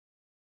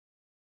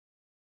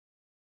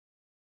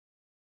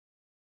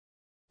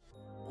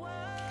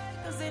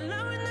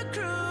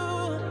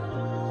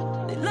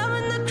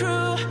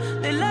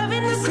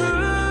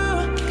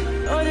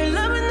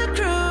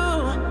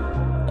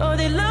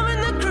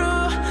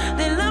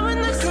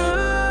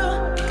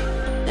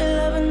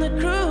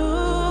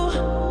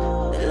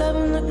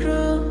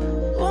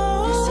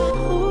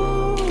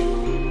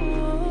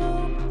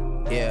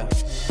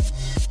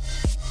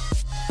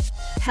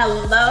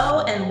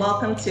Hello and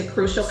welcome to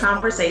Crucial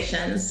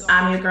Conversations.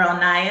 I'm your girl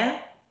Naya.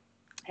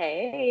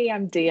 Hey,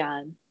 I'm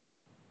Dion.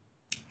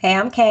 Hey,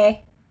 I'm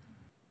Kay.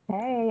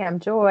 Hey, I'm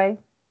Joy.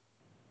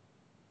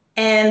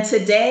 And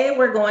today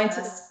we're going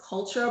to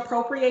culture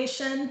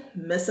appropriation,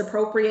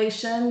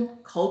 misappropriation,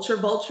 culture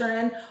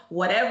vulturing,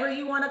 whatever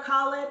you want to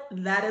call it,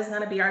 that is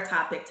going to be our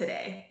topic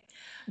today.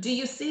 Do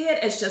you see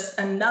it as just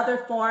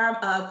another form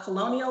of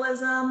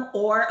colonialism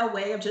or a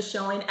way of just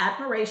showing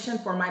admiration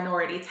for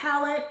minority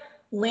talent,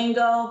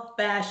 lingo,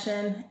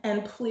 fashion,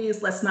 and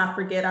please let's not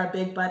forget our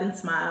big button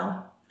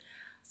smile.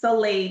 So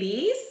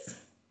ladies,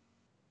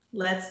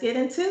 let's get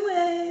into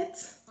it.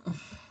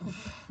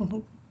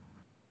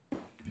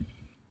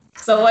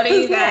 So what do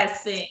you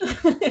guys think?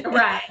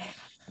 Right.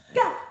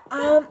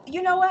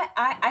 You know what?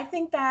 I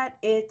think that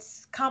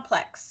it's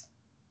complex.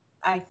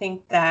 I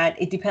think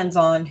that it depends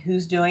on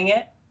who's doing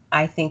it.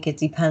 I think it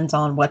depends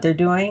on what they're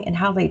doing and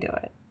how they do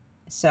it.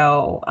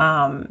 So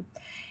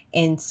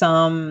in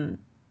some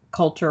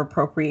culture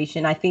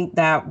appropriation, I think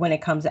that when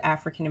it comes to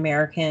African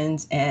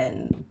Americans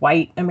and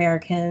white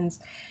Americans,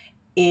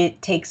 it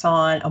takes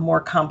on a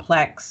more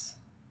complex,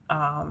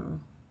 I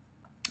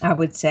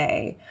would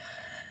say,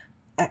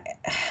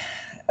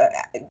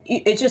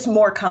 it's just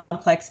more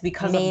complex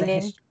because of the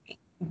history.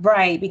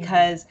 Right,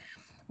 because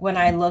when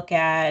I look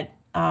at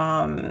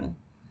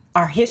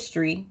our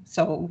history,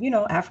 so,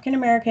 African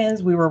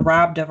Americans, we were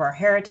robbed of our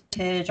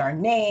heritage, our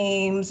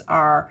names,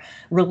 our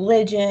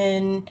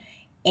religion,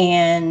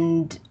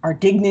 and our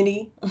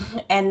dignity.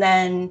 And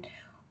then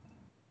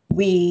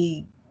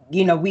we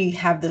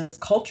have this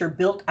culture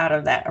built out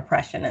of that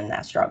oppression and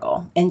that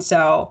struggle. And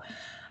so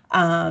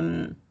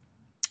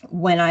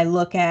when I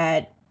look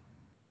at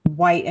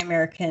white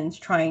Americans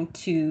trying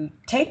to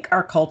take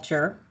our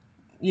culture,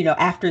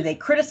 after they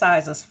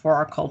criticize us for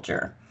our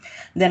culture,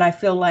 then I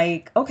feel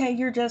like, okay,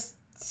 you're just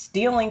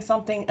stealing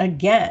something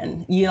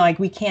again. Like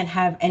we can't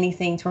have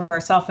anything to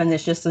ourselves. And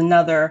it's just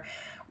another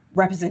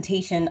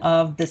representation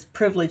of this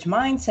privileged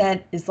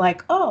mindset is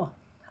like, oh,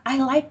 I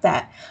like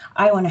that.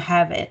 I want to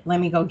have it. Let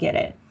me go get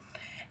it.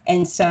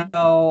 And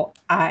so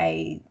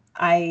I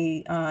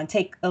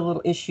take a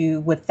little issue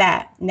with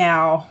that.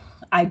 Now,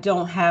 I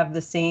don't have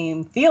the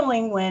same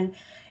feeling when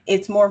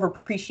it's more of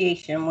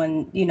appreciation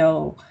when,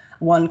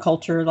 one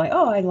culture like,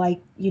 oh, I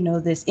like,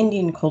 this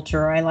Indian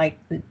culture. I like,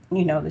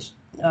 this,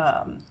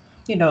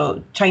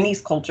 Chinese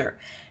culture.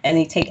 And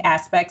they take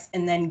aspects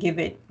and then give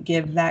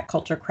that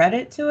culture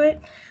credit to it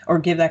or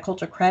give that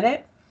culture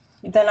credit.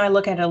 Then I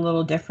look at it a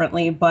little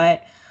differently.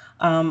 But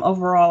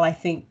overall, I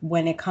think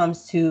when it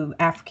comes to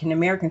African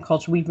American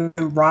culture, we've been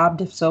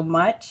robbed of so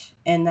much,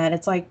 and that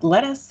it's like,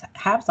 let us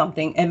have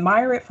something,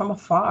 admire it from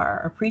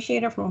afar,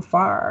 appreciate it from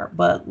afar,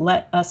 but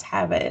let us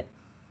have it.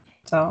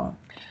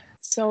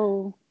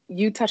 So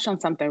you touched on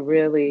something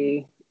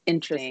really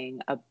interesting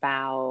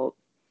about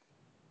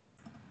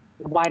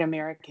white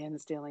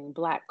Americans stealing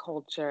Black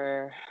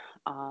culture,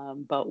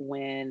 but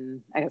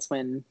when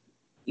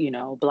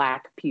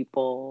Black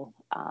people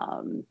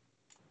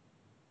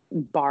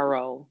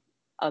borrow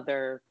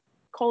other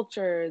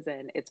cultures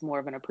and it's more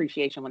of an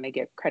appreciation when they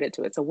get credit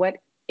to it. So what,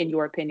 in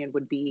your opinion,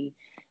 would be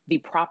the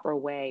proper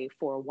way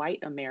for white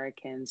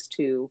Americans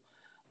to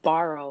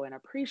borrow and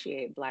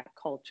appreciate Black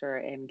culture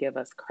and give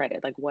us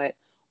credit? Like what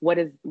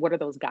are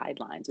those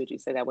guidelines, would you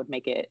say, that would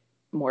make it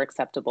more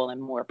acceptable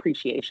and more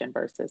appreciation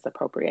versus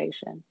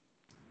appropriation?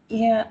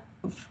 Yeah,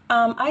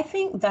 I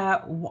think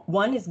that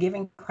one is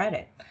giving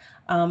credit.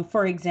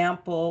 For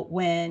example,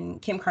 when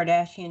Kim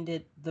Kardashian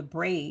did the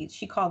braids,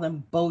 she called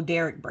them Bo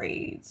Derek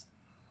braids.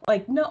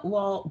 Like, no,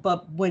 well,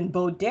 but when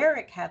Bo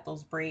Derek had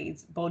those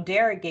braids, Bo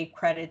Derek gave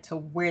credit to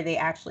where they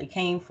actually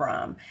came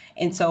from.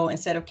 And so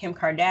instead of Kim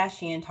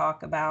Kardashian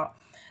talk about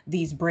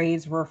these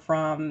braids were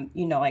from,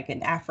 like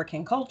an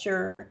African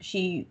culture,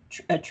 she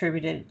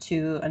attributed it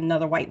to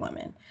another white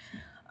woman.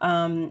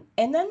 And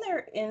then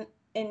they're in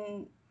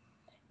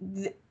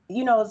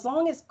as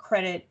long as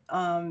credit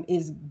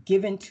is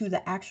given to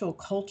the actual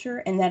culture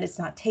and that it's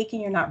not taken,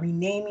 you're not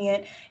renaming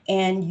it,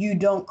 and you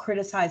don't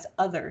criticize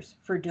others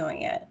for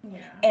doing it.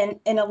 Yeah.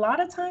 And a lot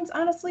of times,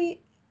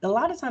 honestly,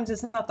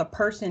 it's not the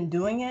person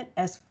doing it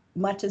as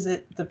much as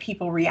the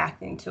people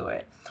reacting to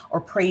it or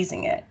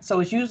praising it. So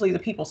it's usually the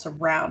people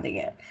surrounding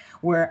it,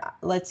 where,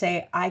 let's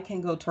say, I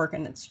can go twerk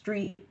in the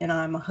street and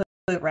I'm a hood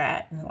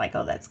rat and like,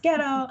 oh, that's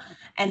ghetto.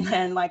 And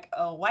then like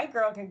a white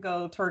girl can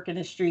go twerk in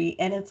the street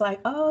and it's like,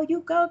 oh,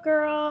 you go,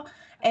 girl.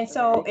 And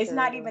so it's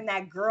not even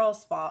that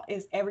girl's fault,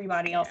 it's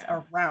everybody else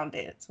around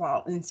it's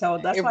fault. And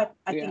so that's why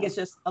I think it's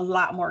just a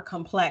lot more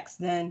complex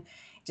than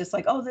just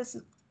like, oh, this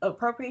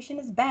appropriation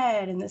is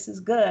bad and this is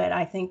good.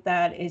 I think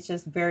that it's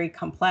just very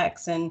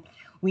complex, and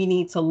we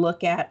need to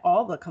look at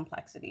all the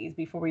complexities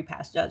before we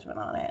pass judgment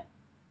on it.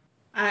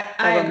 I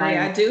agree.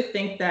 I do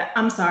think that,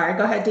 I'm sorry,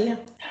 go ahead, Dia.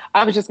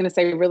 I was just going to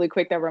say really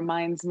quick, that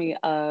reminds me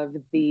of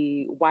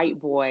the white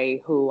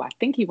boy who, I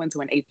think he went to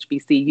an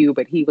HBCU,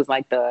 but he was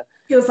like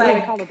he was like,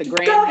 they call it the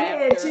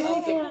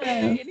grandmaster,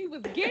 and he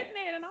was getting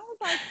it, and I was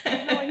like,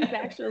 no, he's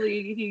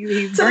actually,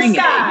 he's bringing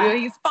it.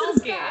 He's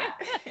funky.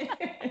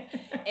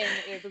 And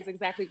it was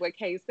exactly what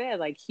Kay said.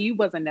 Like, he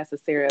wasn't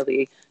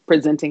necessarily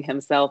presenting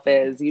himself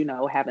as,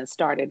 having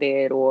started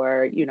it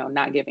or,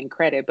 not giving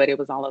credit, but it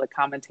was all of the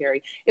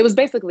commentary. It was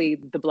basically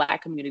the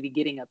Black community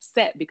getting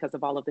upset because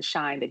of all of the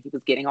shine that he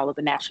was getting. All of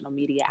the national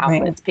media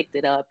outlets picked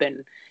it up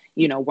and,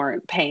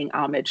 weren't paying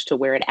homage to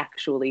where it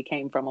actually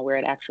came from or where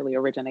it actually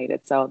originated.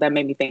 So that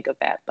made me think of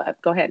that.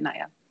 But go ahead,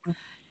 Naya.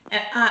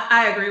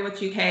 I agree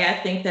with you, Kay. I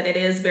think that it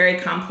is very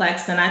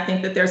complex, and I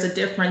think that there's a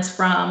difference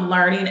from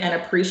learning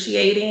and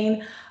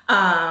appreciating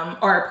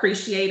or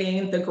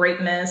appreciating the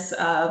greatness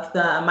of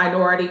the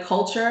minority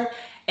culture,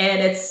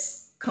 and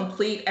it's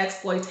complete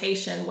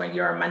exploitation when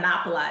you're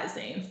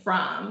monopolizing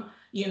from,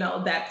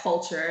 that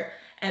culture.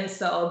 And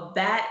so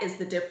that is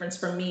the difference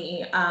for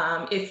me.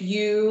 If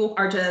you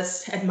are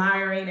just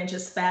admiring and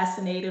just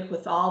fascinated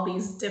with all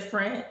these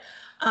different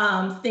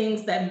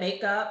things that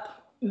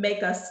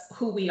make us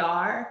who we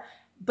are,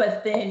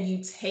 but then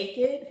you take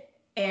it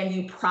and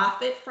you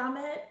profit from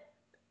it,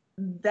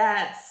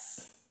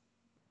 that's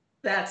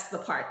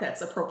the part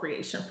that's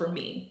appropriation for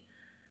me.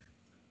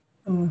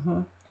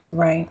 Mm-hmm.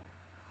 Right.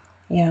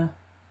 Yeah.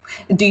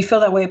 Do you feel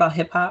that way about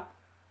hip hop?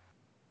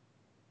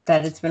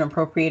 That it's been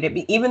appropriated,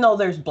 even though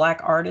there's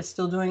Black artists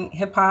still doing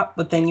hip hop,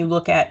 but then you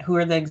look at who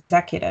are the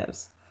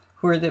executives,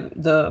 who are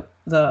the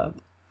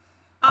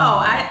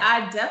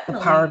I definitely, the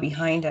power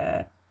behind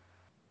it.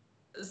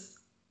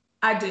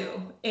 I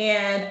do.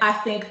 And I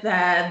think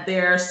that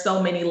there's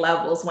so many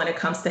levels when it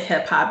comes to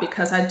hip hop,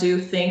 because I do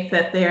think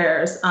that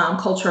there's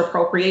cultural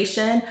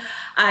appropriation.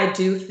 I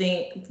do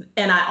think,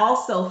 and I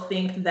also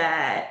think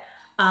that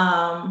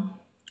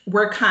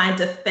we're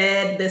kind of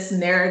fed this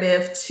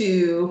narrative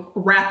to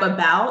rap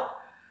about,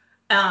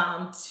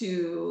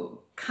 to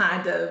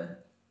kind of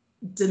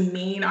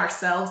demean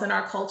ourselves and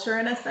our culture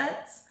in a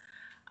sense.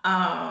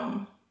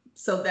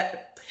 So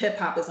that hip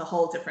hop is a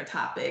whole different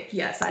topic.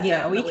 Yes,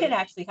 we can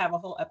actually have a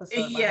whole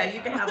episode. Yeah,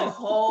 you can have a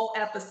whole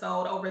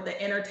episode over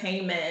the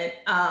entertainment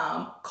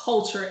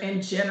culture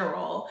in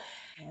general,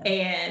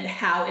 and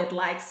how it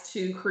likes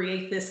to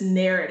create this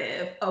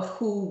narrative of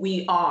who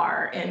we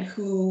are and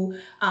who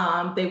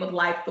they would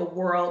like the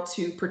world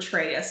to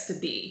portray us to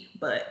be.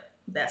 But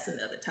that's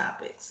another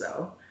topic.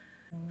 So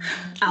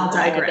I'll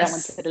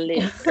digress. Add that one to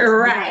the list.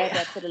 Right. Add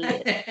that to the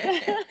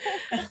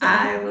list.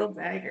 I will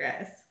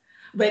digress.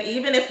 But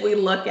even if we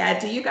look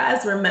at, do you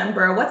guys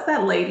remember, what's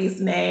that lady's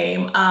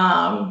name?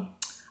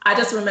 I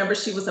just remember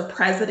she was a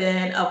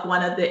president of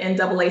one of the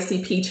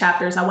NAACP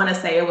chapters. I want to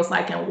say it was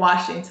like in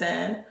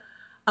Washington.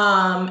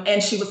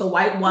 And she was a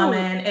white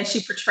woman, and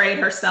she portrayed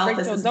herself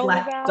as this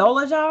Black.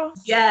 Dolezal?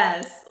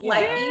 Yes.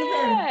 Like even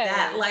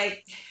that,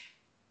 like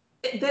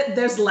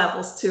there's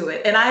levels to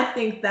it. And I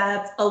think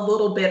that's a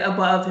little bit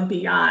above and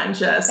beyond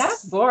just.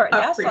 That's boring.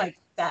 That's like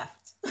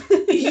theft.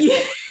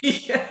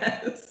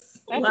 Yes.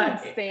 That's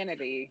like,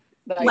 insanity.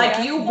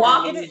 Like you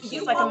walked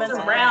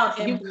around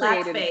in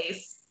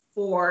blackface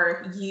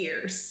for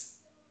years,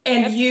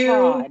 and that's you,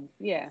 fraud.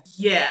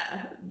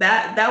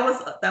 that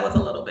was a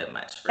little bit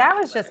much. That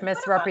was just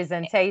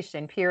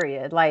misrepresentation.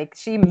 Period. Like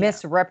she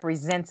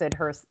misrepresented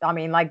her. I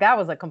mean, like that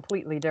was a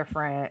completely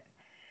different.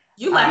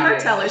 You let her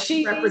tell us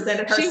she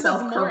represented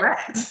herself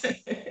correct.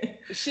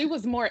 She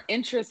was more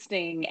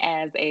interesting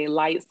as a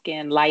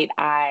light-skinned,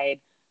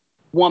 light-eyed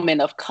woman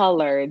of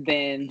color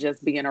than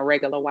just being a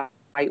regular white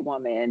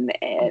woman,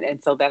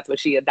 and so that's what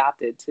she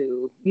adopted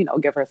to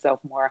give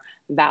herself more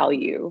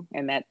value,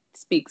 and that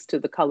speaks to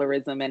the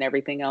colorism and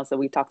everything else that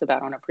we talked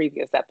about on a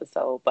previous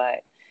episode.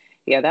 But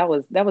that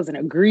was an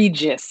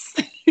egregious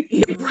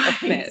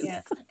offense.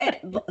 Yeah.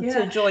 And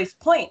to Joy's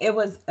point, it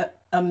was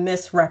a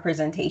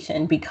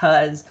misrepresentation,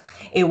 because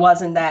it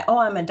wasn't that,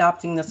 I'm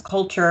adopting this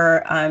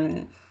culture,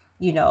 I'm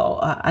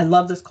I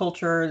love this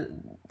culture,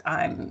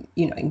 I'm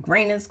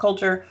ingrained in this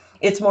culture.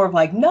 It's more of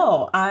like,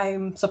 no,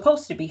 I'm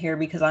supposed to be here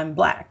because I'm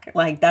Black.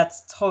 Like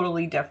that's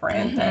totally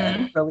different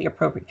and really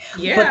appropriate.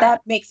 Yeah. But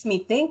that makes me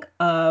think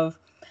of,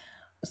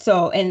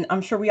 and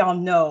I'm sure we all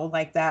know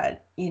like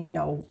that,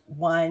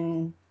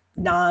 one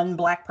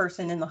non-Black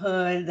person in the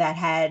hood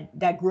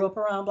that grew up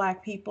around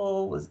Black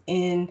people, was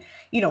in,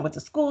 went to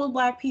school with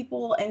Black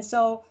people. And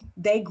so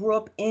they grew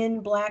up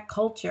in Black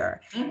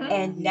culture.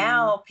 And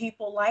now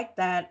people like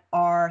that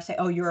are saying,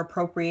 oh, you're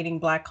appropriating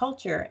Black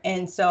culture.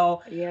 And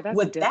so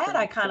with that,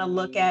 I kind of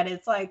look at it,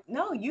 it's like,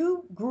 no,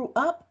 you grew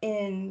up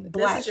in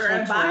Black this is your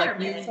culture.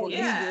 Environment. Like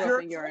you grew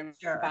up in your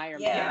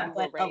environment. Yeah,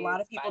 but a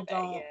lot of people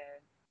don't.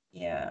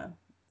 Yeah.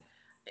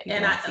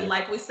 And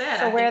like we said,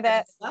 so where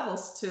there's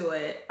levels to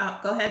it.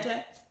 Go ahead,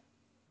 Jay.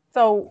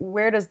 So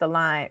where is the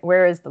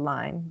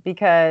line?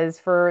 Because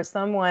for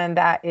someone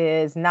that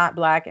is not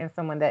Black and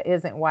someone that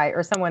isn't white,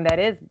 or someone that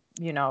is,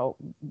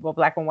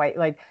 Black and white,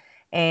 like,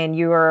 and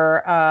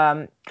you're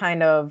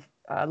kind of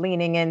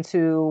leaning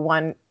into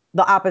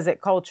the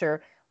opposite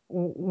culture,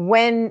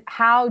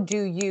 how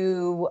do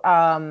you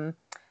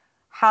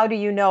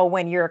know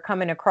when you're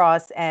coming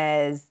across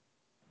as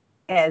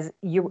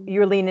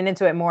you're leaning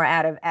into it more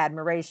out of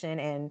admiration,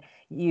 and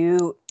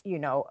you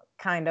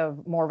kind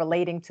of more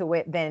relating to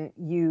it than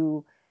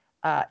you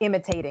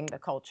imitating the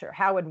culture?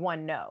 How would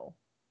one know?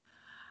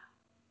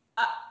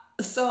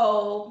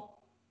 So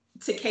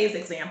to Kay's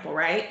example,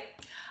 right?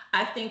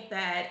 I think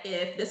that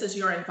if this is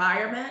your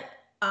environment,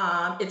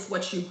 it's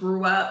what you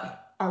grew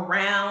up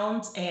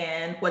around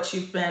and what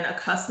you've been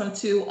accustomed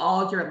to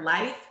all your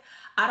life.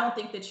 I don't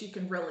think that you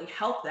can really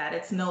help that.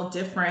 It's no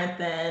different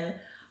than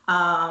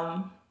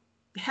um,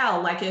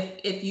 hell. Like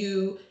if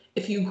you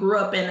grew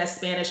up in a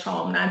Spanish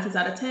home, 9 times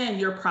out of 10,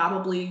 you're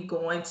probably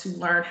going to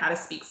learn how to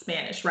speak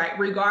Spanish, right?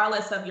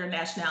 Regardless of your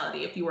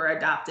nationality. If you were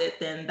adopted,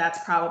 then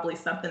that's probably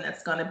something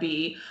that's going to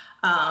be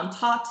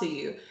taught to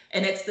you.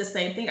 And it's the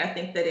same thing. I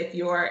think that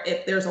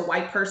if there's a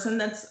white person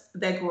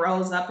that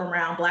grows up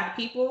around Black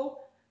people,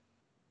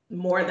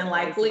 more than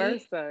likely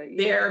versa, yeah.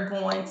 they're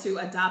going to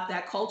adopt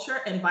that culture,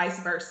 and vice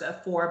versa.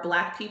 For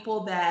Black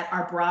people that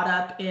are brought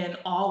up in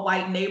all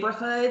white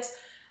neighborhoods,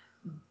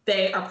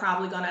 they are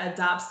probably going to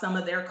adopt some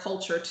of their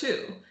culture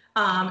too.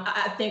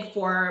 I think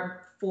for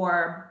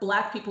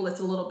Black people, it's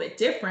a little bit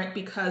different,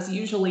 because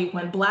usually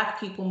when Black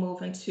people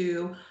move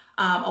into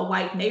a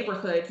white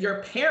neighborhood,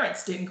 your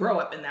parents didn't grow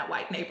up in that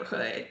white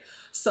neighborhood.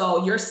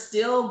 So you're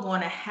still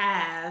going to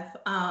have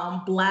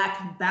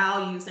Black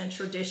values and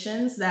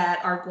traditions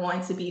that are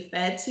going to be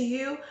fed to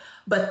you.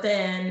 But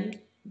then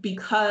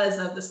because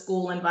of the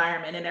school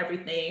environment and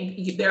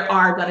everything, there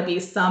are going to be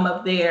some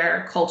of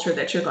their culture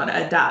that you're going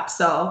to adopt.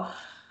 So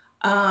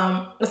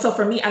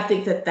for me, I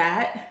think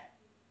that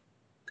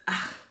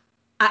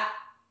I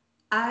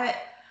I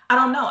I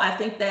don't know. I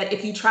think that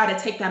if you try to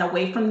take that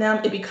away from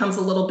them, it becomes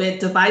a little bit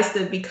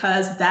divisive,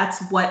 because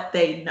that's what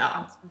they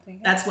know.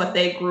 That's what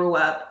they grew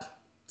up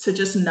to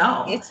just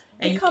know. It's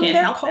and you become can't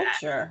their help that.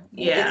 culture.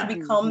 Yeah. It's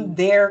become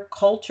their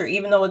culture,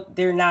 even though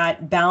they're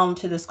not bound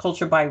to this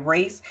culture by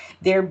race,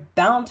 they're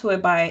bound to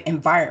it by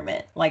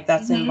environment. Like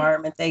that's the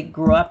environment they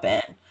grew up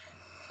in.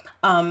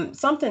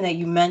 Something that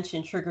you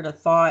mentioned triggered a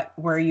thought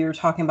where you're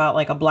talking about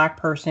like a Black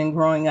person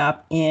growing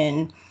up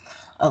in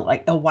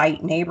like a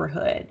white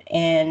neighborhood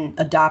and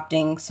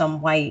adopting some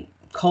white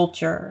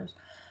cultures.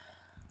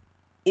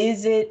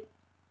 Is it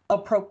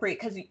appropriate?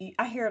 Because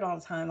I hear it all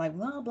the time, like,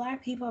 well,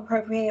 Black people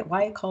appropriate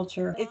white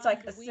culture. It's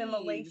like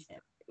assimilation.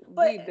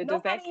 But does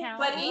that count?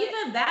 But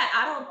even that,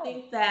 I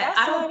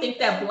don't think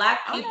that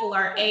Black people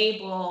are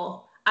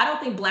able. I don't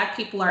think Black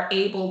people are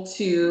able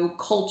to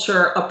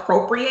culture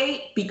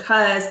appropriate,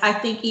 because I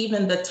think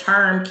even the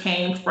term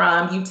came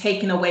from you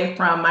taking away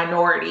from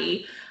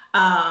minority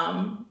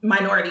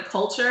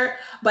culture.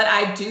 But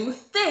I do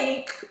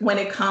think when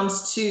it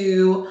comes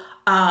to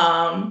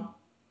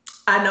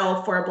I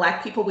know for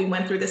Black people, we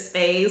went through this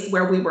phase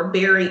where we were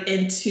very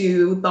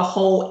into the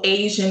whole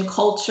Asian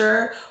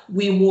culture.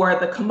 We wore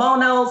the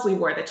kimonos, we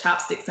wore the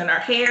chopsticks in our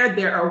hair.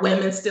 There are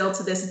women still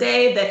to this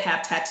day that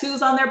have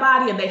tattoos on their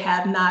body and they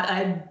have not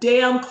a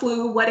damn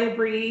clue what it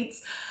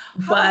reads.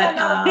 How is that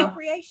not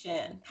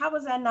appropriation? How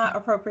is that not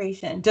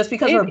appropriation? Just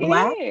because we're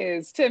Black? It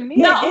is. To me,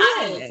 No,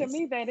 to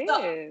me that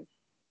is.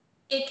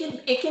 It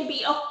can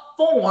be a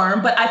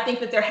form, but I think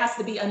that there has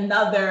to be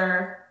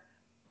another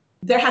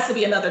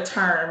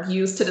term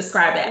used to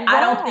describe it. Right. I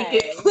don't think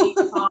it can be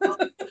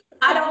called,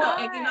 I don't know.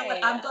 And you know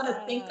what? I'm going to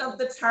think of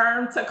the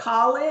term to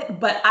call it,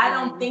 but I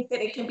don't think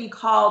that it can be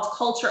called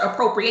culture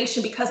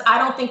appropriation, because I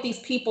don't think these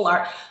people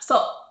are.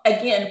 So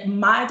again,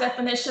 my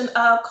definition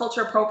of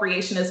culture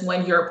appropriation is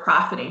when you're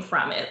profiting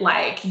from it,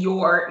 like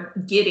you're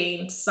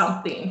getting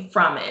something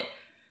from it.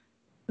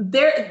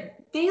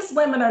 These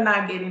women are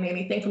not getting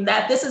anything from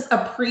that. This is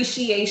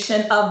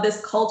appreciation of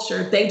this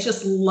culture. They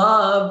just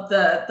love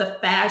the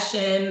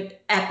fashion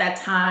at that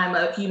time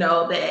of,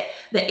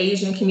 the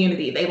Asian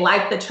community. They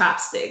like the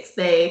chopsticks.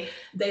 They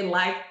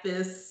like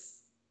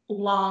this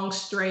long,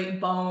 straight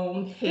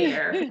bone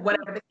hair,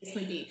 whatever the case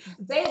may be.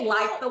 They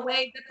like the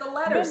way that the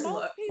letters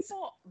look.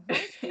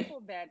 Most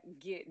people that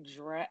get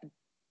drug,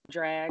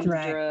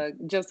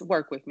 just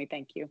work with me,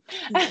 thank you.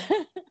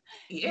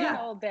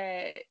 Yeah.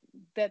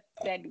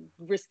 That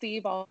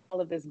receive all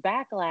of this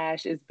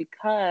backlash is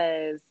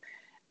because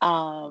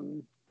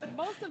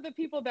most of the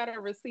people that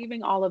are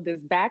receiving all of this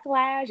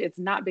backlash, it's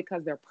not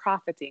because they're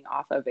profiting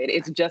off of it.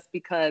 It's just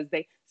because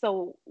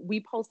so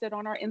we posted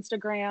on our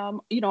Instagram,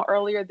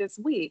 earlier this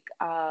week,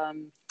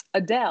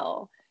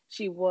 Adele,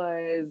 she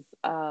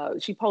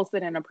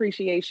posted an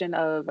appreciation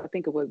of, I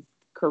think it was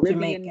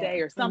Caribbean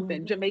Day or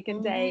something,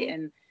 Jamaican Day,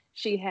 and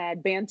she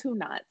had Bantu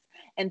knots.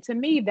 And to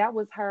me, that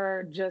was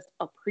her just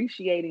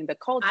appreciating the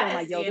culture. I'm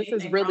like, yo, this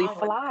is really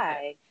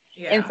fly.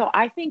 Yeah. And so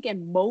I think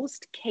in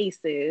most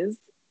cases,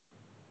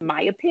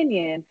 my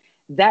opinion,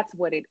 that's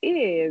what it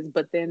is.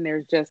 But then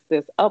there's just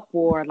this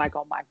uproar, like,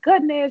 oh my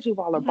goodness, you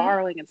all are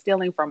borrowing and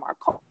stealing from our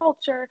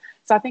culture.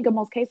 So I think in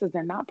most cases,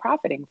 they're not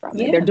profiting from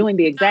it. They're doing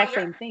the exact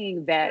same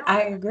thing that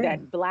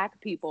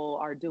Black people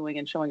are doing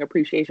and showing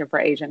appreciation for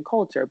Asian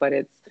culture, but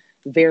it's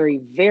very,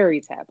 very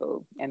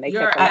taboo. And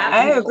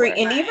I agree.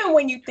 And even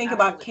when you think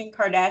about Kim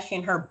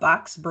Kardashian, her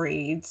boxer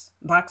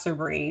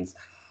braids,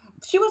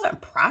 she wasn't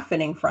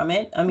profiting from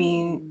it. I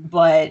mean,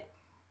 but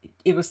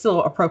it was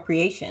still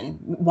appropriation.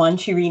 One,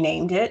 she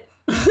renamed it,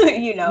 so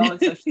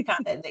she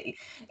kind of,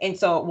 and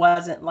so it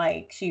wasn't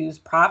like she was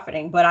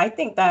profiting. But I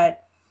think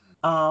that,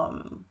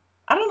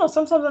 I don't know.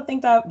 Sometimes I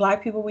think that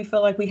Black people, we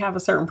feel like we have a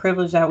certain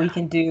privilege that we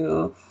can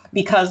do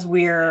because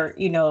we're,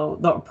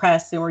 the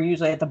oppressed, and we're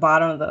usually at the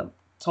bottom of the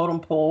totem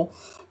pole,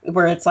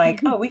 where it's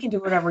like, oh, we can do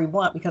whatever we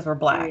want because we're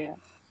Black. Yeah.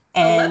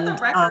 And let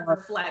the record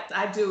reflect.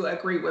 I do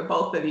agree with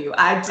both of you.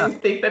 I do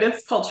think that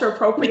it's cultural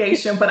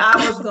appropriation, but I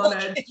was going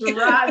to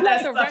drive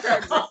that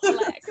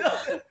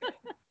sucker.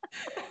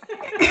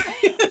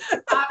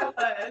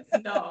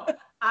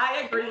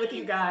 I agree with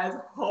you guys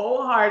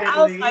wholeheartedly.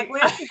 I was like,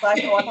 where's the Black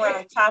walking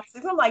around with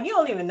chopsticks? I'm like, you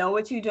don't even know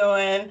what you're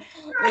doing.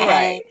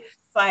 Right.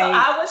 Like, so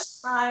I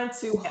was trying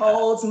to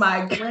hold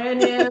my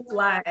grin in,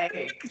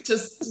 like,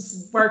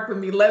 just work with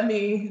me. Let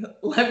me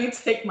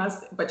take my.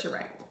 But you're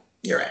right.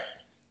 You're right.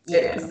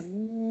 It is.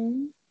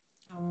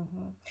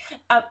 Mm-hmm.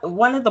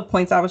 One of the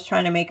points I was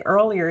trying to make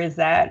earlier is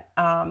that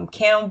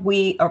can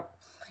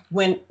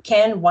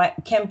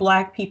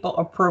Black people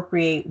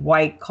appropriate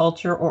white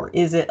culture, or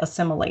is it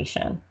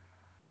assimilation?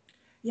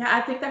 Yeah,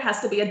 I think there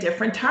has to be a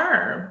different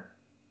term.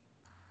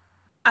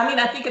 I mean,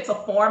 I think it's a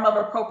form of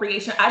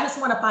appropriation. I just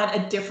want to find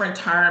a different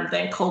term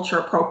than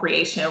cultural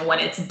appropriation when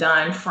it's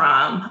done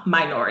from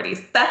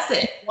minorities. That's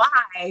it. Why?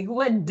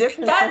 What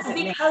difference? That's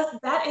because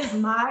that is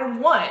my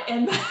one,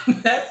 and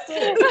that's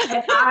it.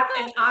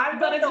 And I'm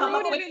going to come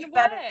up with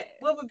better.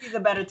 What would be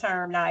the better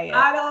term, Naya?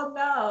 I don't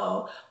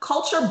know.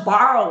 Culture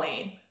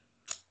borrowing.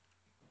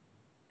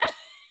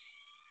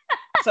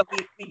 So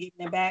we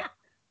getting it back.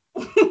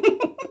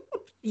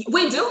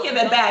 We do give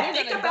it back.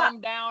 Think about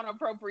down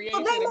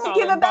appropriation. Well, they won't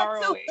give it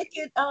back too.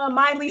 Look at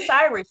Miley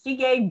Cyrus. She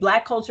gave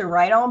Black culture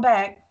right on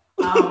back.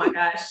 Oh my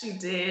gosh, she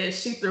did.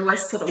 She threw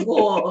us to the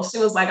wolves. She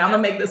was like, "I'm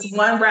gonna make this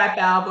one rap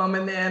album,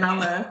 and then I'm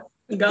gonna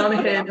go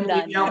ahead and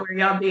leave y'all where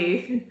y'all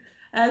be."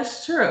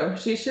 That's true.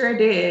 She sure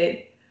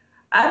did.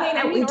 I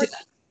mean,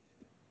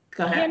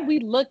 go ahead. Can we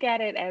look at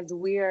it as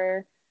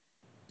we're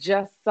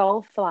just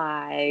so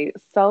fly,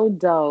 so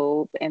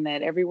dope, and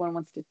that everyone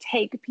wants to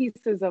take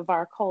pieces of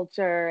our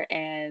culture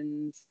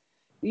and,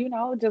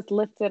 just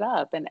lift it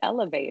up and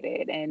elevate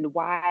it? And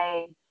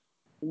why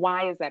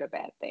is that a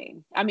bad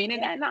thing? I mean,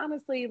 and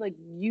honestly, like,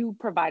 you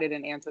provided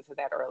an answer to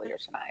that earlier,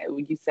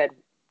 Shania. You said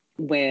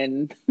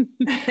when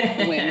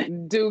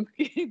due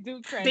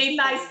credit, be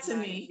nice to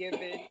me.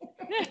 Given.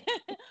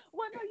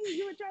 Well, no,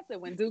 you address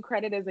it when due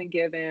credit isn't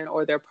given,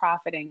 or they're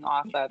profiting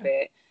off of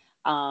it.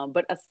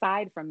 But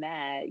aside from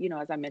that,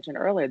 as I mentioned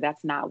earlier,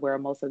 that's not where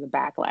most of the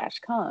backlash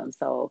comes.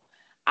 So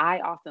I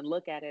often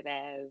look at it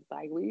as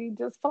like, we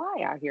just fly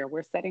out here.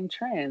 We're setting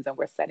trends and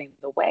we're setting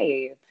the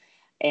wave.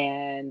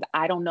 And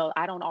I don't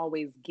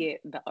always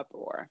get the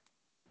uproar.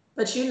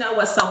 But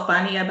what's so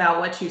funny about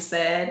what you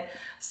said?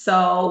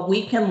 So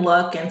we can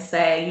look and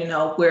say,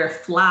 we're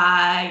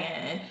fly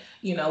and,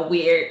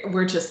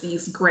 we're just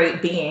these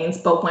great beings.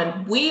 But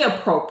when we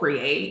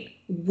appropriate,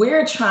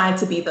 we're trying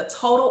to be the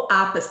total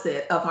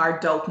opposite of our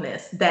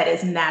dopeness that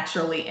is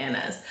naturally in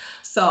us.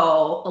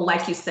 So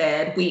like you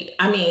said,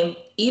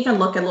 even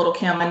look at Little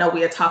Kim. I know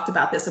we had talked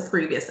about this a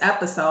previous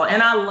episode,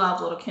 and I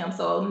love Little Kim.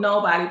 So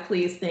nobody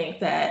please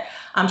think that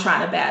I'm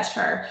trying to bash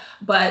her.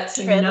 But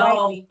to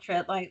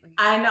tread lightly.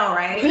 I know,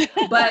 right?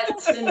 But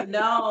to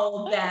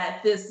know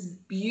that this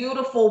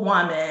beautiful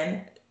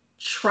woman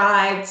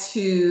tried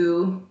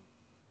to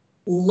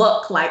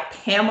look like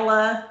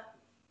Pamela.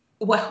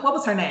 What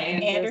was her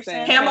name?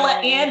 Anderson. Pamela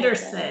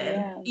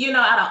Anderson. Yeah.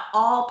 Out of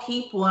all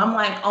people, I'm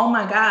like, oh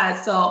my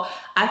God. So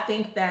I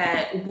think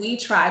that we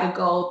try to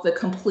go the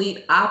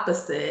complete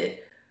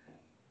opposite.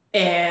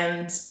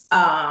 And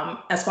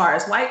as far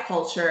as white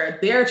culture,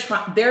 they're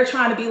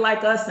trying to be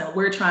like us, and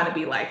we're trying to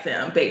be like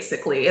them.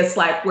 Basically, it's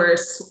like we're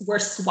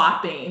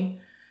swapping.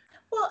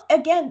 Well,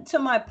 again, to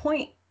my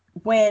point,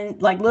 when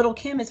like Little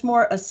Kim, it's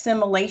more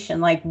assimilation.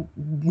 Like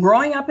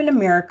growing up in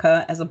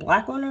America as a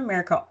Black woman in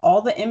America,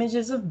 all the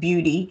images of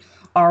beauty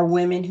are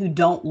women who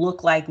don't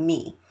look like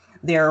me.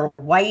 They're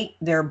white,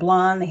 they're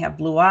blonde, they have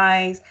blue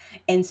eyes.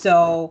 And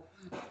so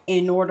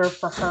in order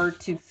for her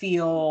to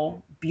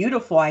feel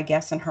beautiful, I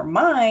guess, in her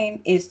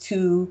mind, is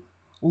to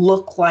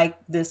look like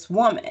this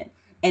woman.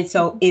 And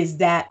so is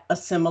that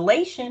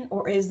assimilation,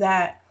 or is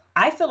that,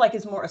 I feel like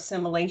it's more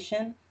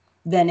assimilation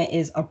than it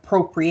is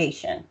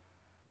appropriation.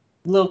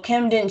 Lil'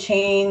 Kim didn't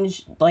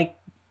change like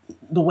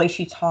the way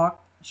she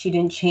talked. She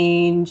didn't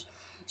change.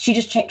 She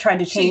just tried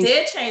to change. She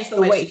did change the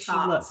way she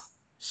talked.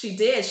 She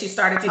did. She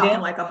started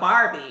talking like a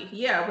Barbie.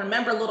 Yeah.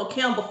 Remember Little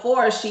Kim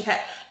before she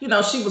had,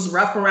 she was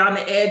rough around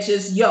the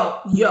edges.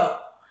 Yo.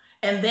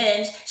 And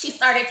then she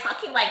started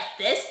talking like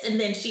this. And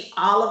then she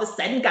all of a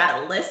sudden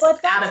got a list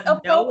out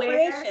of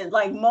nowhere.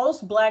 Like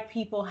most Black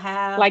people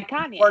have like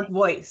Kanye. Work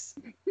voice.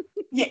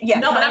 Yeah,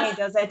 no, Kanye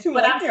does that too.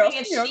 But like,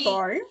 I'm saying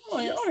sorry.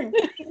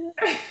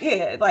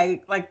 Yeah,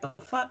 like the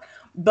fuck.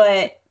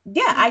 But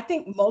yeah, I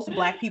think most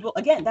Black people,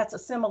 again, that's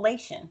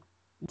assimilation.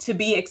 To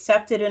be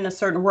accepted in a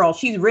certain world.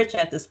 She's rich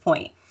at this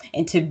point,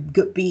 and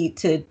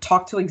to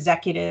talk to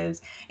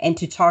executives and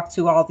to talk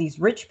to all these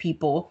rich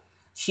people,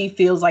 she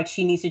feels like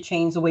she needs to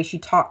change the way she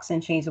talks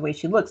and change the way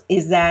she looks.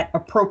 Is that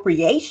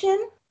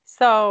appropriation?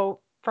 So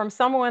from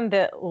someone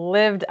that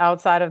lived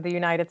outside of the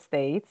United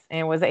States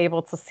and was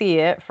able to see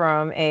it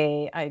from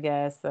I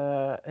guess,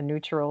 a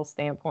neutral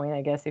standpoint,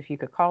 I guess, if you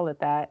could call it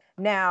that.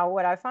 Now,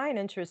 what I find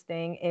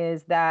interesting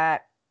is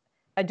that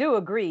I do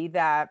agree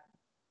that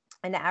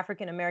in the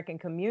African American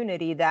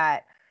community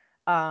that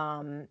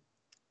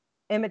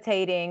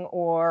imitating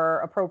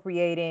or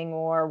appropriating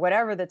or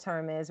whatever the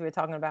term is we're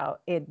talking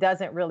about, it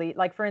doesn't really,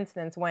 like, for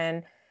instance,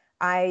 when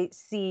I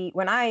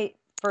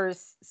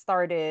first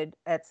started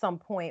at some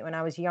point when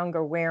I was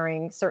younger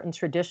wearing certain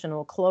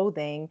traditional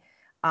clothing,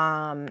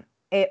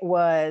 it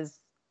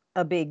was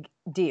a big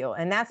deal.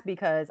 And that's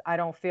because I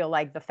don't feel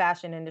like the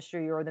fashion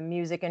industry or the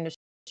music industry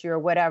or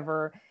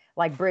whatever,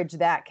 like, bridge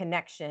that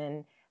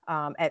connection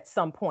at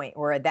some point,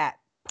 or at that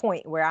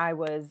point where I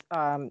was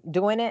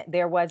doing it,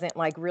 there wasn't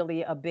like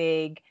really a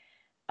big,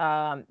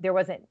 there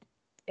wasn't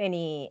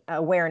any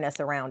awareness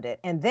around it.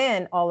 And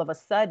then all of a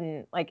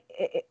sudden, like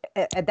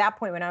at that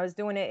point when I was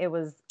doing it, it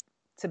was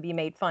to be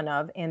made fun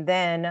of. And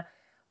then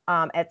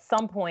at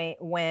some point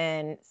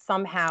when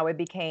somehow it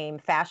became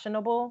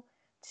fashionable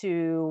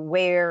to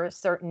wear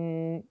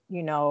certain,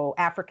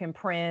 African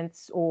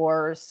prints,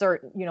 or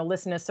certain,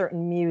 listen to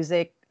certain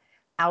music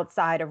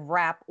outside of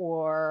rap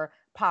or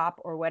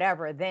pop or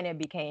whatever, then it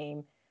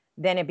became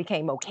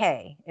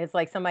okay. It's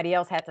like somebody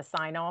else had to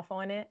sign off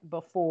on it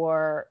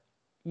before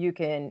you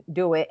can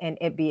do it and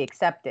it be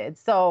accepted.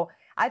 So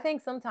I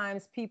think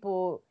sometimes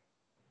people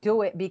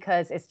do it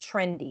because it's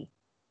trendy.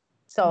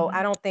 So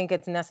I don't think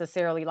it's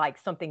necessarily like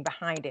something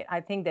behind it. I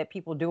think that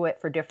people do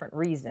it for different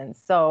reasons.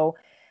 So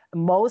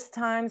most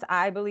times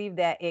I believe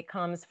that it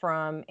comes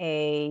from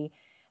a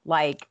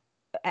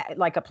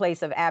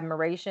place of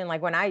admiration.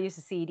 Like when I used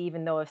to see it,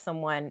 even though if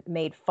someone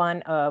made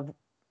fun of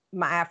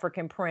my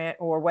African print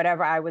or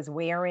whatever I was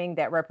wearing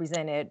that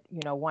represented,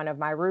 one of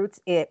my roots,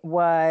 it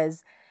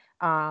was,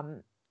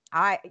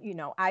 I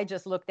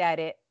just looked at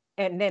it,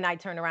 and then I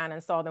turned around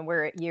and saw them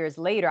wear it years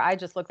later. I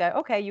just looked at,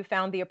 okay, you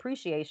found the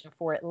appreciation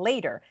for it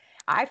later.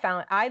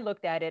 I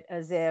looked at it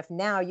as if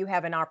now you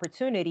have an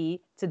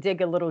opportunity to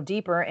dig a little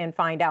deeper and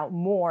find out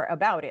more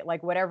about it,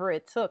 like whatever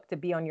it took to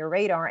be on your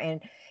radar.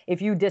 And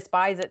if you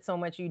despise it so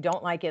much, you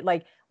don't like it,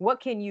 like, what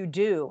can you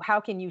do? How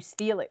can you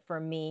steal it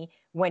from me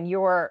when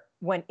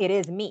it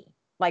is me?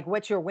 Like,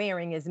 what you're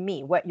wearing is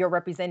me. What you're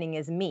representing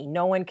is me.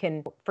 No one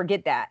can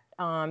forget that.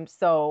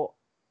 So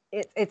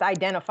it's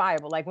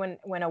identifiable. Like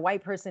when a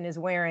white person is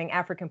wearing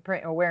African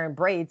print or wearing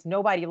braids,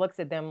 nobody looks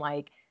at them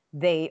like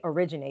they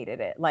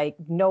originated it. Like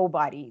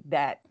nobody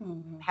that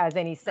has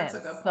any sense.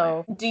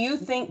 So do you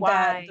think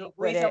that the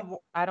reason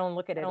I don't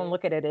look at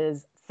it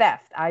as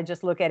theft. I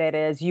just look at it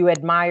as, you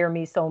admire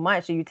me so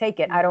much, so you take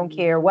it. I don't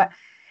care what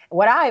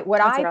I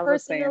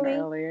personally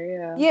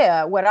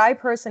what I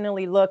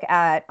personally look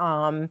at,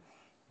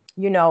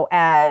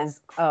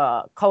 as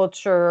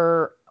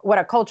culture, what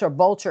a culture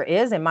vulture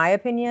is, in my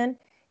opinion,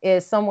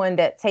 is someone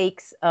that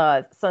takes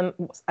a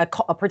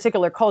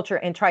particular culture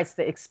and tries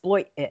to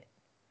exploit it.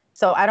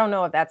 So I don't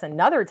know if that's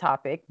another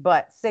topic,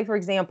 but say, for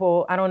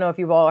example, I don't know if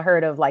you've all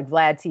heard of like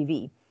Vlad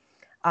TV,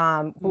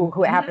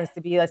 who happens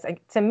to be,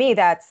 to me,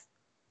 that's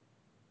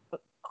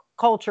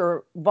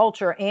culture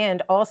vulture,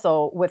 and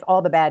also with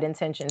all the bad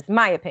intentions,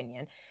 my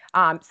opinion.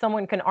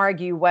 Someone can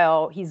argue,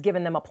 well, he's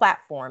given them a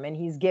platform and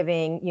he's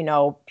giving,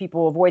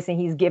 people a voice, and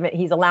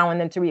he's allowing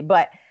them to read.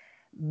 But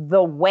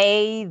the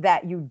way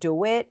that you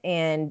do it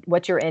and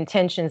what your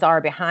intentions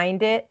are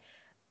behind it,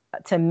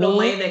 to me, the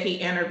way that he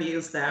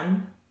interviews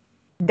them,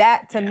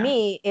 that to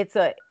me,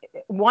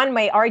 one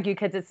may argue,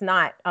 because it's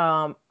not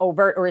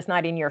overt or it's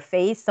not in your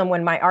face.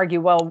 Someone might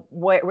argue, well,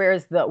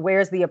 where's the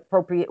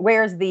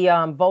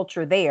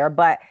vulture there?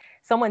 But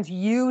someone's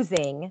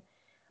using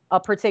a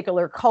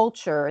particular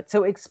culture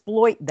to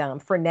exploit them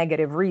for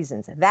negative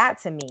reasons.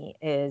 That to me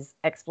is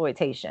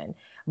exploitation.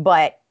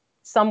 But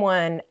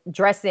someone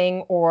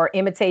dressing or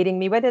imitating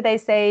me, what did they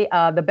say?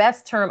 The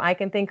best term I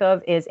can think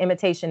of is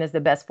imitation is the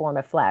best form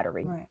of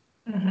flattery. Right.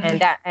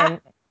 And I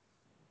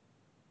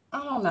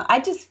don't know. I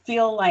just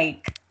feel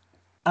like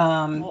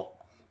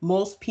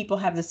most people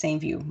have the same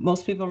view.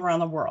 Most people around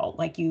the world,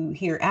 like you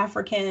hear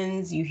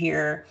Africans, you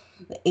hear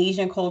the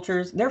Asian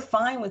cultures, they're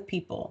fine with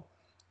people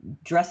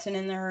dressing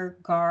in their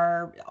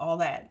garb, all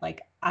that.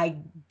 Like, I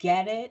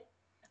get it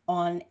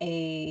on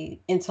a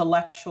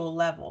intellectual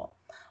level.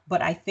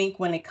 But I think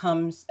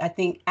I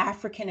think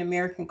African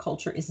American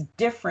culture is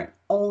different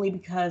only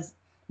because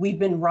we've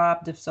been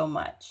robbed of so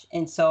much.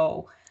 And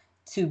so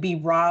to be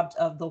robbed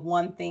of the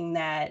one thing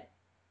that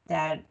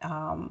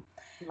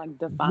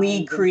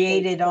we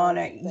created on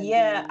it,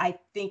 I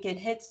think it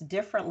hits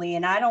differently.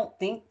 And I don't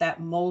think that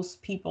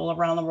most people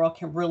around the world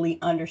can really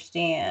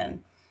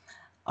understand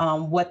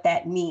what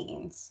that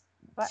means.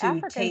 But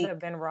Africans have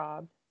been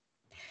robbed.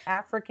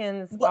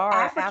 Africans that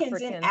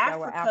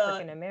were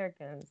African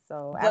Americans.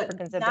 So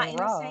Africans have been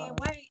robbed.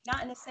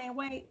 Not in the same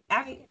way.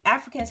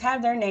 Africans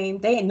have their name.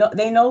 They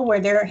know where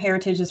their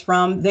heritage is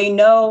from. They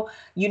know,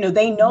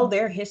 they know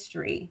their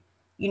history.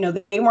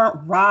 They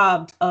weren't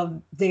robbed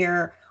of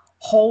their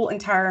whole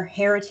entire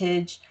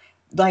heritage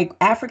like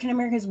African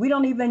Americans, we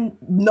don't even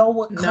know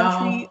what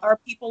country our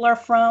people are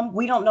from.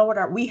 We don't know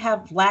we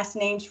have last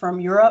names from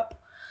Europe,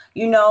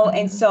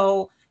 and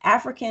so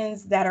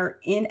Africans that are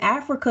in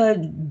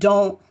Africa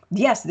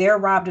yes, they're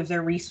robbed of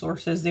their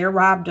resources. They're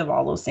robbed of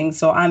all those things.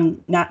 So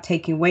I'm not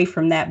taking away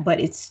from that,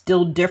 but it's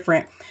still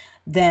different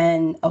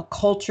than a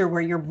culture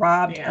where you're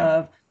robbed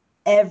of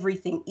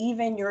everything,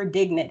 even your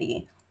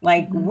dignity.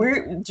 Like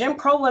Jim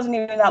Crow wasn't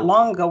even that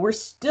long ago. We're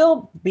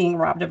still being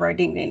robbed of our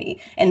dignity.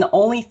 And the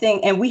only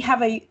thing, and we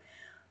have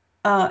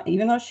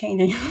even though it's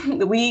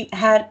changing, we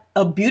had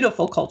a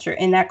beautiful culture,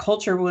 and that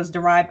culture was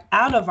derived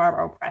out of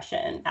our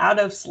oppression, out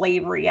of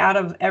slavery, out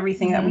of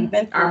everything that we've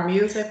been through. Our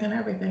music and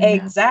everything.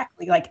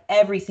 Exactly. Like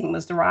everything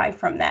was derived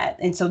from that.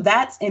 And so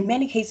that's in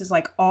many cases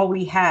like all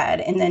we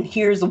had. And then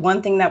here's the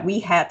one thing that we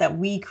had that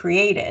we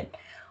created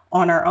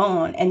on our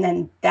own. And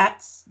then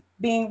that's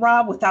being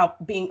robbed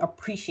without being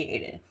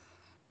appreciated.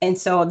 And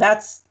so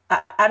that's,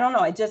 I don't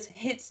know, it just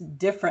hits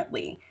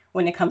differently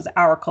when it comes to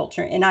our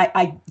culture. And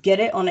I get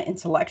it on an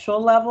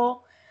intellectual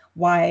level,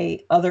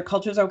 why other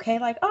cultures are okay.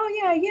 Like,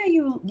 oh yeah,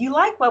 you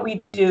like what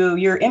we do.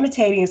 You're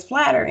imitating is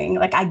flattering.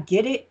 Like, I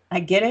get it.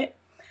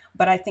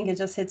 But I think it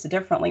just hits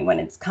differently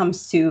when it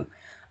comes to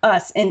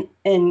us and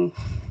kind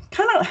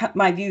of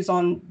my views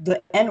on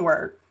the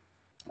N-word,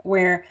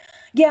 where,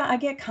 yeah, I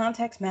get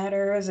context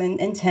matters and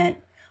intent,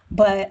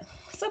 but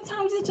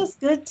sometimes it's just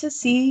good to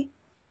see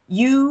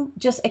you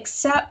just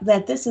accept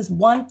that this is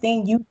one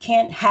thing you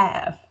can't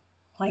have.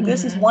 Like,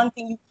 this is one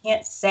thing you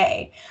can't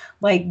say.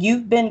 Like,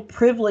 you've been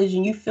privileged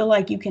and you feel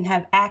like you can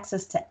have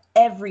access to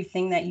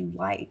everything that you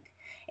like.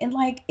 And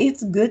like,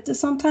 it's good to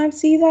sometimes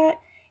see that,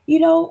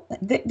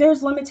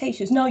 there's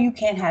limitations. No, you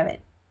can't have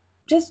it.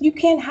 You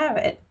can't have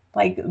it.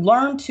 Like,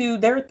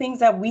 there are things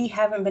that we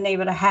haven't been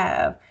able to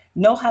have.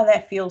 Know how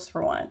that feels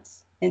for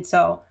once. And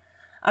so,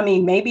 I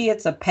mean, maybe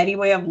it's a petty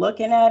way of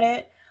looking at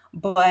it,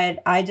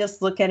 but I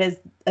just look at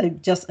it as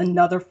just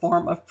another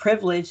form of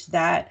privilege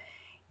that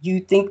you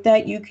think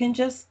that you can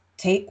just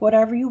take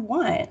whatever you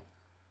want.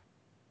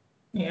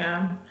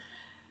 Yeah.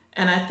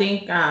 And I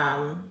think,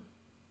 as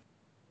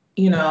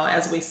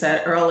we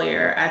said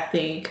earlier, I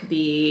think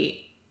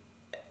the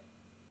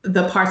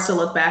parts to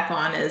look back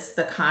on is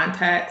the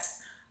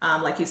context.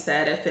 Like you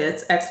said, if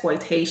it's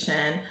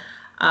exploitation,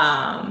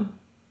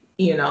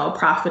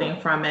 profiting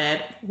from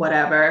it,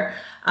 whatever.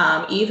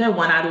 Even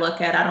when I look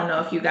at, I don't know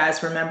if you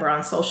guys remember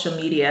on social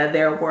media,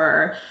 there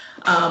were,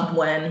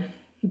 when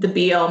the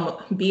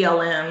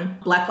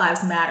BLM, Black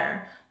Lives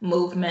Matter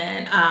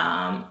movement,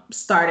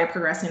 started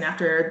progressing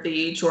after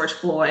the George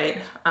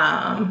Floyd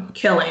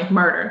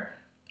murder.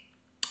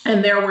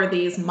 And there were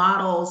these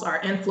models or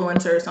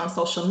influencers on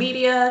social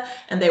media,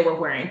 and they were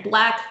wearing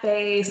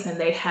blackface, and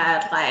they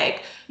had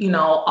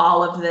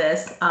all of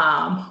this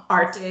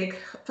Arctic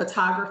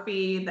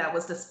photography that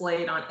was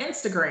displayed on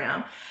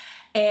Instagram.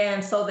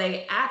 And so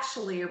they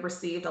actually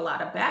received a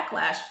lot of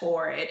backlash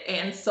for it.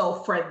 And so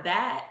for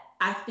that,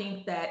 I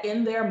think that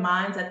in their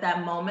minds at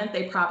that moment,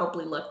 they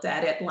probably looked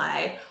at it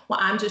like, well,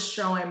 I'm just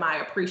showing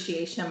my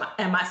appreciation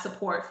and my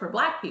support for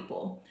Black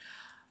people.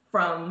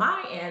 From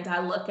my end,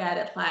 I look at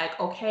it like,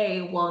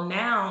 okay, well,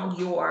 now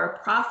you're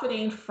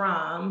profiting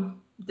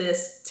from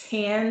this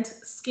tanned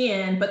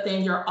skin, but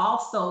then you're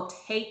also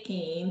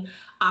taking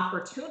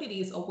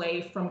opportunities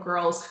away from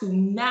girls who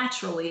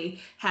naturally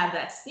have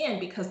that skin,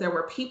 because there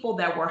were people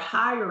that were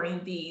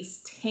hiring these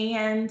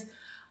tanned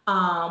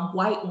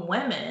white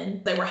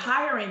women. They were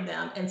hiring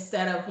them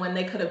instead of when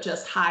they could have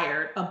just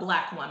hired a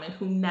Black woman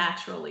who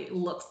naturally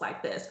looks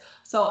like this.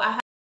 So I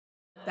have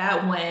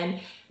that when,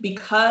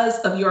 because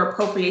of your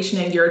appropriation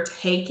and you're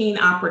taking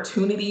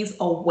opportunities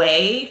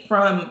away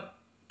from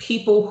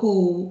people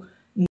who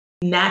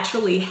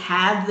naturally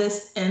have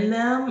this in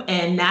them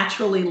and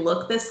naturally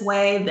look this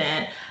way,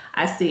 then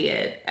I see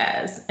it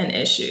as an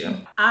issue.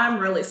 I'm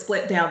really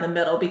split down the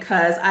middle,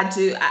 because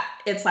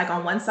it's like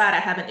on one side I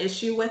have an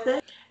issue with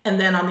it, and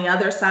then on the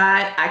other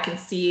side I can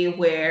see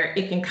where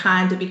it can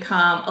kind of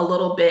become a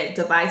little bit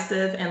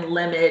divisive and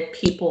limit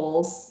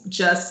people's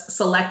just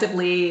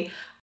selectively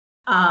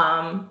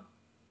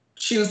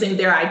choosing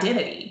their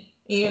identity.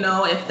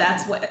 If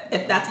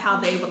that's how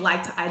they would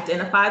like to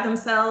identify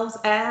themselves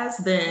as,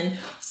 then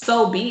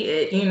so be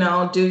it,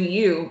 do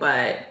you.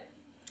 But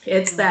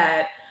it's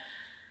the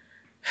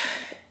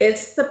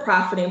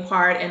profiting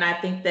part. And I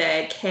think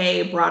that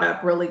Kay brought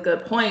up really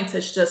good points.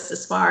 It's just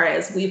as far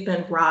as we've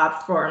been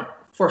robbed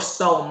for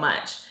so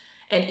much.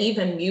 And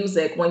even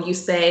music, when you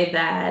say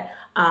that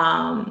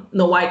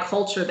the white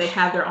culture, they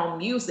have their own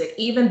music,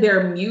 even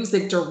their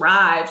music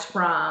derived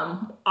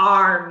from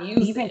our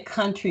music. Even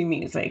country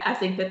music. I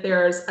think that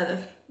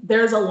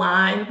there's a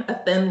line,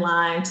 a thin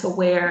line, to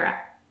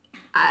where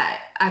I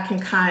can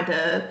kind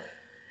of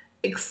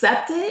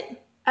accept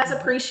it as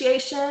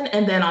appreciation.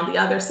 And then on the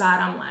other side,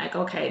 I'm like,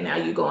 okay, now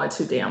you're going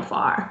too damn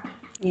far.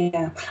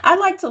 Yeah. I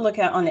like to look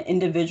at on an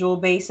individual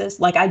basis.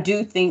 Like, I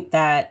do think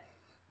that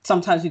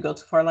sometimes we go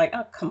too far, like,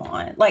 oh, come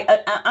on. Like,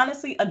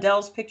 honestly,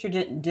 Adele's picture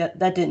didn't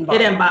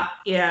bother me.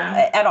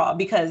 Yeah. At all,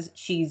 because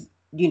she's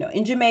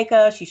in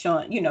Jamaica, she's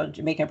showing,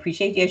 Jamaican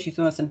appreciation. Yeah, she's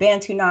doing some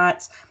Bantu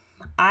knots.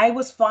 I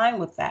was fine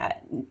with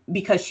that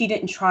because she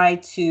didn't try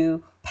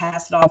to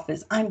pass it off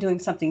as I'm doing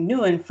something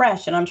new and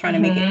fresh and I'm trying to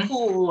make it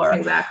cool or,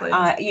 exactly.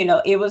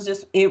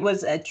 It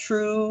was a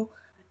true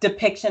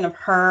depiction of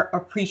her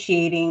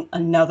appreciating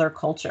another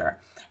culture.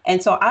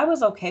 And so I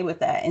was okay with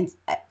that. And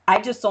I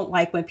just don't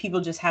like when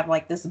people just have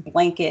like this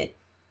blanket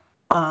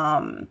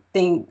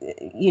thing,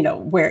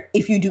 where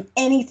if you do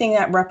anything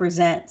that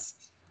represents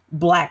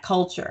Black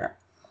culture,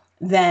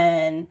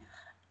 then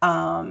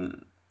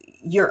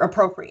you're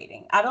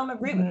appropriating. I don't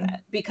agree with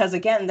that because,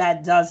 again,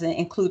 that doesn't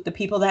include the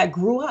people that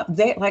grew up.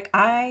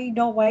 I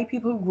know white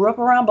people who grew up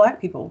around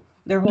Black people.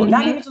 They're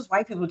not even just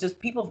white people, just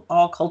people of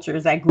all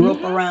cultures that grew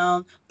up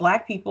around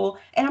Black people.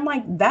 And I'm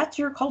like, that's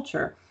your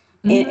culture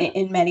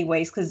in many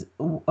ways because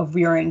of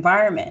your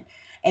environment.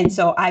 And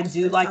so I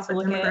do like to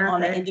look at it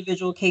on an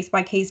individual case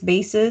by case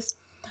basis.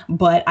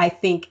 But I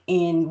think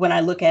when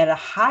I look at a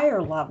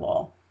higher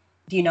level,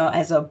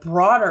 as a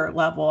broader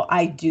level,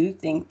 I do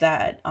think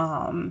that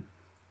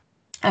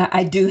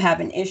I do have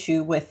an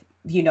issue with,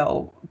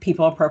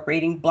 people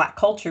appropriating Black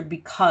culture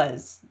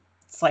because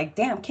it's like,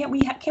 damn, can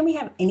we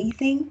have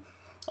anything?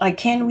 Like,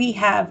 can we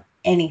have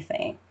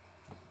anything?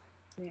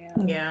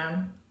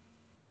 Yeah.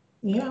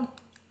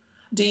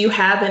 Do you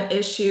have an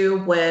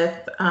issue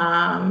with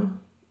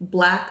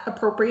Black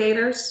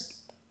appropriators?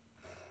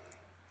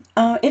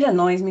 It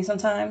annoys me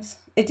sometimes.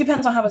 It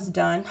depends on how it's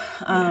done.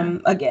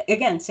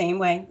 Again, same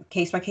way,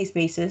 case by case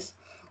basis.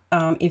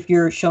 If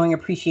you're showing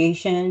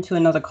appreciation to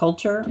another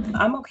culture,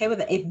 I'm okay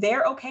with it. If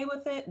they're okay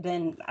with it,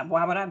 then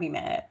why would I be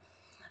mad?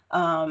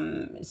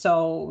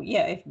 So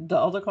yeah, if the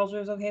other culture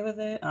is okay with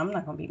it, I'm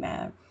not gonna be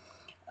mad.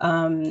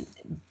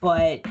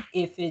 But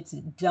if it's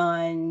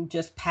done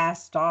just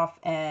passed off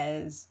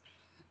as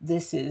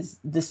this is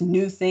this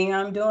new thing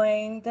I'm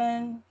doing,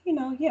 then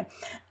yeah.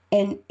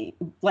 And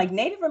like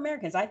Native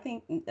Americans, I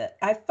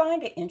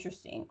find it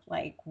interesting.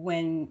 Like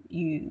when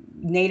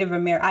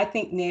I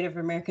think Native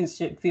Americans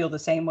should feel the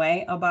same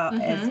way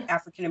about as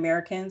African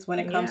Americans when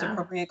it comes to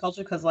appropriating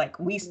culture, because like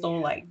we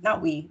stole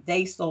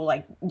they stole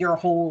like your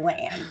whole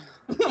land,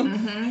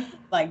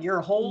 like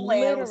your whole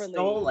land was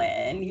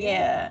stolen,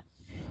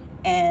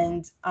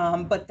 And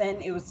but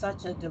then it was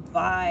such a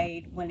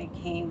divide when it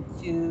came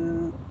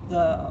to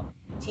the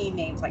team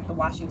names, like the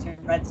Washington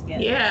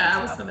Redskins. Yeah,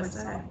 I was gonna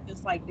say.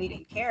 Just like they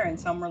didn't care, and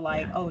some were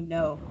like, "Oh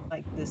no,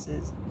 like this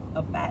is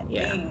a bad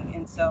thing."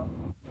 And so,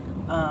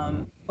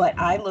 but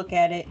I look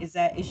at it is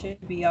that it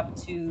should be up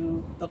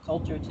to the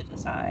culture to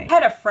decide. I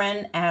had a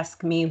friend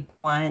ask me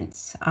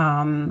once.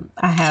 I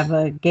have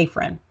a gay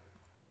friend,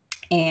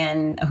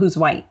 and who's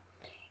white,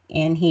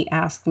 and he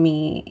asked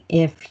me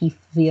if he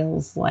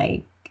feels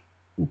like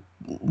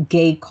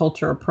gay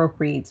culture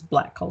appropriates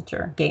Black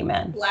culture, gay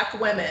men, Black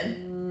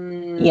women.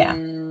 Yeah.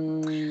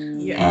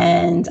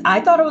 And I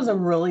thought it was a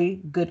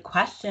really good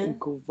question.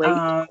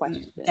 Great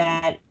question.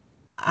 That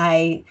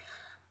I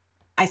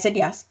said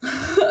yes,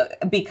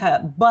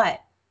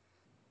 but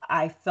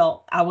I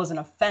felt I wasn't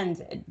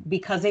offended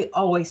because they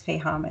always pay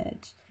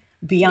homage.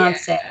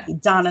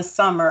 Beyonce, Donna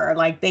Summer,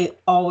 like they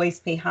always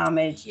pay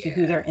homage to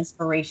who their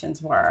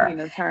inspirations were.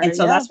 And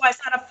so that's why it's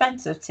not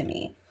offensive to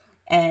me.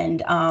 And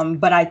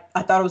but I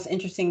thought it was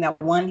interesting that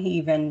one, he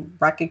even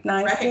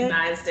recognized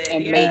it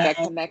and made that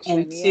connection.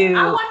 And two,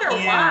 I wonder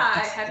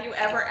why. Have you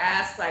ever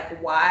asked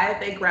like why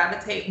they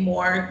gravitate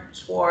more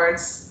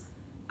towards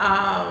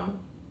I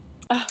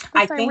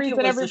think it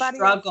was a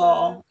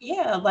struggle.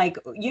 Yeah, like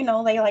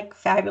they like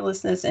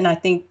fabulousness, and I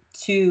think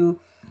too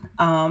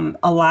a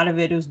lot of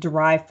it is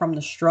derived from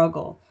the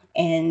struggle.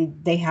 And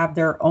they have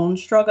their own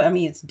struggle. I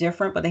mean, it's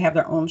different, but they have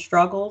their own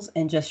struggles,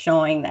 and just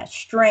showing that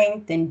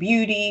strength and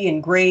beauty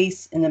and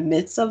grace in the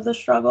midst of the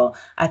struggle,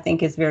 I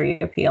think is very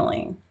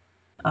appealing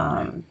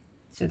to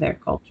their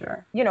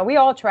culture. We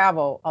all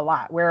travel a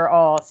lot. We're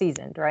all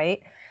seasoned,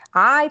 right?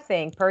 I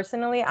think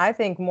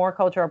more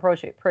cultural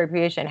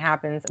appropriation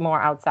happens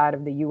more outside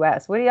of the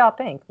U.S. What do y'all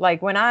think?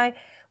 Like when I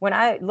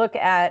look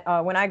at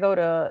when I go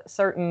to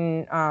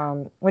certain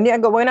when I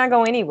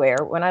go anywhere,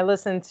 when I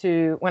look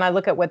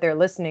at what they're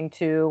listening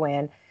to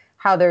and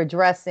how they're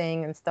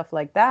dressing and stuff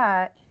like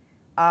that,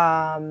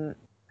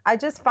 I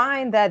just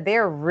find that they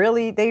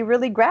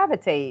really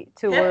gravitate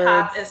towards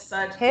hip-hop is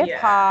such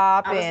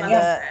hip-hop and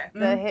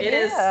it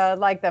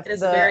is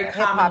very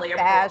commonly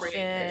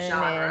appropriated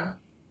genre.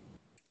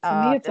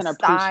 To me, it's an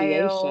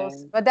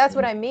appreciation. But that's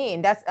what I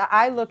mean.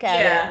 I look at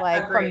it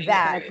like agreed. From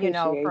that,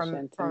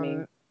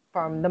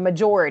 from the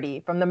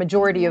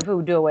majority of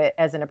who do it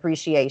as an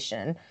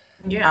appreciation.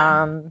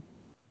 Yeah.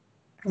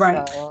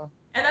 Right. So.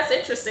 And that's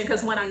interesting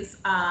because when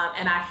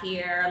I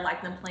hear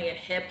like them playing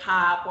hip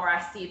hop, or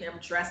I see them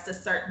dressed a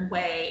certain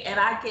way, and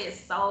I get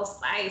so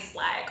spiced,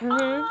 like, they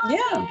love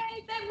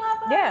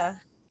us.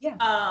 Yeah.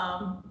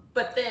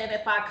 But then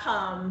if I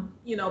come,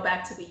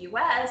 back to the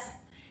U.S.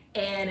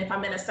 and if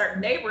I'm in a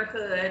certain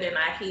neighborhood and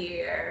I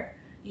hear,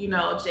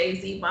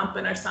 Jay-Z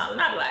bumping or something,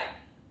 I'm like,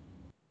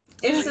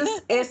 It's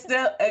just,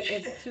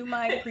 it's to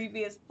my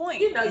previous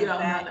point. You know, you is don't know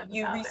that nothing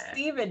you about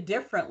receive it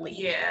differently.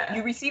 Yeah.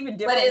 You receive it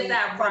But is differently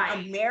that from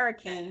right?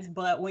 Americans,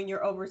 but when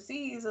you're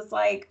overseas, it's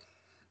like,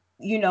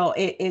 you know,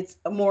 it's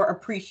more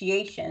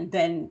appreciation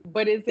than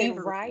But is it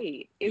favor.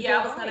 right? Is Yeah,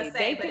 it I was gonna right? say,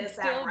 They but could is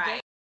that still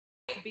right?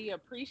 just be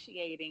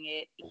appreciating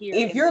it here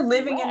If in you're the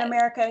living in US.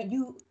 America,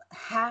 you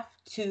have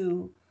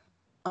to.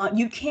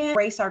 You can't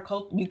erase our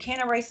culture. You can't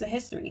erase the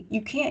history.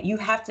 You can't. You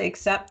have to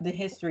accept the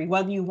history,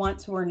 whether you want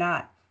to or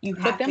not. You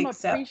But have to them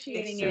accept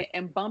appreciating history. it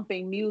and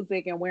bumping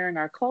music and wearing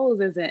our clothes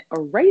isn't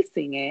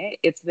erasing it.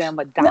 It's them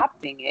No,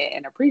 adopting it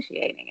and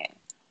appreciating it.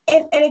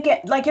 and again,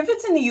 like if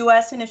it's in the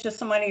U.S. and it's just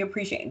somebody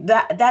appreciating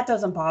that, that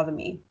doesn't bother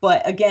me.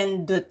 But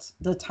again,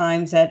 the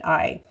times that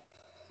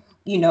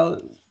you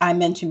know, I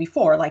mentioned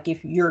before, like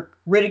if you're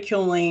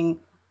ridiculing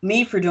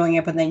me for doing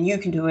it, but then you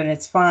can do it and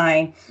it's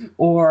fine.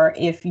 Or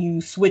if you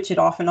switch it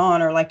off and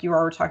on, or like you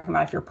were talking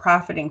about, if you're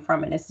profiting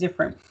from it, it's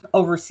different.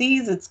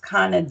 Overseas, it's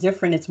kind of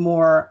different. It's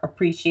more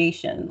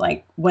appreciation.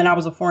 Like when I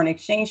was a foreign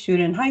exchange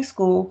student in high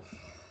school,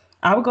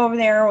 I would go over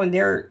there when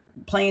they're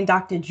playing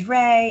Dr.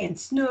 Dre and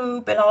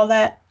Snoop and all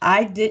that.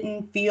 I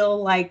didn't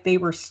feel like they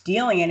were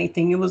stealing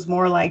anything. It was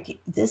more like,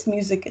 this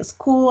music is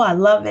cool. I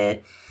love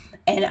it.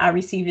 And I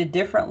received it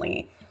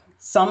differently.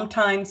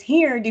 Sometimes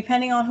here,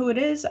 depending on who it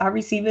is, I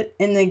receive it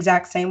in the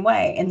exact same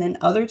way. And then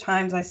other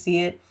times I see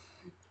it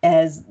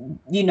as,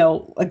 you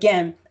know,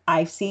 again,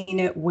 I've seen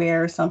it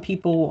where some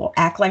people will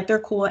act like they're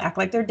cool, act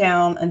like they're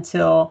down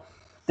until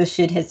the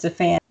shit hits the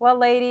fan. Well,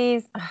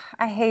 ladies,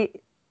 I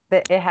hate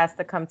that it has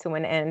to come to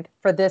an end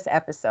for this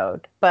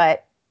episode.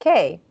 But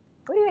Kay,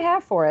 what do you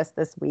have for us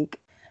this week?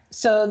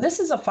 So this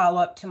is a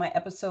follow-up to my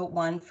episode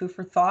 1, Food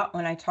for Thought,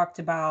 when I talked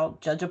about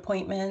judge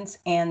appointments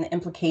and the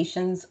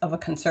implications of a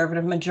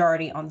conservative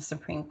majority on the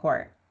Supreme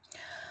Court.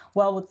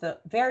 Well, with the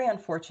very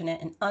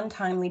unfortunate and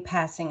untimely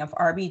passing of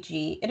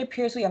RBG, it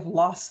appears we have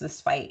lost this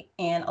fight,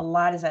 and a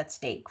lot is at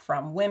stake,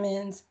 from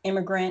women's,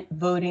 immigrant,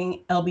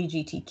 voting,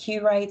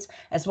 LGBTQ rights,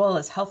 as well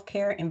as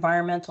healthcare,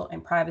 environmental,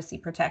 and privacy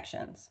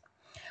protections.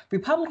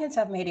 Republicans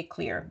have made it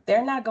clear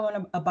they're not going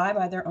to abide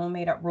by their own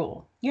made-up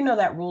rule. You know,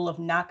 that rule of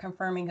not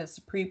confirming a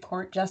Supreme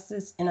Court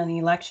justice in an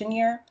election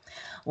year,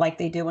 like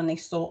they did when they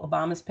stole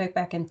Obama's pick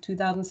back in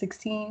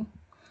 2016.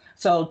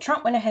 So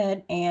Trump went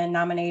ahead and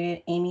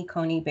nominated Amy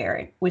Coney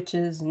Barrett, which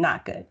is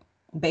not good.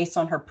 Based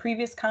on her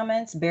previous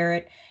comments,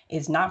 Barrett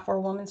is not for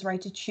a woman's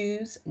right to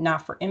choose,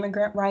 not for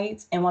immigrant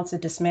rights, and wants to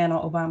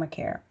dismantle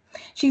Obamacare.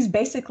 She's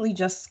basically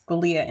just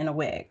Scalia in a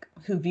wig,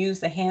 who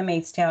views The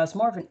Handmaid's Tale as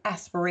more of an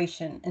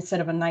aspiration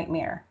instead of a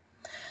nightmare.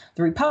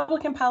 The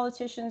Republican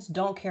politicians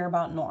don't care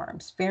about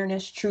norms,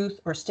 fairness, truth,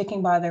 or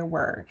sticking by their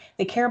word.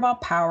 They care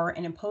about power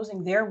and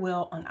imposing their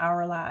will on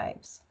our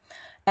lives.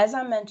 As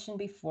I mentioned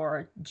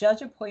before,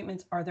 judge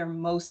appointments are their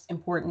most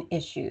important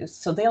issues,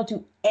 so they'll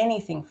do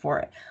anything for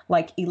it,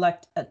 like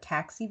elect a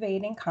tax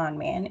evading con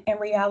man and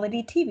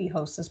reality TV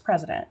host as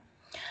president.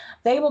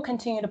 They will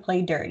continue to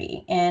play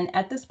dirty, and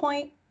at this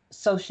point,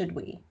 so should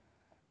we.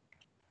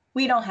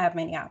 We don't have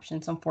many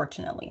options,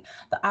 unfortunately.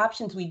 The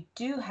options we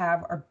do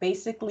have are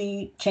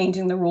basically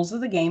changing the rules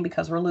of the game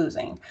because we're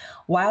losing.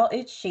 While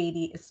it's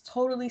shady, it's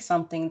totally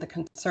something the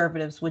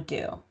conservatives would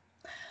do.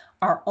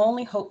 Our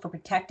only hope for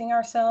protecting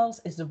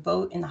ourselves is to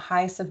vote in the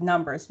highest of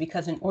numbers,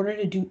 because in order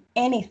to do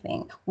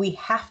anything, we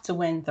have to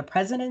win the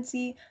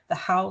presidency, the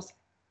House,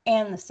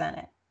 and the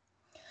Senate.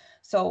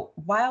 So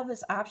while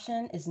this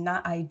option is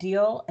not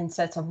ideal and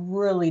sets a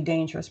really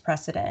dangerous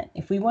precedent,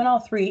 if we win all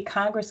three,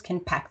 Congress can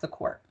pack the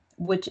court,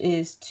 which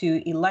is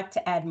to elect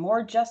to add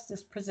more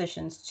justice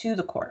positions to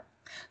the court.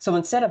 So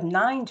instead of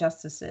 9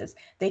 justices,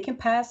 they can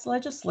pass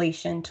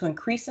legislation to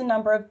increase the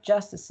number of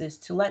justices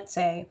to, let's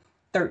say,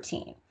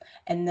 13.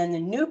 And then the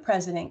new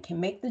president can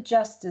make the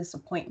justice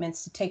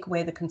appointments to take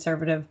away the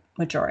conservative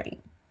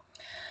majority.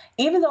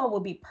 Even though it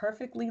would be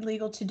perfectly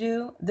legal to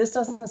do, this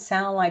doesn't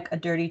sound like a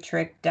dirty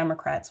trick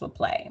Democrats would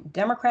play.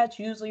 Democrats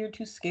usually are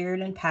too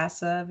scared and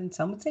passive, and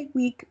some would say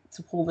weak,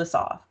 to pull this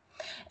off.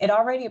 It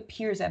already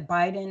appears that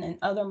Biden and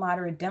other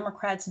moderate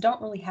Democrats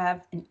don't really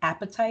have an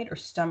appetite or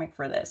stomach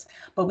for this,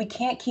 but we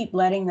can't keep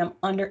letting them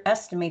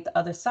underestimate the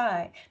other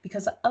side,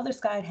 because the other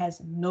side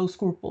has no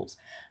scruples.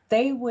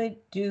 They would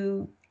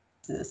do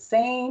the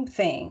same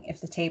thing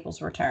if the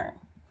tables were turned.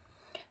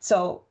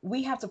 So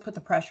we have to put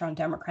the pressure on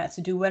Democrats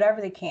to do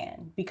whatever they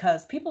can,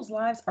 because people's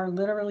lives are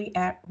literally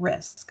at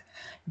risk.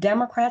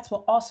 Democrats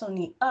will also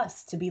need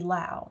us to be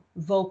loud,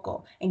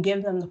 vocal, and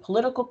give them the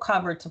political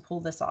cover to pull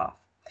this off.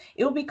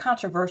 It will be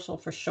controversial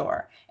for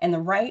sure, and the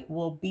right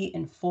will be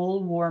in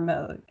full war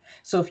mode.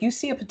 So if you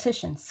see a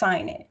petition,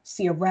 sign it.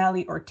 See a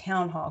rally or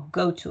town hall,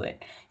 go to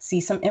it. See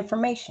some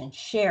information,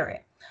 share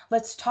it.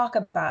 Let's talk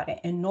about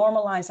it and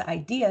normalize the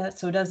idea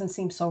so it doesn't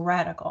seem so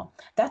radical.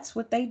 That's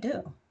what they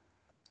do.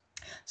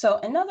 So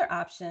another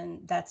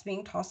option that's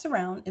being tossed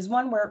around is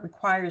one where it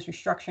requires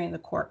restructuring the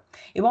court.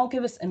 It won't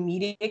give us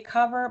immediate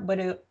cover, but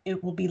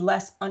it will be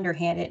less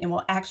underhanded and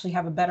will actually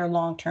have a better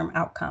long-term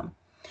outcome.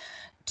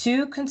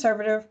 Two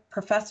conservative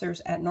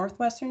professors at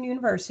Northwestern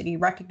University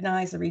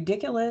recognize the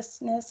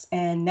ridiculousness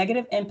and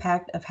negative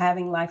impact of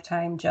having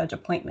lifetime judge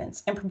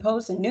appointments and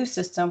propose a new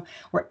system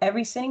where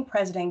every sitting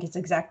president gets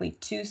exactly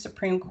 2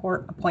 Supreme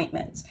Court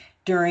appointments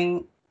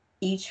during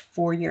each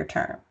 4-year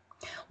term.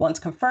 Once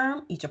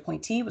confirmed, each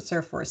appointee would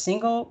serve for a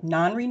single,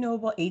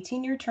 non-renewable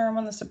 18-year term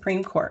on the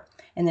Supreme Court.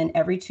 And then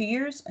every 2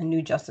 years, a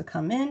new justice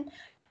comes in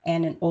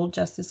and an old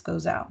justice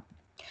goes out.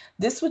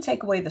 This would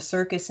take away the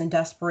circus and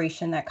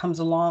desperation that comes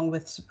along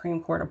with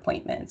Supreme Court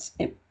appointments.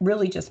 It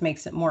really just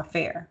makes it more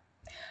fair.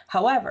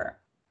 However,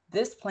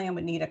 this plan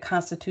would need a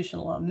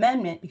constitutional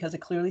amendment because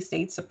it clearly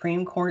states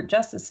Supreme Court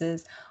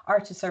justices are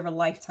to serve a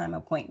lifetime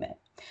appointment.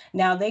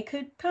 Now, they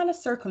could kind of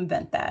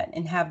circumvent that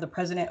and have the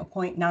president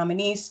appoint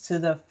nominees to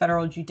the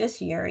federal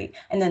judiciary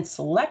and then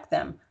select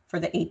them for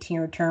the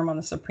 18-year term on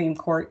the Supreme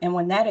Court. And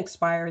when that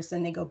expires,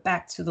 then they go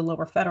back to the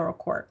lower federal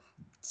court,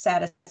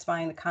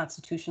 satisfying the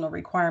constitutional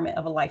requirement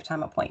of a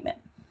lifetime appointment.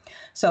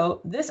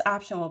 So this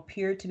option will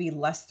appear to be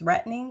less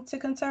threatening to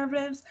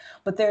conservatives,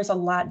 but there's a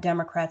lot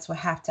Democrats will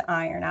have to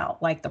iron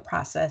out, like the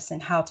process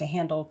and how to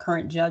handle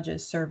current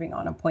judges serving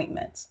on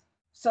appointments.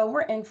 So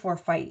we're in for a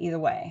fight either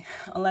way,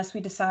 unless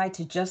we decide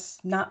to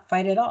just not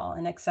fight at all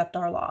and accept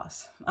our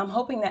loss. I'm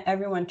hoping that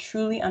everyone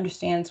truly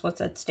understands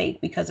what's at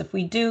stake, because if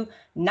we do,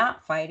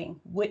 not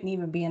fighting wouldn't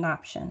even be an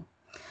option.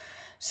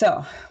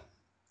 So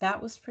that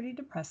was pretty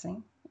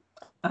depressing.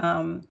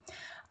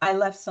 I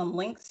left some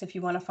links if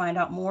you want to find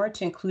out more,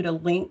 to include a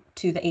link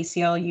to the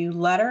ACLU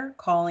letter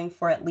calling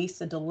for at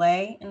least a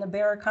delay in the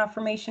bearer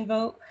confirmation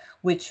vote,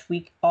 which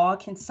we all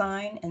can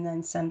sign and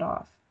then send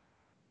off.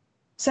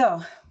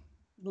 So,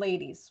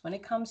 ladies, when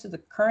it comes to the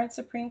current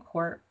Supreme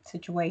Court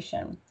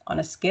situation, on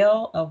a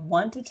scale of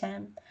 1 to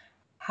 10,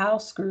 how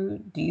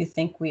screwed do you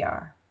think we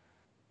are?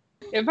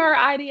 If her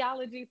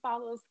ideology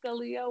follows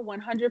Scalia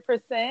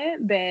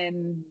 100%,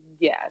 then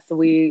yes,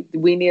 we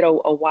need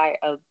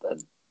a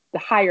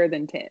higher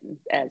than 10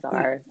 as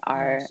our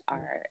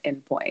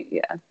endpoint.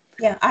 Yeah.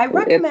 Yeah, I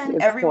recommend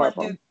it's everyone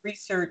horrible. do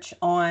research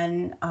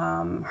on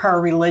her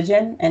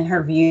religion and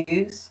her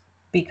views,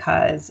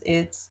 because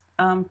it's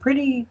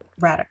pretty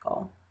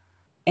radical,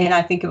 and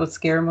I think it would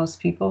scare most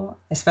people,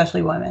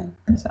 especially women.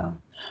 So,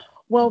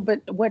 well,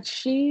 but what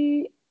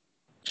she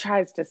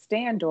tries to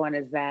stand on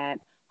is that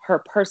her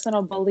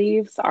personal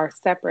beliefs are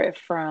separate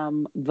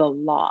from the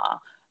law.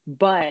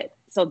 But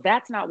so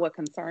that's not what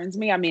concerns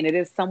me. I mean, it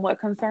is somewhat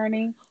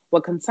concerning.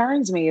 What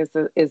concerns me is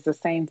the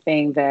same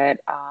thing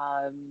that,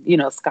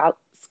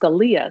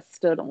 Scalia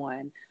stood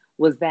on,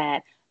 was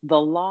that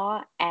the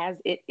law as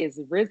it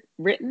is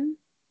written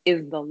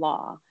is the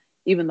law,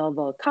 even though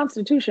the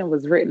Constitution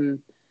was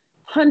written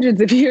hundreds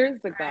of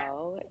years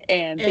ago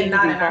and things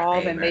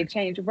evolve and they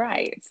change.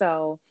 Right.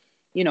 So,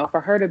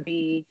 for her to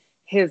be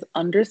his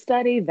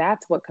understudy,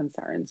 that's what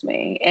concerns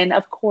me. And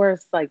of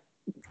course,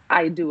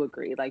 I do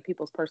agree,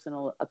 people's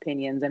personal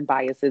opinions and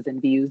biases and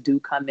views do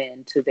come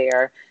into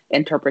their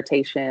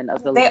interpretation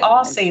of the law. They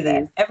all say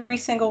that. Every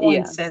single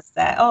one says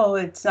that. Oh,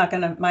 it's not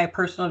going to, my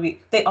personal view.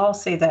 They all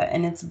say that,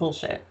 and it's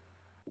bullshit.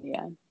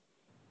 Yeah.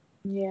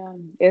 Yeah.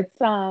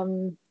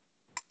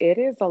 It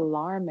is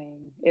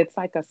alarming. It's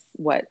like a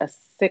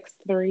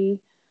 6-3,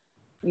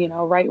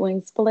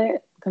 right-wing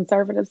split,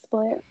 conservative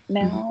split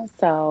now. Mm-hmm.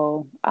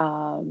 So,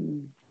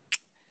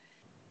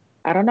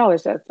 I don't know.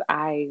 It's just,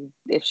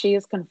 if she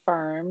is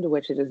confirmed,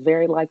 which it is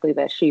very likely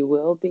that she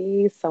will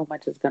be, so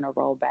much is going to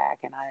roll back.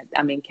 And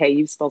I mean, Kay,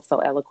 you spoke so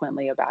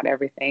eloquently about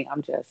everything.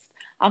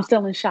 I'm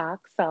still in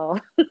shock.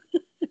 So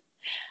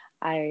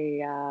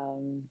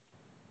I'm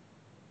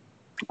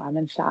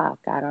in shock.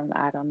 I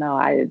don't know.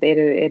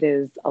 It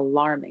is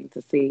alarming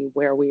to see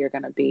where we are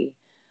going to be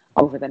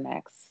over the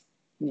next,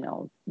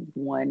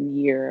 1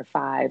 year,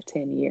 5,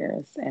 10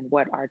 years, and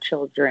what our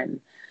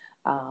children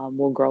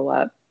will grow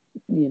up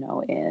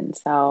in.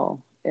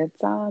 So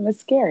it's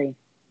scary.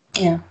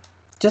 Yeah.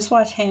 Just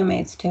watch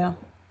Handmaid's Tale.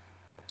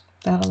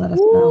 That'll let us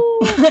know.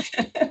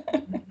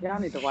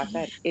 Y'all need to watch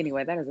that.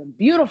 Anyway, that is a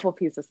beautiful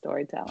piece of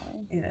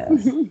storytelling. It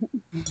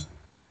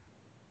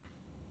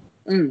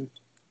is.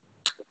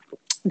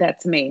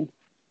 That's me.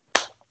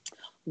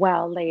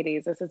 Well,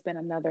 ladies, this has been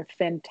another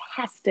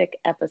fantastic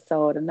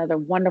episode, another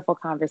wonderful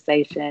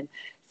conversation.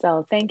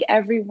 So thank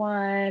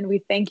everyone. We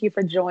thank you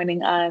for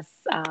joining us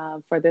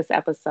for this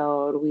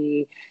episode.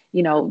 We,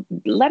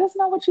 let us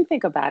know what you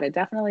think about it.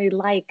 Definitely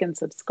like and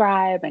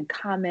subscribe and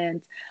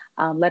comment.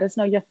 Let us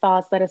know your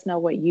thoughts. Let us know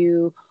what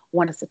you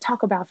want us to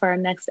talk about for our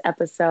next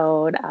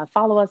episode.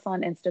 Follow us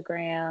on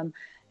Instagram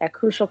at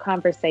Crucial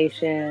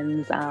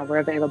Conversations. We're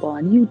available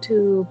on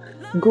YouTube,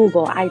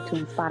 Google,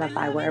 iTunes,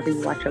 Spotify, wherever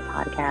you watch your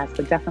podcast.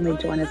 But definitely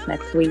join us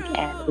next week,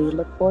 and we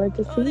look forward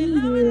to seeing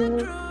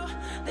you.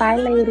 Bye,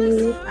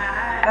 ladies.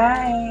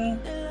 Bye.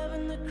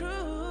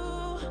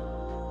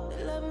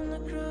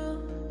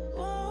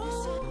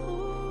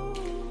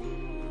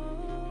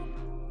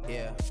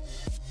 Yeah.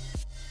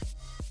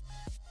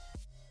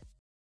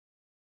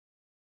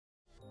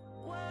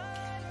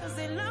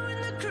 They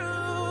loving the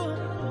crew.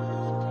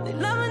 They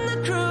loving the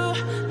crew.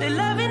 They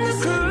loving the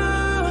crew.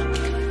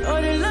 Oh,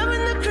 they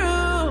loving the crew.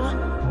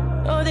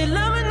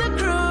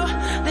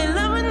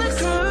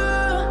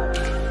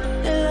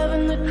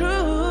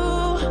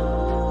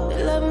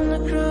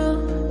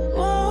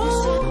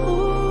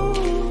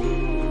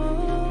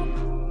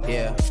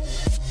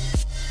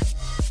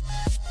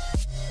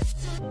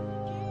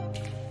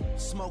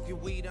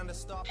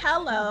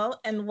 Hello,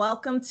 and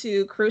welcome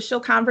to Crucial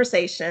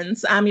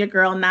Conversations. I'm your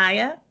girl,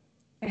 Naya.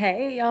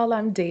 Hey, y'all,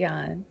 I'm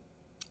Dion.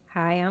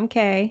 Hi, I'm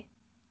Kay.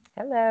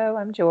 Hello,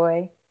 I'm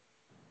Joy.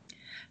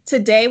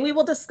 Today, we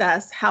will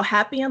discuss how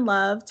happy in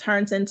love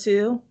turns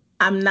into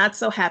I'm not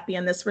so happy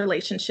in this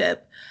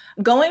relationship.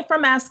 Going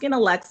from asking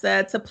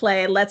Alexa to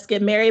play Let's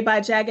Get Married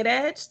by Jagged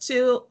Edge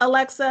to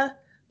Alexa,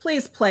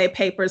 please play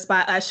Papers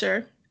by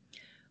Usher.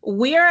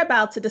 We are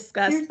about to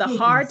discuss Here's the Papers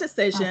hard by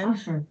decision.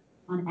 Usher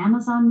on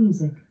Amazon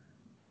Music.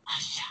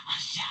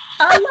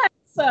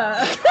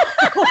 Alexa!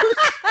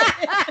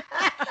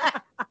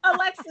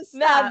 Alexa,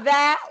 Now stop.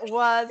 that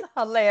was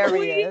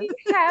hilarious.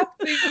 We have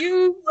to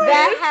use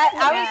I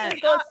was Yes.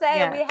 just gonna say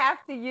Yes. we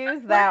have to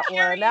use that one.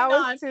 Carrying That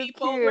was on, too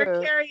people. cute.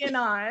 We're carrying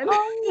on.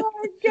 Oh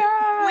my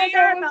God. We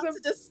are about to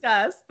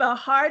discuss the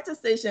hard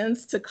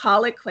decisions to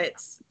call it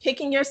quits,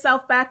 picking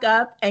yourself back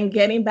up and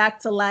getting back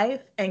to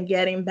life and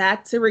getting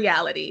back to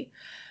reality.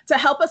 To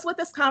help us with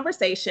this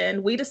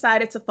conversation, we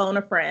decided to phone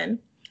a friend.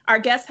 Our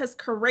guest has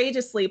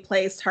courageously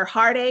placed her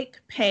heartache,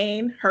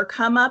 pain, her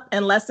come up,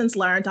 and lessons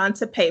learned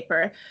onto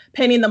paper,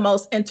 penning the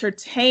most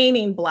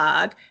entertaining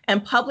blog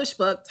and published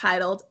book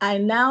titled I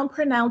Now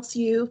Pronounce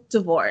You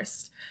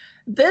Divorced.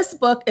 This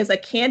book is a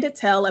candid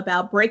tale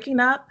about breaking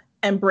up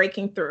and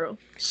breaking through.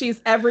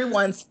 She's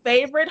everyone's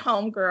favorite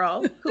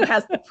homegirl who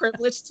has the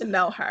privilege to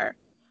know her.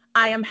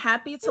 I am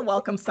happy to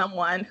welcome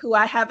someone who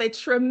I have a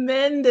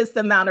tremendous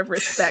amount of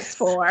respect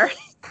for.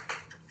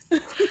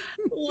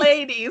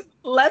 Ladies,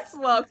 let's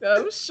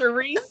welcome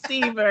Cherise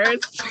Severs.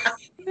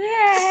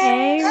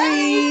 Hey,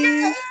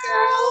 Reese.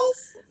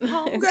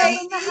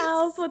 Homegirl in the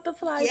house with the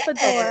fly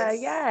fedora.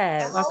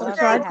 Yes. Welcome Love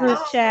to our the group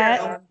hat.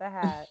 chat. Love the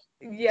hat.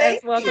 Yes,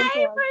 Thank welcome you. to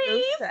our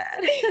group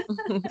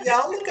chat.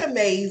 Y'all look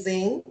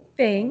amazing.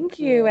 Thank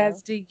you,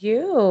 as do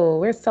you.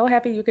 We're so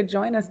happy you could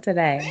join us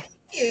today.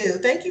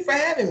 Thank you for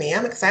having me.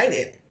 I'm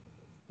excited.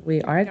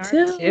 We are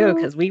Too, too.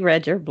 because we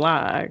read your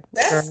blog.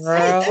 That's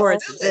Girl,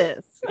 let's for do it.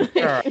 this.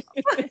 Girl.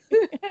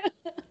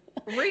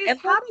 Reese, And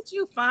how did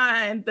you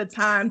find the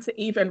time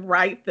to even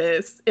write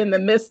this in the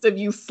midst of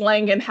you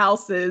slanging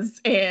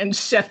houses and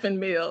chefing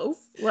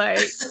meals?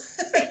 Like,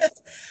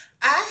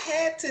 I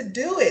had to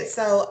do it.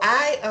 So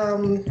I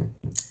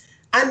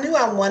knew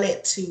I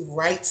wanted to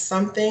write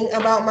something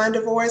about my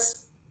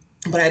divorce,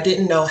 but I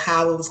didn't know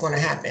how it was going to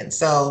happen.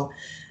 So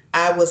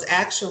I was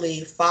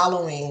actually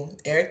following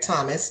Eric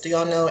Thomas. Do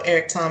y'all know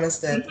Eric Thomas,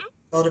 the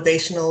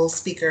motivational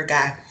speaker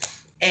guy?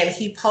 And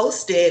he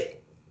posted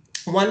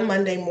one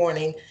Monday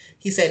morning,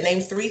 he said, name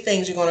 3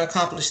 things you're going to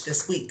accomplish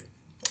this week.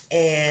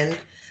 And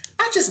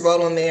I just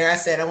wrote on there, I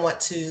said, I want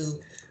to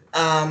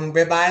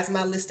revise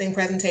my listing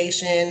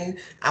presentation,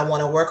 I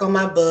want to work on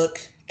my book,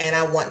 and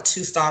I want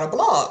to start a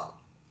blog.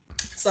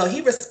 So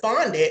he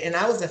responded, and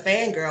I was a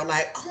fangirl,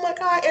 like, oh my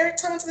God, Eric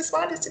Thomas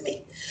responded to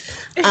me.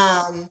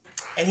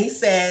 And he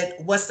said,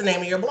 what's the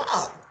name of your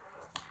blog?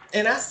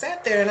 And I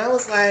sat there and I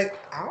was like,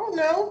 I don't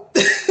know.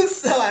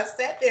 So I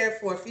sat there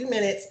for a few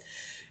minutes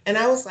and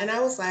I was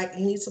like,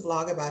 you need to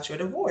blog about your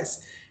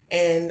divorce.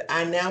 And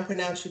I Now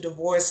Pronounce You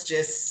Divorced,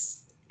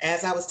 just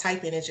as I was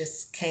typing, it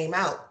just came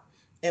out.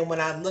 And when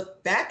I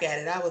looked back at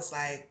it, I was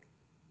like,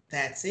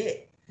 that's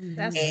it.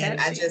 that's And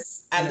catchy.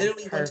 I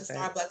literally went to Perfect.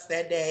 Starbucks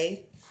that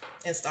day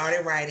and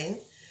started writing.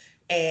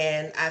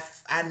 And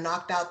I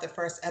knocked out the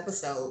first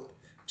episode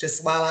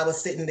just while I was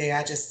sitting there.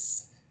 I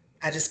just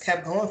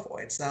kept going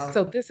for it.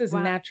 So this is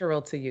Wow.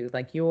 natural to you,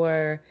 like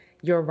your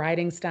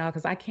writing style,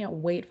 because I can't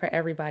wait for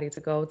everybody to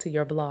go to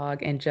your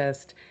blog and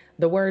just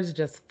the words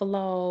just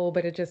flow,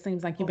 but it just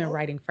seems like you've been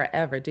writing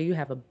forever. Do you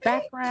have a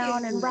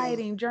background in you.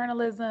 writing,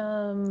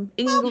 journalism,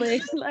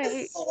 English?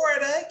 Like,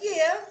 Sorta,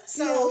 yeah.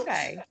 So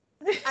okay.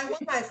 I won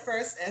my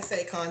first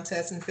essay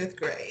contest in 5th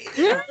grade.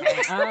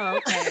 Oh,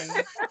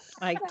 okay.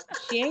 Like,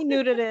 she ain't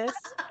new to this.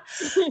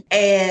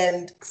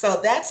 And so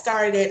that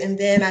started it. And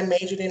then I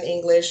majored in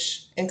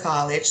English in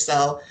college.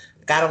 So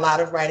got a lot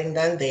of writing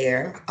done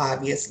there,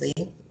 obviously.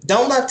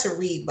 Don't love to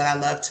read, but I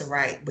love to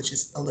write, which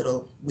is a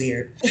little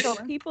weird. So,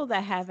 people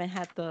that haven't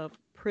had the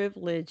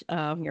privilege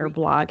of your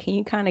blog, can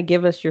you kind of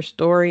give us your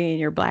story and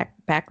your Black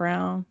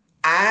background?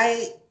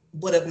 I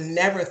would have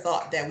never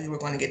thought that we were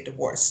going to get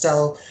divorced.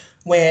 So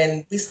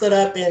when we stood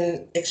up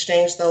and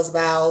exchanged those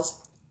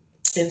vows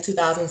in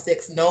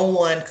 2006, no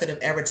one could have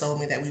ever told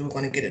me that we were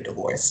going to get a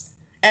divorce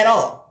at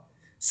all.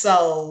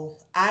 So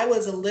I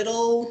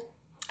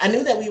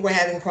knew that we were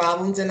having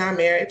problems in our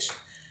marriage.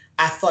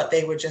 I thought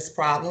they were just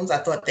problems. I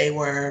thought they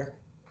were,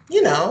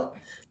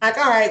 like,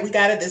 all right, we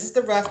got it. This is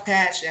the rough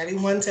patch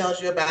everyone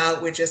tells you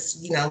about. We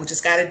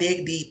just got to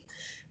dig deep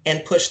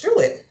and push through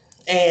it.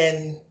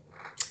 And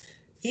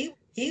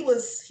he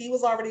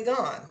was already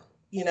gone,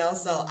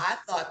 so I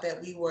thought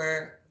that we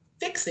were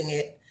fixing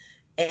it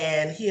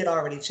and he had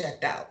already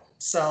checked out.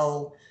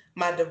 So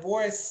my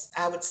divorce,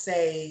 I would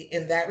say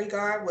in that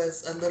regard,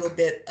 was I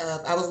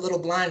was a little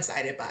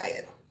blindsided by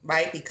it,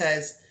 right?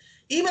 Because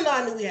even though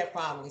I knew we had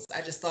problems,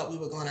 I just thought we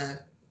were gonna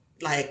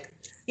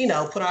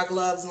put our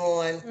gloves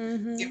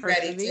on, get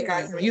ready, take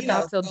our, You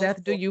thought till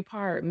death do you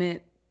part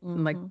meant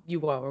Like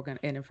you all were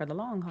in it for the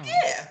long haul.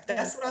 Yeah,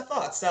 that's what I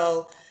thought.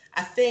 So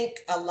I think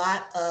a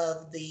lot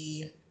of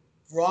the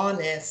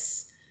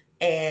rawness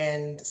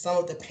and some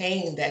of the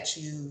pain that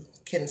you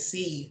can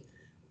see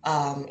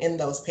in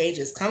those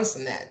pages comes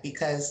from that,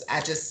 because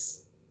I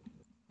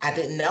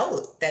didn't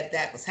know that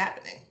that was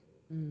happening.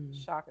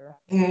 Shocker.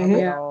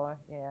 Mhm.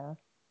 Yeah.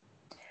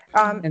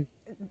 And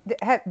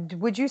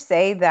Would you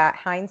say that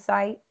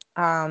hindsight,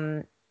 there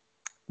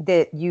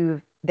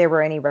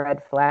were any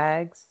red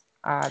flags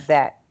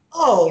that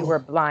you were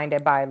Oh,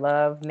 blinded by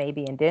love,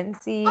 maybe, and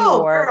didn't see,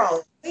 oh, or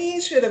girl, we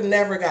should have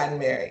never gotten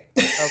married.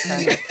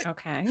 okay,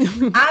 Okay.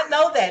 I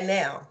know that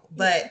now,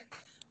 but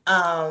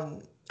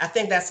I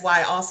think that's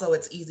why also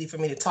it's easy for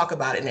me to talk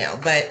about it now.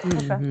 But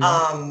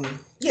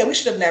yeah, we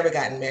should have never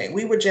gotten married.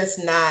 We were just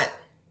not,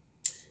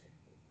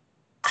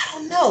 I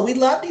don't know, we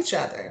loved each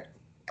other.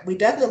 We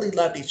definitely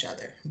loved each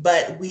other,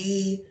 but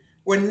we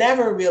were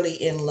never really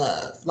in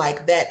love,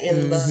 like that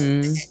in love.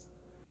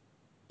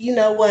 You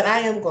know what? I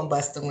am gonna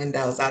bust the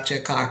windows out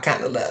your car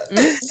kind of love.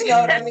 You know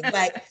what I mean?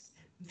 Like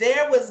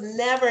there was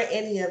never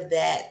any of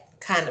that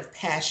kind of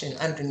passion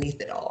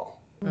underneath it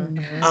all.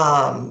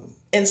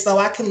 And so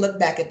I can look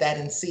back at that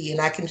and see,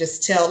 and I can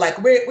just tell,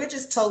 like we're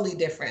just totally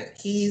different.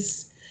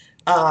 He's,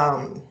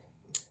 I'm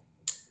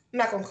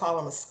not gonna call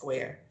him a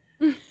square,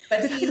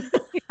 but he's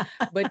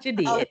but you a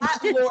did. lot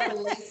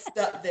more laced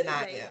up than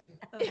I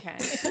am. Okay.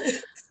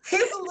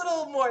 He's a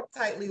little more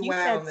tightly You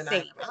said wound than I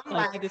am. safe. I'm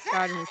Like you like,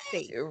 described him as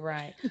safe.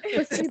 Right.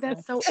 But see,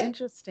 that's so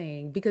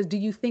interesting, because do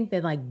you think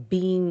that like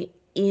being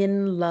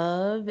in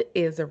love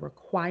is a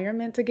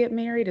requirement to get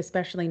married,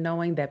 especially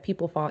knowing that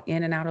people fall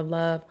in and out of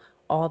love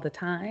all the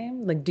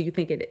time? Like, do you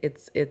think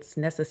it's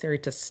necessary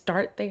to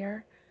start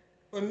there?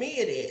 for me,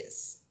 it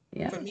is.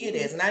 Yeah. For me, it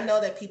is. And I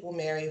know that people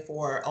marry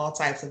for all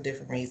types of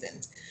different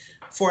reasons.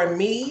 For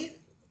me,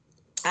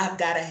 I've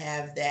got to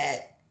have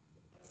that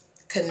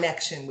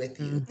connection with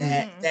you,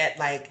 that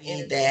like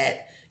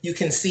that you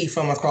can see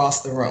from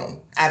across the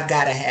room. I've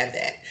got to have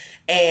that.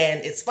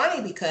 And it's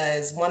funny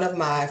because one of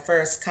my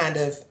first kind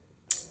of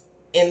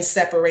in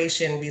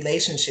separation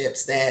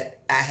relationships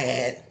that I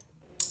had,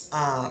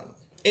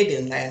 it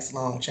didn't last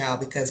long, child,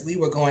 because we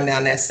were going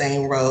down that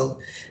same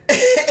road.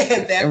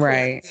 And that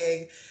Right.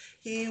 thing,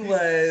 he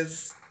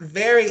was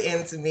very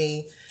into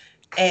me,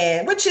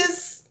 and which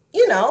is,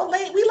 you know,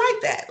 like we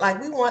like that.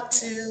 Like we want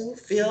to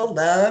feel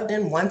loved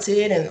and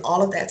wanted and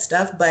all of that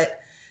stuff.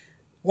 But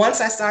once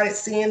I started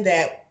seeing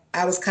that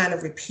I was kind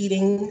of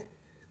repeating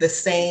the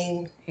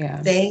same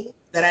thing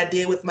that I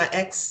did with my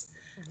ex,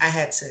 I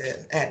had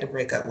to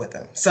break up with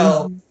him.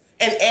 So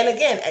and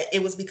again,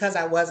 it was because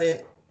I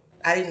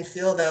didn't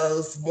feel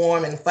those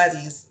warm and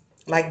fuzzies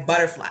like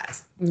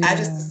butterflies. I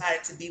just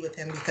decided to be with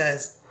him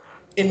because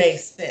it made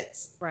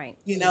sense. Right.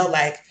 You know,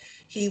 like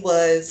he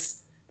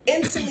was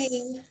into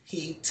me.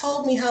 He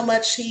told me how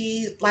much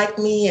he liked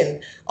me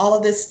and all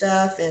of this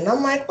stuff. And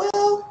I'm like,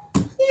 well,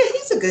 yeah,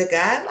 he's a good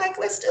guy. Like,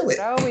 let's do it.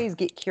 I always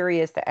get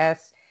curious to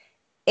ask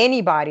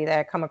anybody that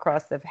I come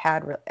across that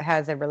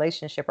has a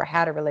relationship or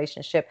had a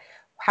relationship,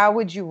 how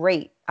would you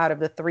rate out of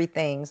the three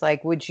things?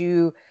 Like,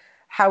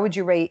 how would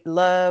you rate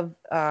love,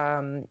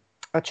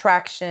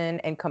 attraction,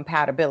 and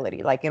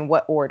compatibility? Like, in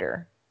what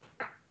order?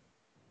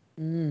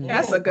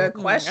 That's a good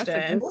question.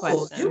 That's a good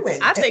question. You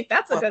went I think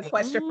that's a good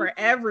question for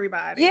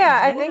everybody. Yeah,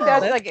 I think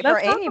that's Let's like for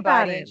talk about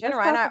anybody it. in Let's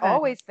general. And talk I about it.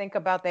 always think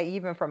about that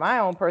even for my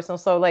own personal.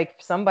 So like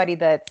somebody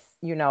that's,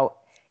 you know,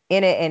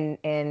 in it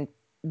and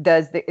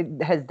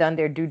has done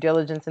their due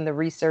diligence in the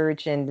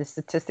research and the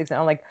statistics and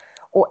all, like,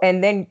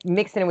 and then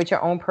mixing it with your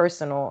own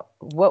personal,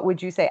 what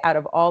would you say out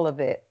of all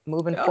of it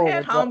moving Go forward?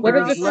 ahead, What What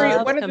homegirl. is the three?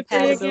 Love, What is the three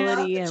again?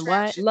 compatibility, and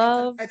what?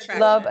 Love,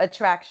 love,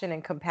 attraction,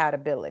 and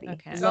compatibility.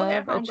 Okay. Go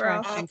ahead, love, homegirl.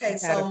 attraction, Okay,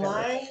 so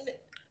compatibility. mine,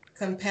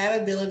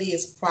 compatibility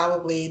is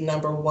probably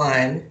number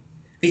one,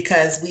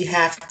 because we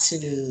have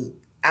to,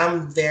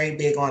 I'm very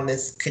big on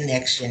this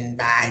connection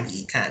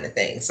vibey kind of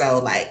thing. So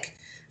like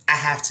I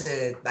have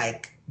to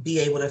like be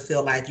able to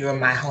feel like you're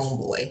my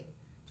homeboy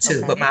too,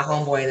 Okay. but my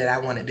homeboy that I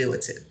want to do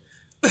it to.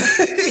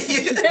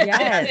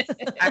 Yes.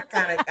 I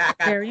got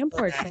Very to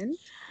feel that important.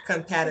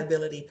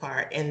 compatibility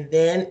part, and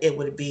then it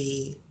would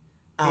be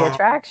The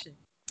attraction.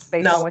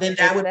 Based on no, what then you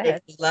that just would said.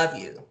 make me love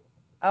you.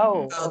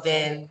 Oh, So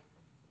then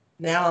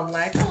now I'm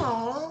like,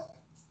 oh,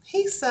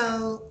 he's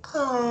so,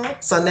 oh.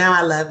 So now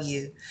I love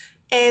you.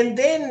 And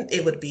then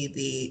it would be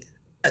the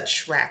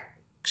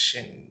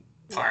attraction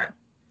part,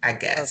 I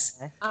guess.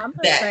 okay. I'm the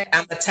That same.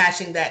 I'm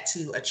attaching that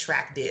to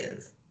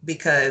attractive,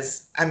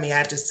 because I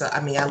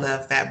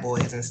love fat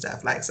boys and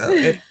stuff. Like,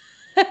 so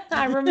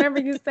I remember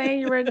you saying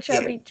you were a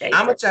chubby chaser.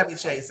 I'm a chubby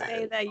chaser.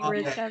 Say that you all were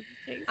a day. chubby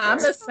chaser. I'm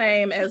the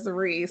same as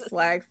Reese.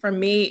 Like for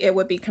me, it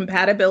would be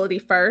compatibility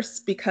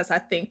first, because I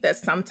think that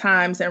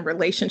sometimes in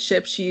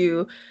relationships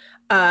you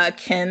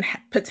can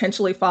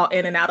potentially fall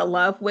in and out of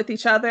love with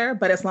each other.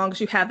 But as long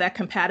as you have that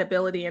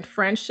compatibility and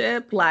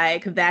friendship,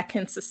 like that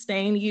can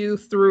sustain you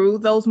through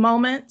those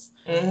moments.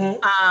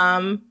 And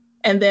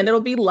then it'll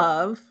be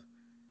love,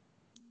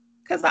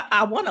 because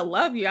I want to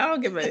love you. I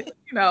don't give a,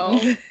 you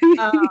know.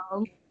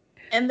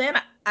 And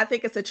then I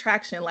think it's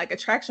attraction. Like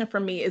attraction for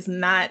me is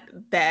not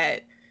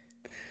that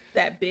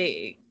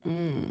big.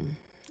 Mm.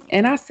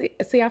 And I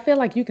see, I feel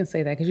like you can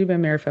say that because you've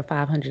been married for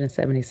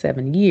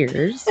 577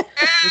 years. Which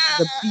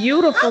is a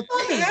beautiful How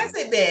long thing. has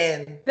it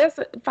been? That's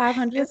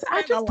 500. It's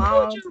I been just a told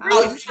long you, time. Reed,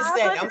 Oh, you just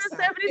said, I'm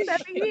sorry.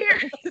 577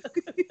 years.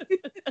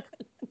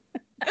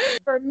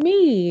 For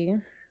me,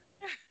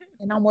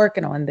 and I'm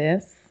working on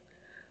this,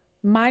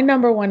 my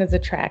number one is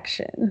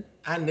attraction.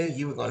 I knew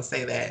you were going to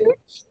say that. You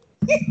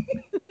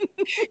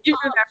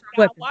remember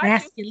what Why'd you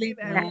masculine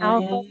say and that?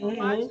 alpha?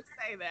 Why'd you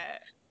say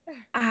that?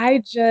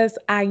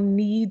 I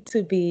need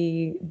to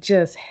be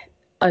just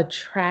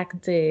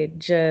attracted,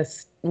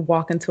 just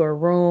walk into a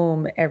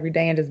room every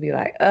day and just be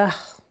like,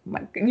 oh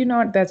my,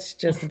 that's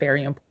just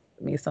very important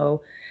to me.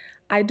 So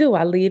I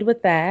lead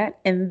with that.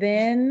 And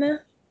then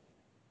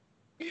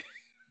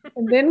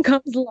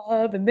comes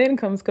love, and then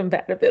comes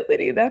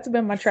compatibility. That's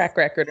been my track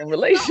record in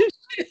relationships.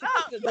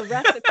 The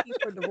recipe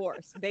for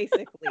divorce,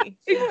 basically.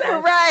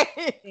 Right.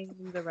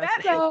 The That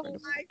recipe is for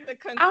like divorce. the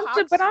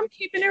But I'm concoction.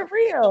 keeping it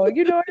real.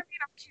 You know what I mean?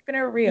 I'm keeping it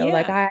real.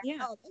 Like I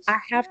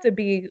have to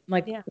be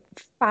like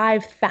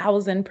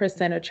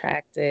 5,000%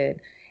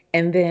 attracted.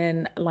 And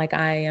then like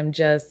I am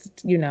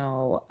just,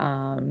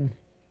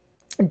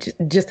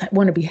 just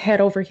want to be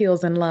head over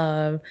heels in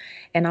love.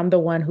 And I'm the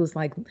one who's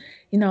like,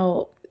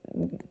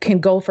 can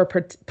go for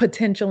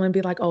potential and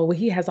be like, oh, well,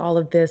 he has all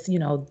of this,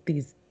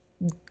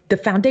 the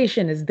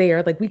foundation is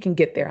there. Like we can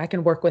get there. I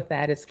can work with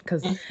that. It's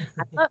because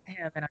I love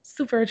him and I'm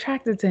super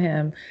attracted to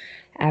him.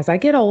 As I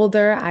get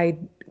older,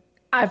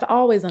 I've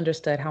always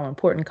understood how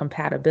important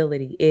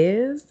compatibility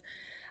is,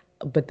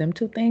 but them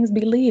two things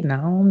be leading.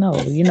 I don't know,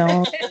 they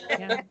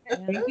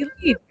be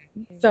leading.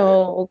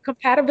 So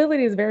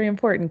compatibility is very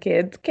important,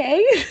 kids.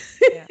 Okay.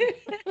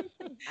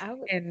 I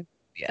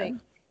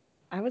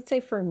would say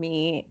for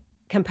me,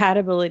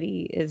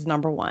 compatibility is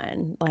number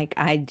one. Like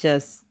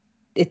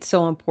it's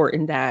so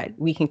important that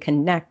we can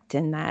connect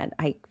and that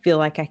I feel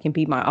like I can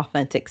be my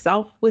authentic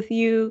self with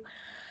you.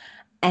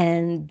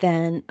 And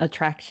then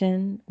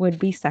attraction would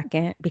be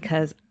second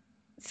because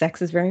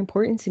sex is very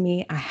important to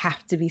me. I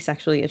have to be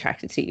sexually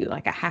attracted to you.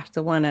 Like I have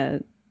to want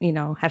to,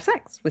 have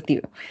sex with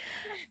you.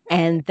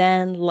 And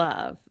then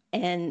love.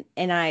 And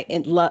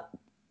love,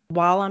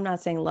 while I'm not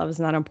saying love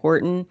is not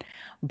important,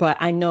 but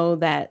I know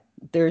that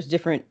there's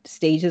different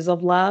stages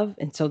of love.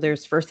 And so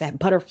there's first that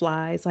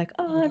butterflies, like,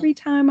 oh, every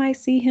time I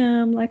see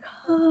him, like,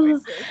 oh,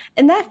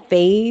 and that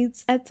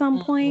fades at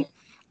some point.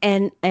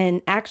 And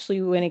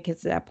actually when it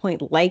gets to that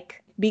point,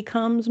 like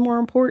becomes more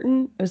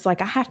important. It's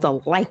like, I have to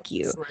like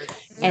you.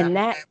 And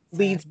that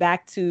leads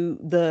back to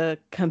the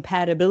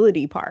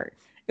compatibility part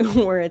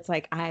where it's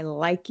like, I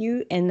like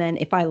you. And then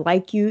if I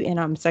like you and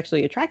I'm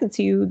sexually attracted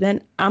to you,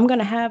 then I'm going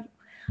to have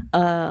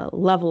a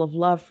level of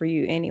love for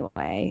you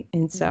anyway.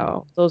 And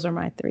so those are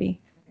my three.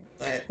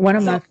 One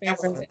of my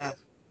favorite,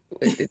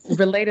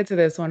 related to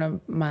this, one of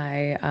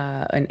my,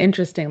 an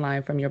interesting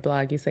line from your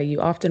blog, you say,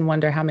 you often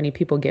wonder how many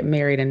people get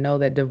married and know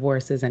that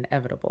divorce is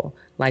inevitable,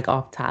 like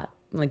off top,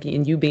 like,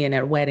 and you being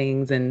at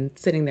weddings and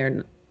sitting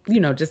there,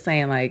 just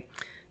saying like,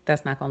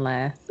 that's not gonna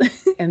last.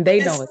 And they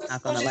know it's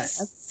not gonna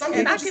last.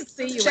 And I can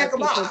see you at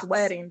people's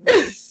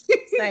weddings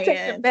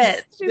saying,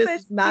 this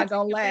is not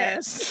gonna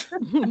last.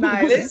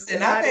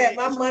 Listen, I've had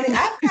my money.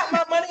 I've got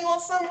my money on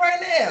some right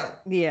now.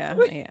 Yeah.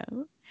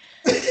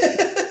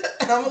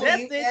 I'm gonna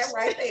leave that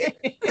right there.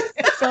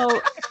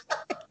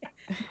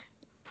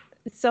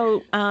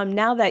 So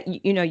now that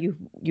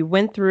you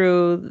went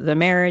through the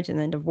marriage and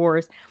then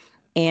divorce,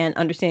 and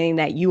understanding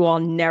that you all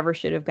never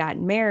should have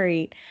gotten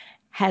married,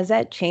 has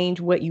that changed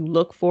what you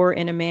look for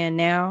in a man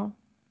now?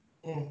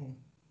 Mm-hmm.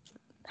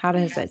 How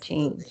does that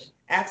change?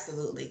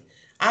 Absolutely.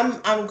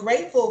 I'm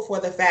grateful for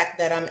the fact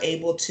that I'm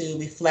able to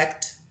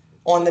reflect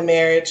on the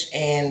marriage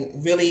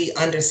and really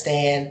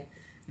understand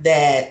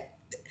that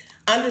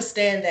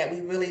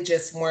we really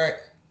just weren't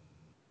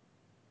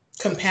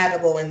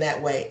compatible in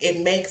that way.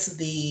 It makes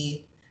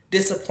the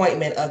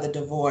disappointment of the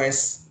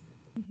divorce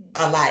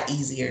a lot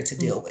easier to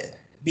deal with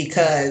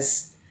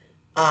because,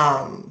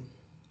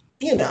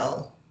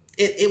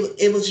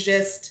 it was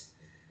just,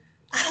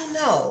 I don't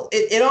know,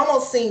 it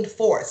almost seemed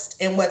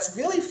forced. And what's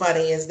really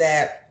funny is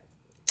that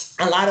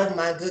a lot of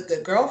my good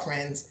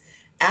girlfriends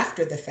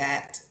after the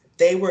fact,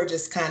 they were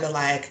just kind of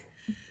like,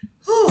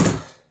 whew,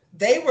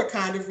 they were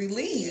kind of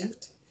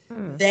relieved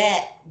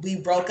that we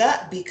broke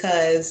up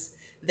because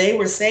they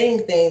were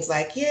saying things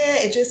like, yeah,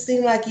 it just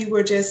seemed like you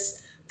were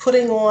just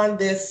putting on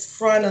this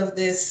front of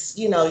this,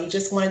 you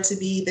just wanted to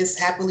be this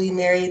happily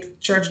married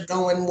church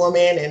going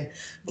woman and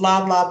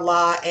blah, blah,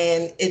 blah.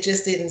 And it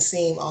just didn't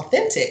seem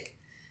authentic.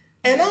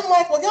 And I'm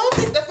like, well, y'all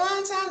picked the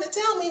fine time to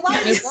tell me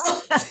why you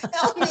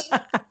tell me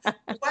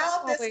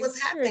while this was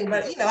happening.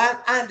 But,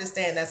 I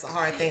understand that's a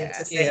hard thing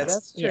to say. Yeah,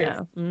 that's true.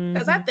 Yeah.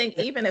 Because I think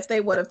even if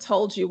they would have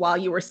told you while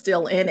you were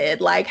still in it,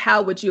 like,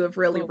 how would you have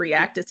really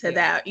reacted to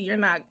that? You're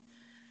not.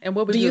 And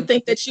what would do you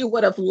think that you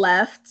would have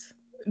left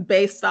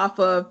based off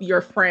of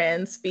your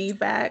friends'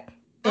 feedback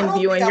in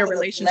viewing your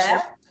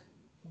relationship?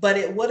 but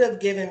it would have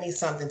given me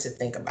something to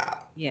think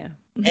about. Yeah.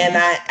 And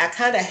I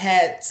kind of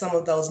had some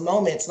of those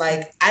moments,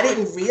 like I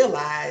didn't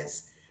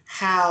realize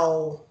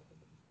how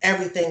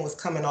everything was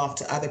coming off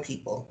to other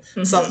people.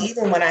 So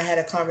even when I had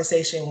a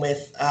conversation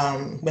with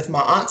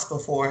my aunts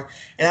before,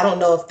 and I don't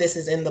know if this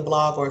is in the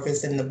blog or if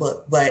it's in the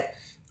book, but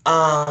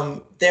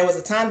there was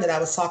a time that I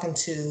was talking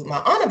to my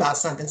aunt about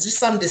something, just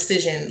some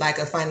decision, like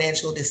a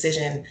financial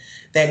decision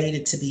that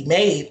needed to be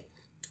made.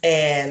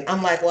 And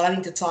I'm like, well, I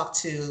need to talk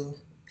to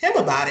him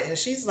about it. And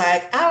she's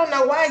like, I don't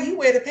know why you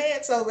wear the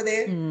pants over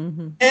there.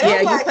 And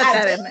I'm like, you put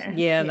that in there.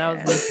 Yeah,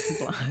 that was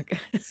my blog.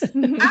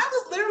 I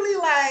was literally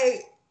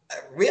like,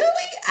 really?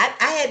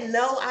 I had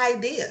no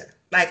idea.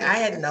 Like, I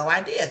had no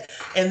idea.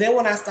 And then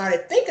when I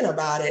started thinking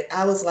about it,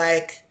 I was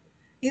like,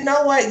 you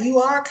know what? You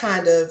are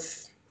kind of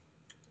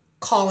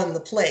calling the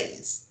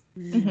plays.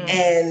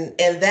 And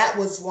that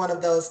was one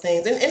of those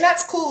things. And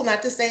that's cool.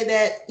 Not to say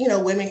that, you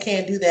know, women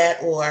can't do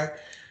that or,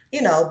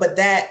 you know, but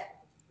that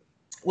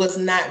was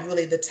not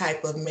really the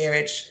type of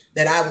marriage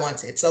that I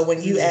wanted. So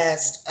when you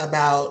asked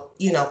about,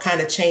 you know,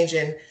 kind of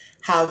changing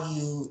how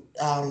you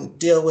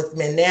deal with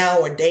men now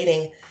or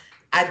dating,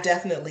 I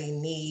definitely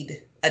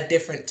need a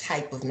different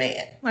type of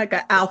man. Like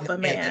an alpha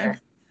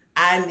man.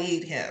 I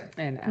need him.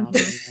 An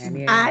alpha man,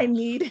 yeah. I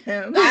need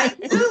him. I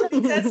do,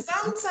 because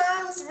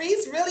sometimes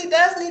Reese really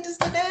does need to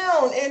sit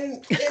down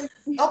and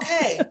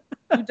okay.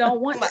 You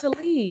don't want to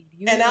lead.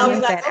 And I'll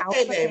be like,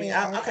 okay, baby.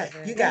 Okay,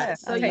 you got it.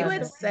 So you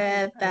had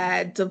said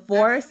that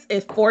divorce,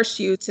 it forced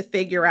you to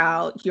figure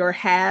out your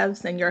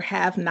haves and your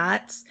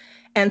have-nots.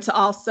 And to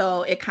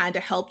also, it kind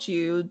of helped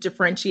you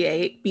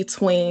differentiate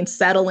between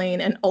settling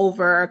and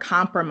over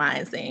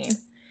compromising.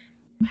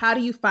 How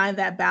do you find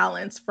that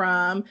balance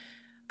from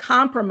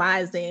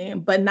compromising,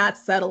 but not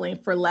settling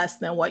for less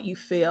than what you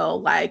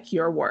feel like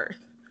you're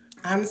worth?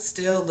 I'm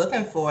still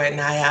looking for it,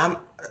 Naya. I'm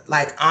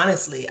like,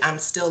 honestly, I'm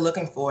still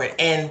looking for it.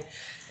 And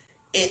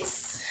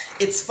it's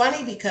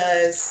funny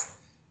because,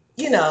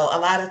 you know, a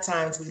lot of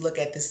times we look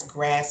at this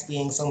grass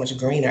being so much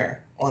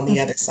greener on the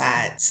other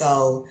side.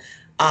 So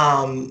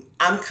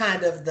I'm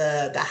kind of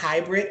the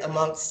hybrid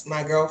amongst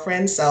my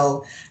girlfriends.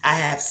 So I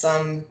have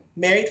some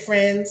married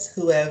friends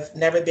who have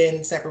never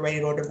been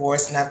separated or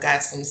divorced, and I've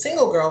got some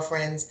single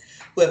girlfriends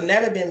who have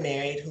never been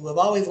married, who have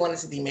always wanted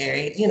to be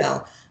married, you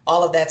know,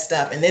 all of that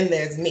stuff. And then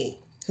there's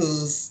me,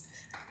 who's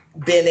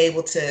been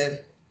able to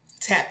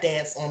tap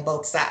dance on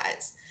both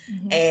sides.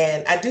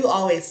 And I do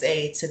always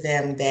say to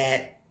them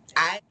that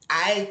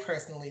I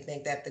personally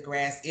think that the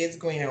grass is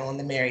greener on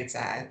the married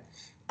side.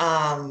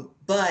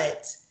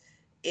 But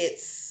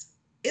it's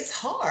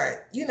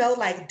hard, you know,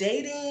 like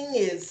dating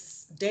in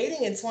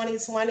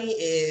 2020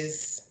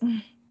 is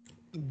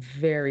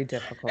very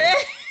difficult.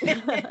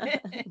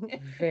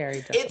 Very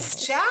difficult.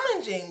 It's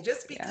challenging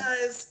just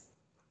because,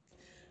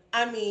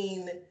 I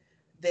mean,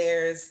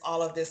 there's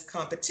all of this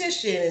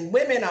competition and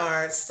women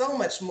are so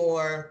much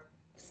more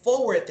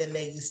forward than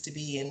they used to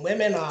be. And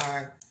women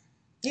are,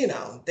 you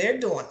know, they're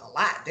doing a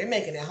lot. They're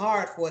making it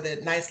hard for the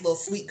nice little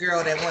sweet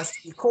girl that wants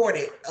to be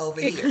courted over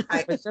here.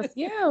 Like,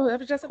 It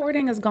was just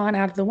courting has gone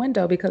out of the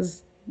window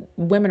because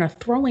women are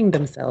throwing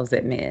themselves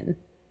at men.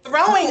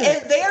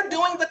 and they're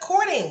doing the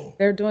courting.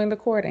 They're doing the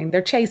courting.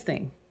 They're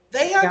chasing.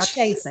 They are Y'all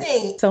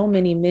chasing. So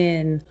many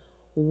men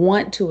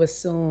want to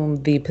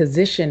assume the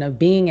position of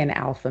being an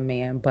alpha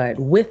man, but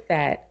with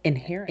that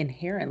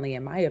inherently,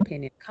 in my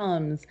opinion,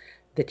 comes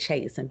the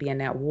chase and being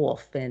that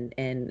wolf and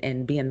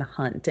being the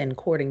hunt and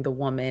courting the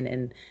woman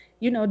and,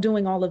 you know,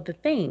 doing all of the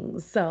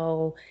things.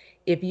 So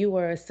if you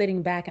are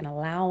sitting back and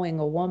allowing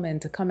a woman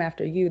to come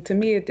after you, to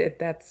me,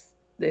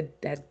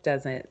 that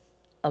doesn't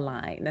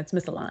align. That's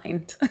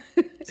misaligned.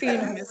 It's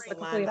the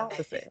complete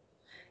opposite.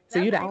 So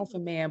you're the alpha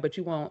man, but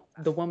you want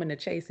the woman to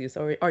chase you.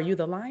 So are you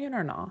the lion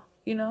or not?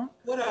 You know?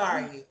 What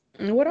are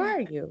you? What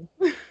are you?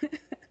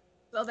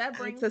 So that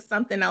brings us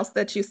something else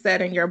that you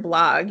said in your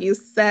blog. You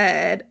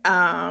said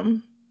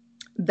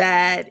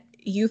that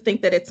you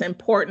think that it's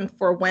important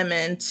for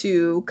women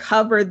to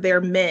cover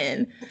their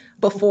men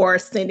before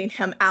sending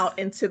him out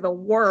into the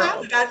world.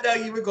 How did I know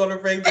you were going to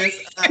bring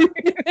this up?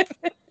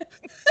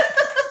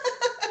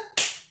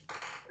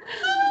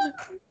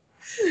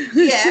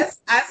 Yes,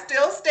 I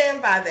still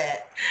stand by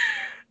that.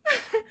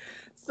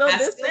 So I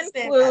this still stand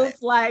by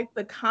includes like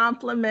the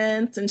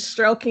compliments and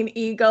stroking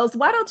egos.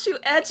 Why don't you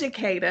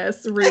educate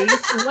us, Reese?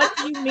 What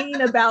do you mean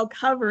about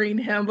covering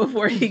him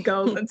before he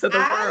goes into the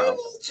I world?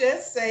 will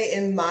just say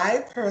in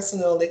my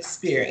personal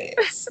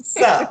experience.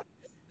 So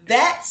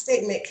that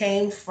statement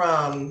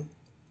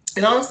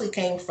honestly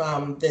came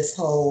from this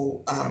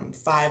whole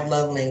 5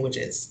 love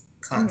languages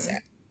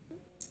concept.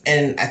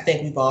 And I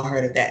think we've all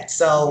heard of that.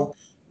 So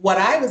what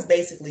I was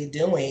basically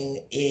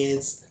doing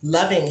is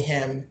loving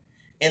him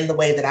in the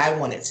way that I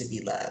wanted to be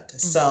loved.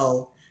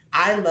 So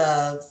I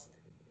love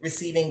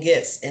receiving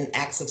gifts and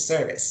acts of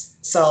service.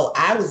 So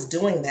I was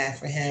doing that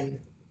for him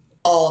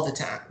all the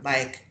time.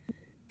 Like,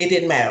 it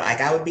didn't matter.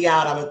 Like, I would be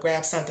out, I would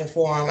grab something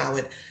for him. I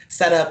would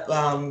set up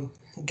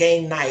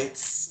game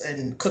nights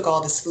and cook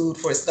all this food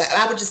for us.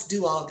 I would just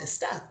do all this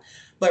stuff.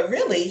 But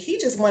really, he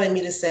just wanted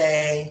me to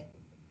say,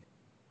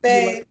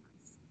 babe,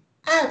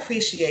 I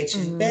appreciate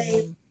you,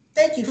 babe.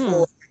 Thank you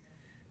for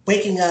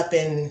waking up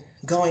and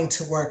going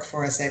to work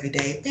for us every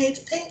day. Babe,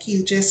 thank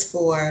you just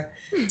for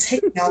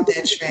taking out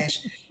that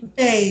trash.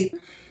 Babe,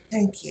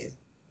 thank you.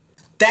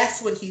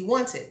 That's what he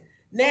wanted.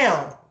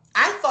 Now,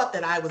 I thought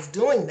that I was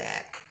doing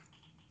that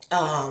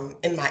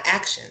in my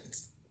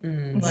actions,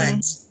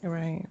 but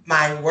Right.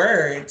 my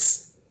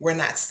words were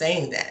not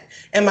saying that.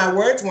 And my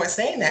words weren't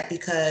saying that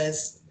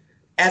because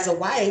as a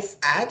wife,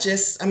 I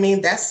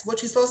mean, that's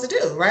what you're supposed to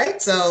do,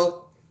 right?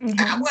 So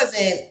I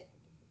wasn't,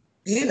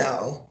 you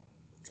know.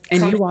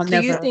 And you all Do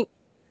you never think?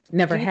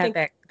 never do you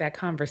had that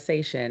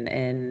conversation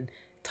and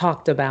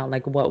talked about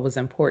like what was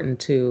important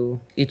to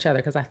each other,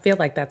 because I feel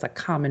like that's a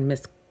common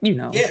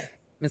Yeah,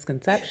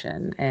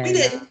 misconception we and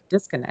didn't.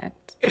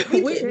 disconnect.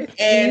 We We- didn't.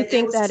 do you And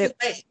think it was that too it?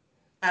 late.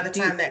 By the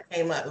Do you, time that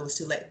came up, it was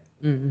too late.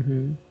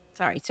 Mm-hmm.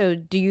 sorry. So,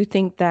 do you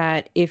think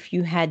that if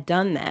you had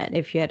done that,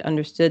 if you had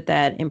understood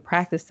that and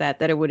practiced that,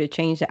 that it would have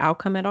changed the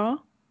outcome at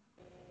all?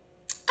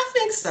 I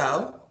think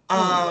so.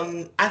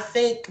 I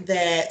think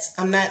that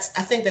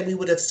I think that we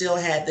would have still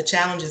had the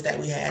challenges that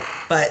we had,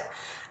 but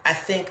I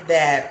think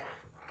that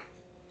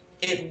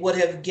it would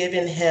have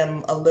given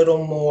him a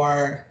little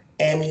more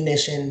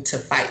ammunition to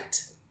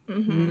fight.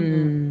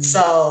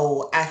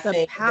 So I The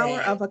think power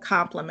that of a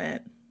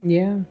compliment.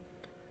 Yeah.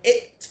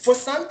 for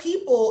some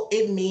people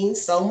it means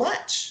so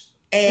much.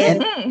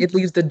 And And it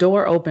leaves the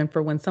door open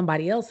for when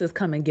somebody else is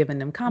coming giving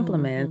them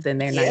compliments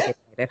and they're not yeah.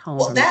 getting it at home.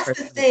 Well, from that's the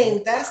person.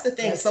 thing. That's the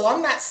thing. So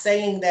I'm not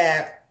saying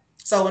that.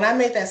 So when I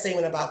made that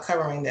statement about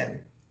covering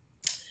them,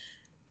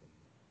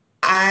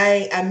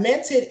 I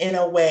meant it in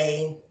a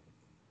way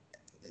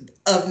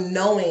of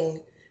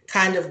knowing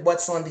kind of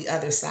what's on the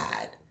other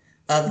side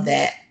of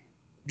that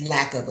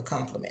lack of a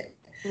compliment.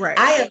 Right.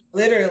 I have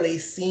literally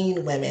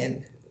seen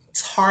women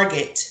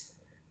target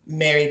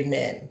married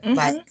men,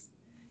 like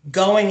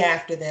going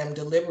after them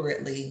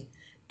deliberately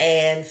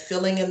and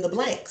filling in the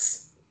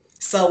blanks.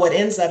 So what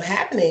ends up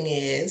happening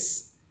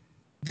is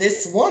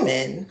this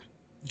woman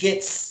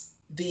gets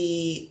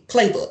the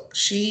playbook.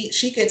 She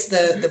gets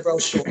the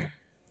brochure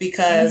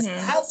because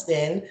the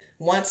husband,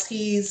 once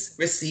he's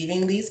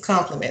receiving these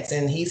compliments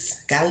and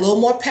he's got a little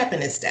more pep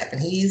in his step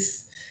and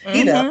he's,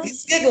 you know,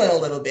 he's giggling a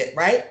little bit,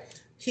 right?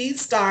 He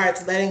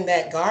starts letting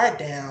that guard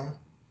down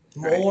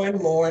more and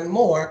more and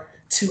more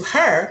to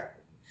her.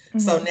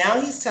 So now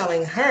he's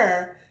telling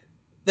her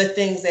the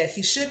things that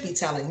he should be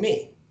telling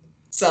me.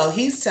 So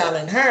he's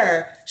telling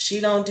her, she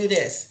don't do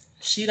this.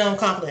 She don't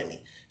compliment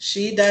me.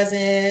 She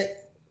doesn't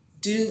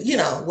do, you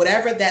know,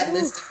 whatever that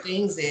list of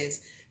things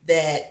is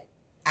that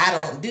I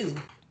don't do.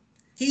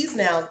 He's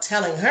now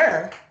telling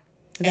her,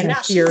 That and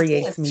now she's doing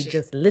infuriates me shit.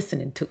 just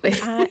listening to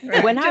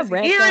it. When I Just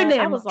read hearing that,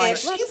 I them. was like,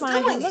 And let's she's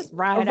find doing him. Let's it.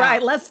 ride Right.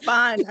 out. Let's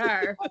find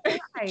her.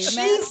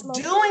 She's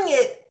doing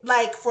it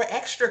like for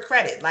extra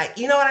credit. Like,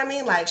 you know what I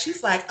mean? Like,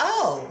 she's like,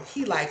 oh,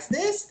 he likes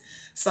this.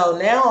 So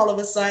now all of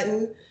a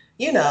sudden,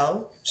 you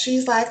know,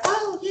 she's like,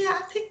 oh, yeah,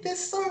 I picked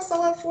this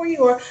so-and-so up for you.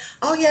 Or,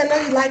 oh, yeah, I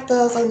know you like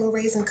those like little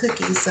raisin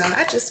cookies. So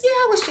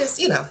I was just,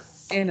 you know.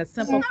 And a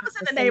simple I was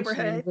in the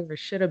neighborhood. where it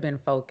should have been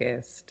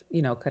focused,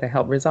 you know, could have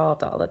helped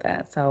resolve all of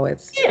that. So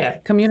it's Yeah.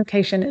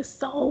 communication is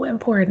so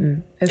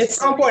important. It's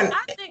so important.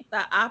 I think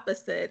the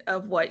opposite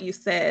of what you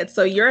said.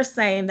 So you're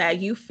saying that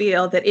you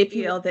feel that if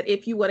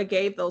you would have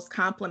gave those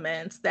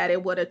compliments, that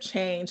it would have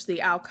changed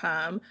the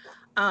outcome.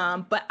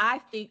 But I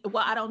think,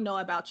 well, I don't know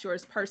about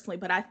yours personally,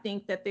 but I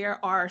think that there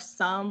are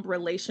some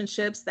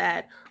relationships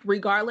that,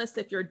 regardless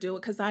if you're doing,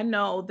 because I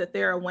know that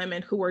there are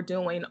women who are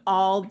doing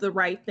all the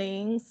right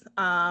things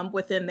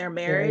within their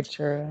marriage,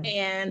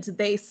 and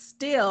they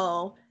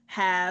still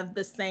have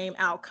the same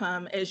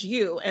outcome as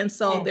you. And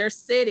so they're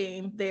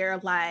sitting there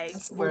like,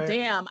 well,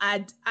 damn,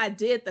 I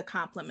did the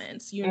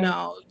compliments, you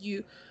know,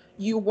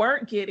 you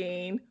weren't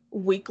getting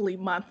weekly,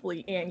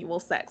 monthly, annual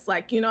sex.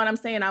 Like, you know what I'm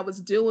saying? I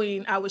was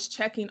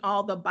checking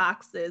all the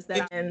boxes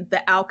and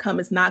the outcome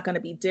is not going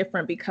to be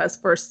different because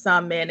for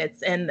some men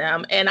it's in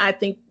them. And I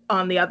think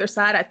on the other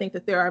side, I think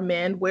that there are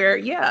men where,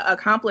 yeah, a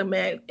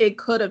compliment, it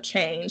could have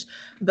changed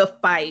the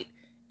fight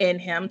in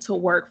him to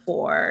work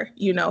for,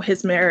 you know,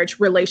 his marriage,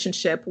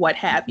 relationship, what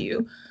have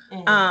you.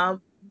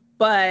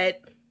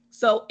 But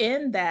so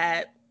in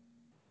that,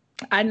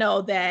 I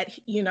know that,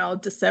 you know,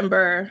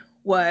 December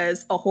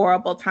was a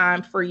horrible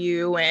time for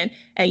you, and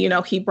you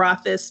know, he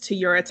brought this to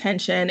your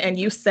attention, and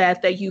you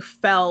said that you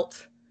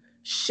felt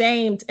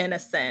shamed in a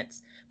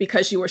sense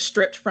because you were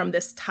stripped from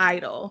this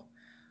title.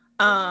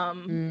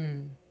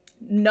 Knowing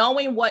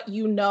what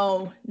you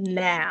know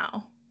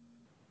now,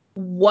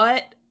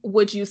 what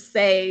would you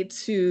say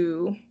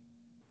to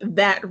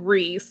that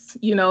Reese,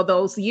 you know,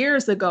 those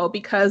years ago?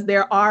 Because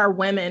there are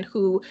women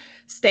who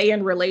stay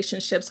in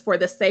relationships for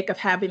the sake of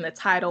having the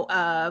title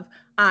of,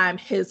 I'm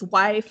his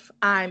wife,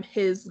 I'm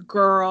his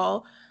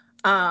girl.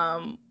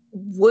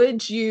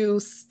 Would you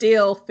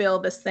still feel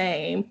the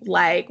same?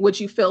 Like, would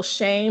you feel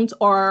shamed,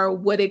 or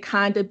would it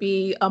kind of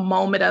be a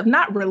moment of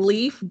not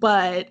relief,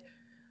 but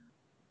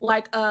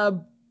like a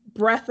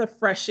breath of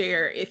fresh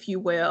air, if you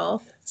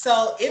will?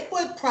 So it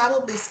would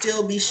probably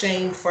still be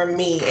shame for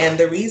me. And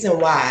the reason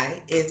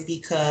why is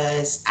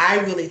because I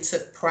really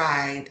took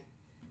pride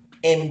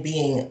in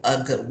being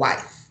a good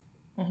wife.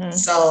 Mm-hmm.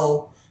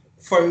 So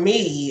for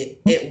me,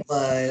 it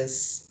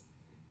was,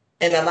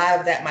 and a lot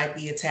of that might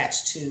be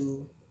attached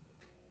to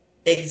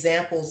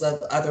examples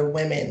of other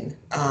women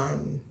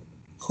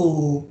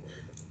who,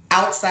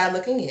 outside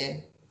looking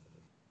in,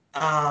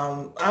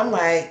 I'm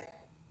like,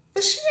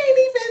 but she ain't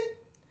even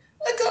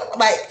a good,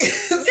 like,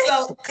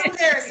 so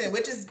comparison,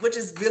 which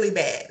is really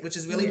bad,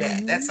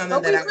 That's something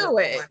But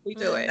that we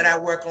do it. that I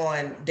work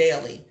on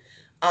daily.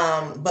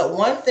 But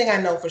one thing I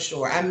know for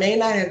sure, I may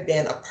not have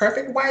been a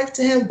perfect wife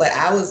to him, but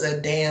I was a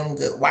damn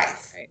good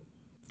wife. Right.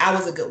 I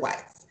was a good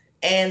wife.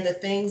 And the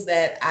things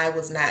that I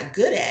was not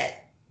good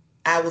at,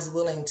 I was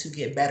willing to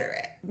get better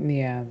at.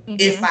 Yeah.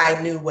 If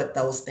I knew what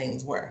those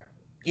things were.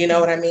 You know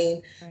what I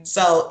mean? Right.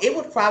 So it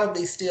would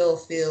probably still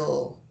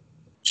feel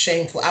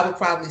shameful. I would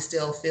probably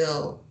still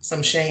feel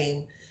some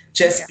shame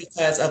just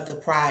because of the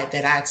pride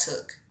that I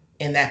took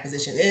in that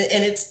position.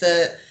 And it's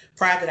the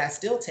pride that I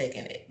still take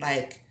in it.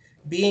 Like,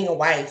 being a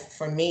wife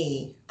for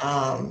me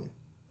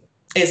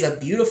is a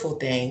beautiful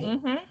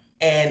thing.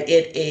 And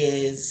it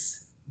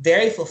is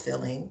very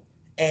fulfilling,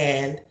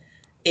 and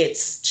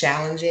it's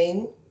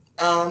challenging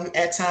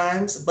at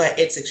times, but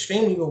it's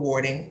extremely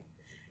rewarding.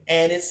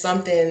 And it's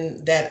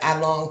something that I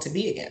long to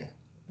be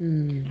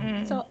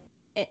again. So,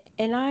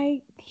 and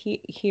I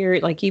hear,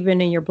 like,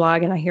 even in your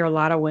blog, and I hear a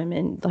lot of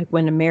women, like,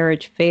 when a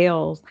marriage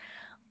fails,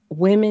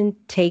 women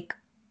take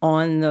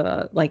on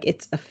the, like,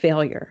 it's a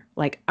failure.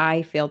 Like,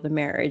 I failed the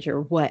marriage,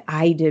 or what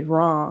I did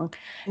wrong.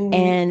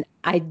 And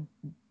I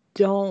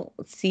don't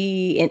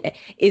see, and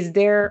is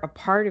there a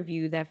part of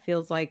you that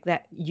feels like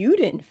that you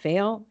didn't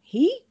fail,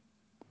 he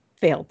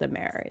failed the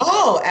marriage?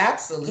 Oh,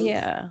 absolutely.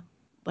 Yeah.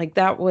 Like,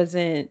 that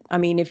wasn't, I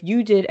mean, if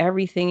you did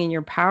everything in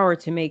your power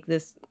to make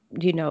this,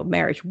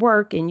 marriage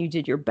work, and you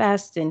did your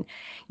best, and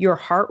your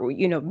heart,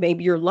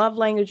 maybe your love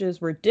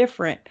languages were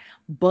different,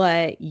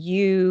 but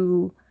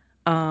he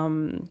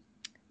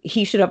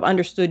should have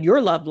understood your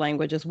love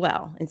language as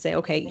well, and say,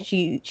 okay,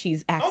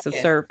 she's acts of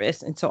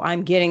service, and so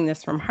I'm getting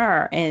this from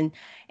her, and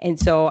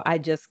so I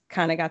just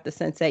kind of got the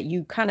sense that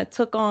you kind of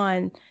took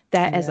on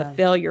that as a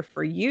failure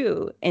for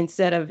you,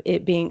 instead of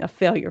it being a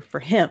failure for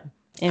him.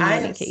 I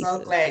am so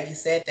glad you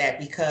said that,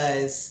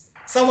 because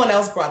someone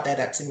else brought that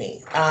up to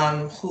me,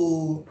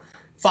 who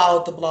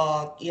followed the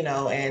blog,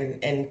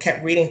 and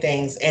kept reading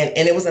things, and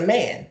it was a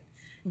man,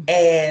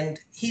 and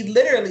he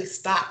literally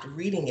stopped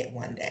reading it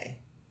one day.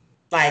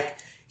 Like,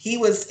 he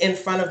was in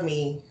front of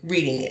me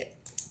reading it,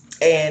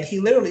 and he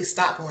literally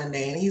stopped one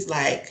day, and he's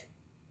like,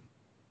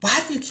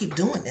 why do you keep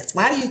doing this?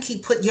 Why do you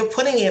keep you're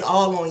putting it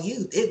all on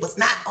you? It was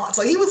not all.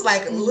 So he was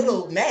like a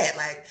little mad,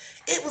 like,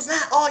 it was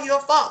not all your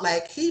fault.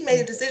 Like, he made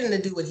a decision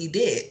to do what he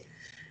did,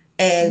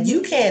 and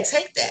you can't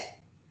take that.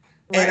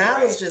 And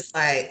I was just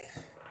like,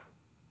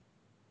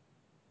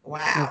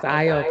 wow. It's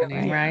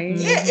eye-opening, right?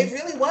 Yeah, it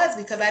really was,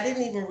 because I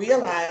didn't even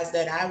realize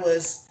that I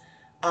was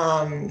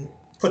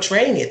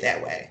portraying it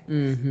that way.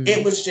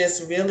 It was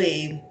just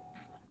really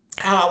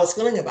how I was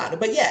feeling about it.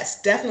 But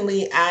yes,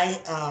 definitely,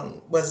 I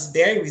was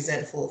very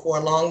resentful for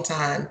a long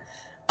time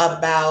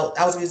I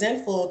was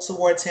resentful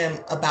towards him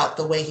about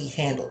the way he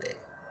handled it.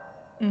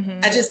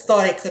 I just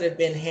thought it could have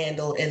been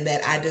handled, and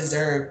that I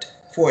deserved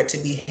for it to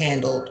be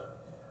handled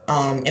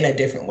in a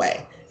different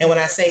way. And when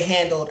I say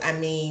handled, I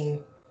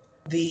mean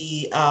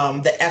the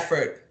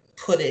effort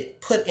put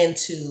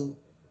into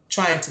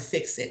trying to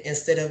fix it,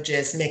 instead of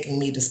just making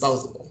me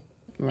disposable.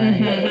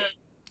 Right.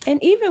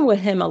 And even with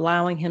him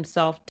allowing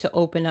himself to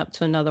open up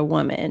to another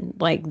woman,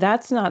 like,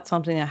 that's not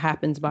something that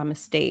happens by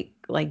mistake.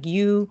 Like,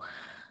 you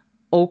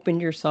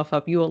opened yourself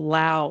up, you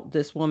allowed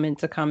this woman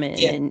to come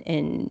in,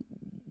 and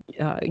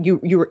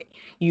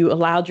you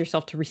allowed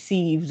yourself to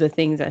receive the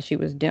things that she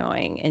was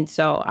doing. And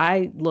so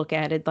I look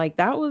at it like,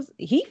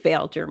 he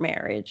failed your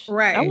marriage.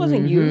 Right. That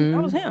wasn't you,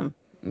 that was him.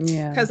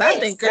 Yeah. Because I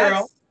think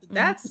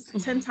that's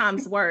 10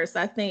 times worse.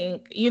 I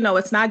think,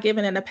 it's not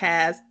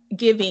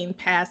giving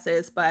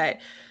passes, but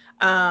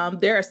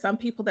there are some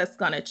people that's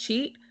going to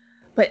cheat,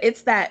 but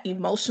it's that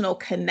emotional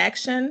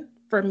connection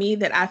for me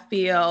that I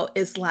feel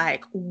is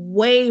like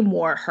way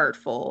more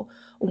hurtful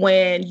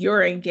when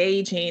you're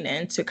engaging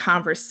into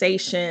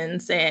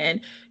conversations,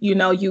 and,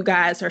 you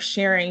guys are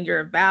sharing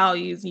your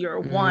values, your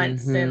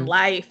wants in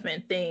life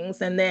and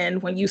things. And then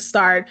when you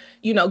start,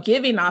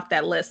 giving off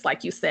that list,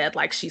 like you said,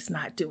 like, she's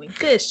not doing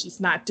this,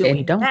 she's not doing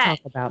And don't that.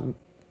 talk about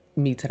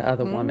me to the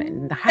other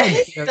woman.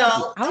 I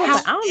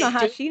don't know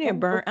how she didn't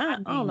burn. I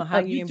don't know how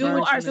you didn't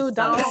burn. Don't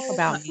talk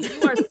about me.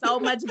 You are so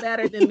much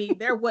better than me.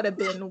 There would have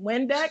been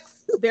Windex.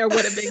 There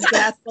would have been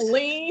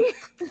gasoline. Wait,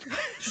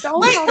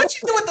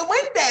 what you do with the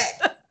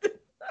Windex?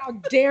 How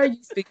dare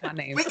you speak my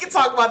name? We can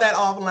talk about that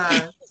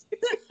offline.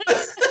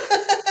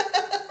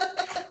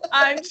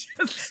 I'm just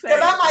saying.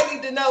 Because I might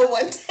need to know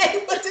one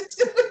day what to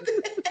do with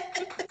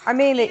it. I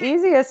mean, the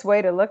easiest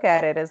way to look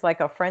at it is like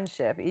a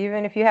friendship.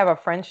 Even if you have a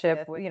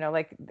friendship,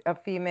 like a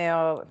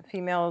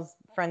females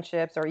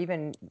friendships or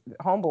even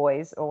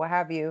homeboys or what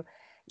have you,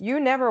 you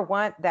never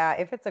want that.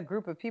 If it's a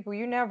group of people,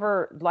 you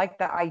never like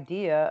the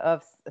idea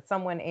of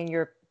someone in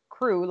your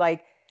crew,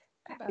 like,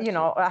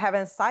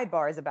 having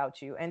sidebars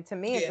about you. And to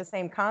me, it's the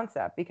same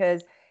concept,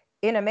 because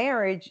in a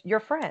marriage, you're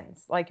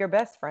friends, like your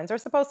best friends are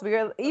supposed to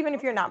be, even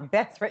if you're not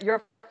best friend,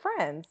 you're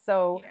friends.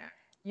 So,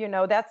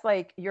 that's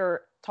like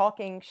you're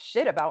talking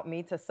shit about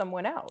me to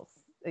someone else,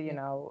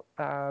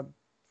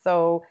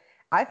 so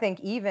I think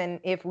even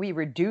if we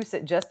reduce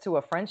it just to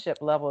a friendship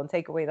level and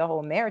take away the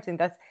whole marriage, and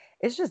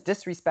it's just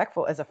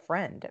disrespectful as a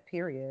friend,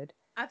 period.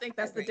 I think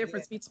that's the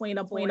difference between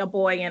a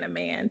boy and a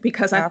man,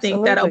 because I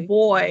think that a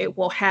boy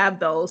will have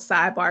those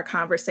sidebar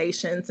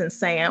conversations and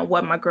saying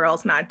what my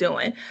girl's not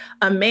doing.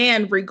 A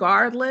man,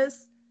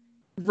 regardless,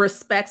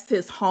 respects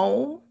his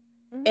home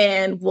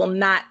and will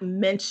not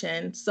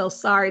mention, so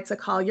sorry to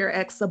call your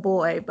ex a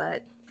boy,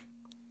 but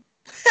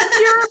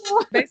you're a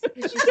boy.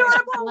 Basically, You're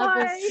a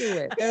levels boy.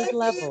 to it. There's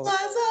levels.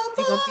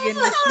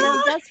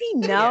 Does he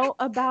know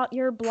about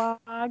your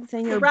blogs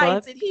and your right?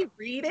 books? Did he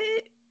read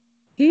it?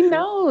 He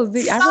knows.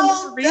 I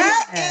remember reading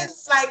that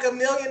is like $1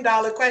 million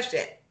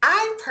question.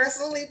 I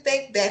personally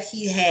think that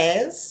he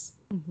has.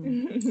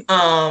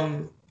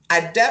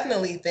 I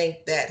definitely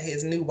think that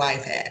his new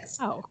wife has.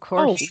 Oh, of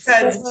course.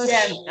 Because he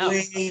has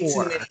way too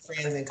many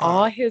friends in common.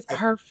 All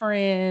her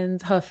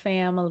friends, her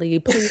family.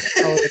 Please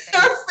know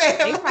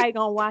they probably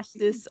gonna watch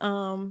this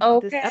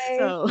this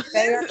episode.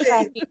 They are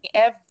tracking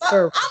everything.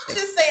 I'm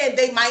just saying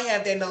they might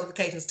have their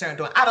notifications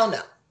turned on. I don't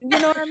know. You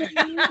know what I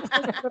mean?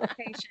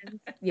 Notifications.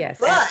 Yes.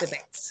 But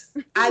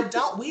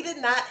we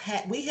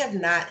have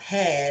not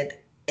had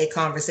a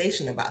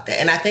conversation about that.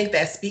 And I think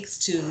that speaks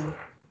to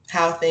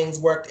how things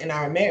worked in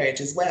our marriage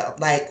as well.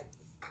 Like,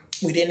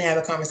 we didn't have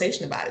a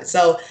conversation about it.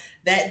 So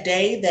that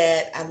day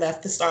that I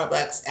left the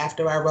Starbucks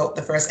after I wrote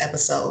the first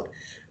episode,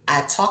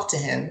 I talked to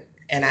him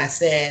and I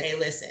said, hey,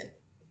 listen,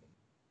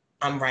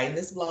 I'm writing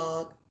this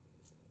blog.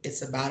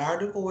 It's about our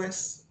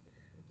divorce.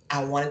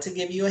 I wanted to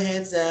give you a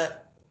heads up.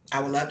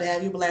 I would love to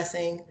have your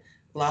blessing,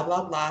 blah,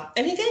 blah, blah.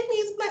 And he gave me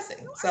his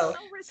blessing.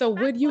 So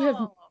would you have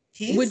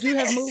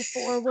moved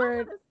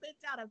forward? Sent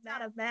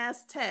out a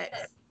mass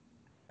text.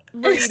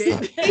 Read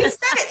it. He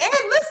said it.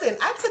 And listen,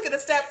 I took it a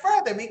step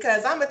further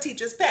because I'm a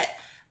teacher's pet.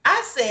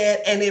 I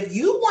said, and if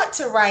you want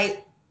to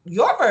write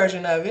your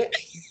version of it,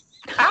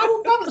 I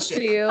will publish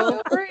it.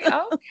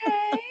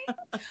 Okay.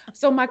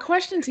 So my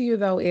question to you,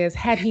 though, is,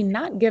 had he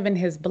not given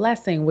his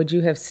blessing, would you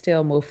have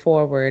still moved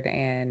forward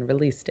and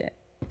released it?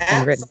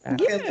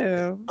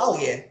 Yeah. Oh,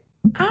 yeah.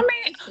 I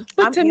mean,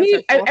 but to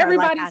me,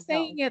 everybody's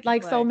saying it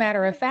like so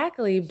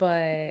matter-of-factly,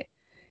 but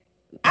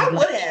I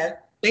would have.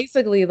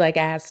 Basically, like,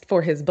 asked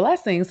for his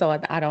blessing.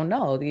 So I don't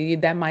know.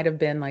 That might have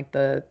been like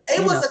It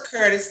was a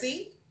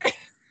courtesy.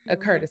 A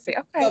courtesy.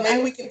 Okay. So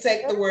maybe we can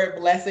take the word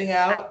blessing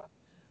out.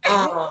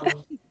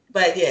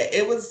 But yeah,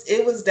 it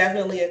was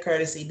definitely a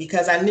courtesy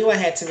because I knew I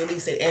had to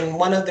release it. And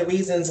one of the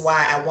reasons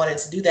why I wanted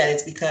to do that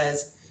is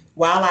because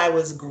while I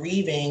was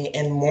grieving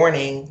and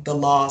mourning the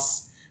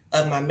loss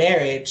of my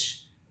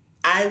marriage,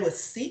 I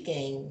was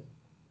seeking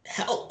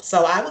help.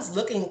 So I was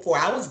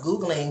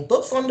Googling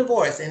books on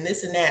divorce and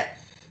this and that.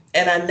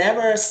 And I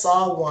never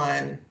saw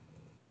one.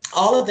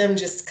 All of them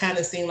just kind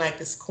of seemed like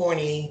this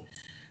corny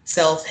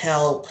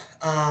self-help.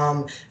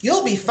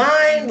 You'll be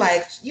fine.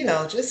 Like,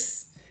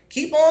 just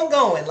keep on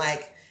going.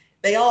 Like,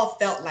 they all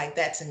felt like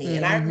that to me.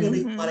 And I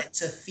really wanted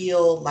to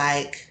feel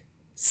like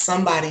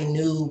somebody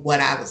knew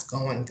what I was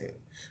going through.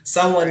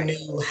 Someone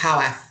knew how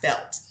I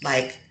felt.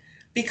 Like,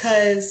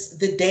 because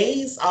the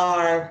days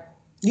are,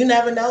 you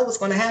never know what's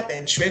going to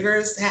happen.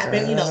 Triggers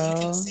happen. You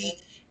can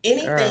see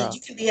anything.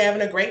 You can be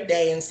having a great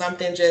day and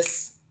something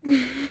just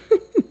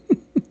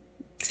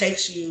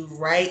takes you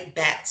right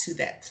back to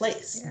that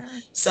place. Yeah.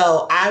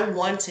 So I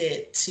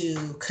wanted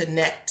to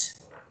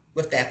connect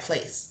with that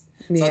place.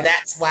 Yeah. So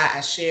that's why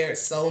I shared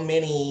so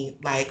many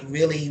like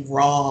really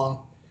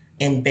raw,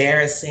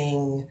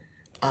 embarrassing,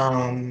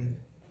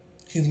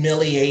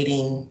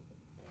 humiliating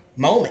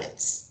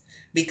moments,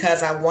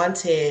 because I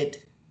wanted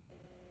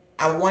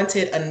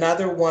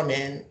another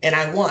woman, and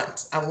I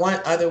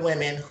want other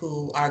women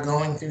who are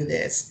going through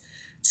this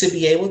to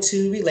be able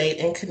to relate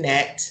and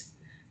connect,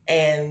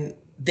 and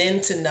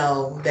then to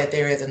know that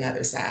there is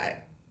another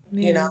side,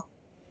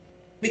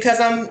 because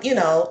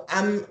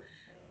I'm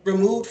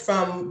removed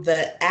from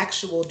the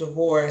actual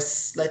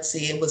divorce. Let's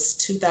see, it was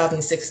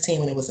 2016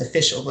 when it was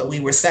official, but we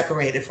were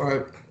separated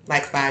for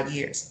like 5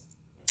 years.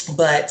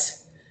 But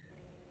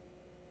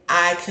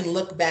I can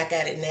look back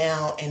at it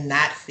now and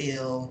not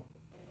feel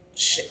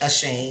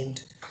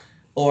ashamed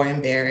or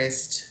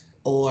embarrassed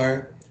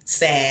or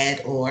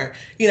sad or,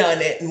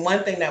 and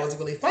one thing that was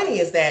really funny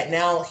is that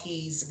now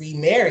he's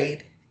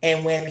remarried.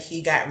 And when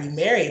he got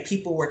remarried,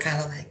 people were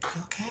kind of like,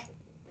 you okay?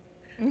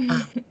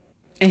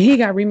 And he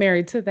got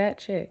remarried to that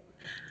chick.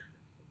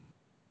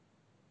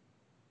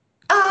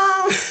 Look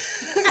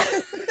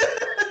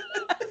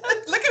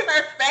at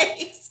her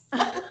face.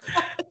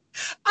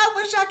 I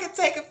wish I could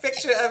take a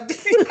picture of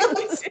this.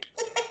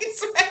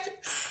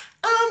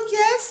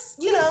 Yes,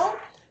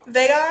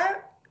 they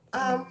are.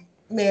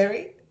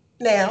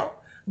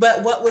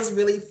 was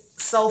really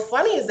so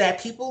funny is that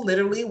people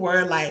literally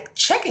were like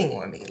checking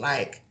on me,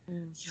 like,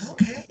 you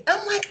okay?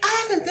 I'm like,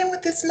 I haven't been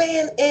with this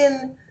man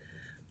in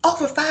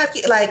over 5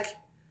 years. Like,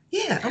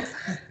 yeah, I'm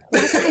fine.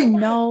 Like, I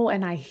know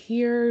and I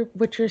hear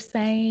what you're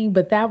saying,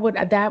 but that would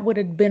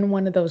have been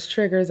one of those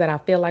triggers that I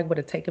feel like would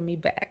have taken me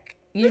back.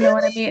 You know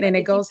what I mean? And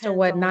it goes to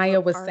what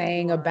Naya was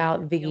saying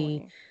about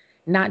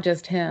not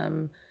just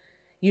him,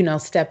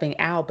 stepping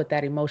out, but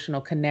that emotional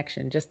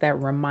connection, just that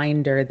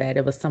reminder that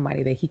it was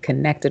somebody that he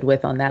connected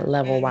with on that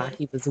level while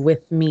he was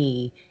with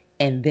me.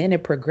 And then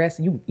it progressed.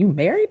 You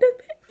married him?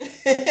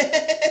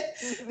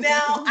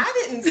 Now,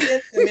 I didn't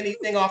send them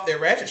anything off their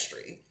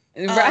registry.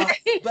 Right.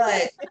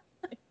 But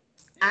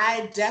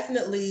I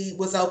definitely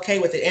was okay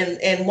with it.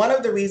 And one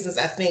of the reasons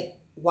I think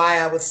why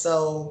I was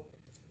so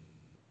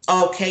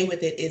okay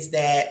with it is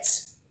that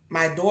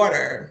my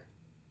daughter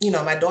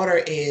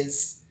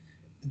is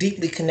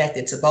deeply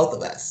connected to both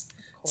of us.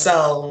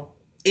 So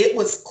it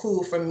was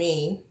cool for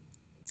me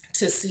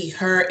to see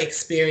her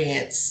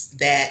experience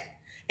that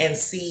and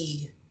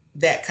see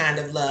that kind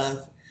of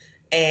love,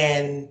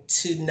 and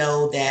to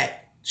know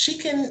that she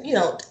can,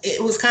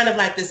 it was kind of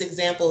like this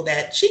example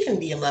that she can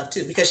be in love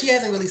too, because she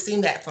hasn't really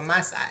seen that from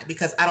my side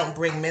because I don't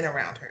bring men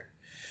around her.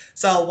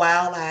 So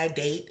while I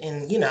date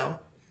and,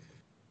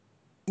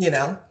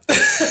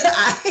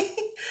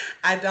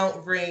 I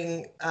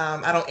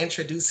don't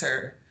introduce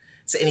her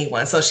to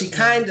anyone. So she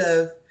kind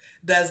of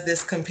does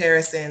this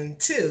comparison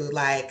too,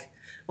 like,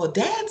 well,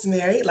 Dad's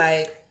married,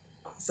 like,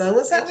 so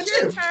what's up with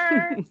you?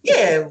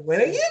 Yeah,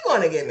 when are you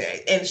going to get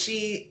married? And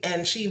she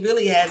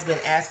really has been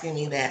asking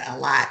me that a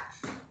lot,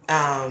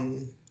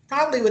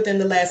 probably within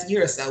the last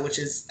year or so, which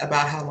is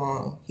about how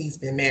long he's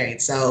been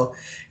married. So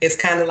it's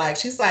kind of like,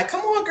 she's like,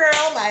 come on,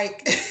 girl,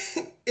 like,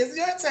 it's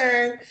your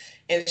turn.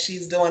 And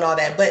she's doing all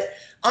that. But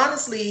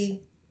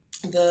honestly,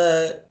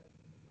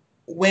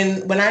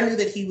 when I knew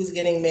that he was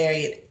getting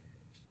married,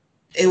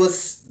 it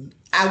was,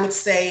 I would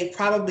say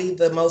probably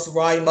the most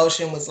raw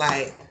emotion was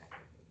like,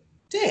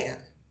 damn.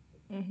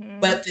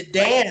 But the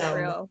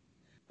damn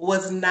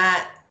was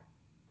not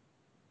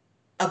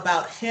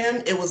about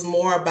him. It was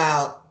more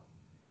about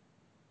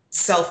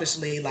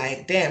selfishly,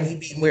 like, damn, he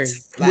beat me.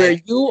 Where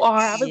you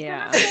are.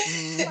 Yeah.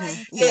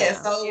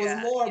 Yeah. So it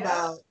was more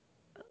about.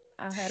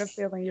 I had a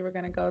feeling you were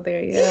going to go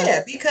there.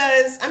 Yeah,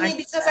 because I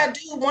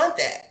do want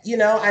that.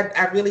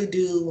 I really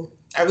do.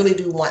 I really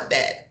do want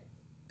that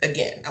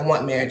again. I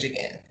want marriage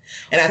again,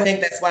 and I think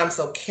that's why I'm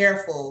so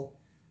careful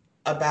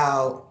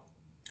about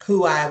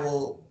who I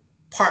will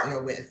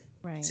partner with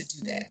to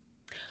do that.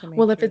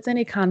 Well, if it's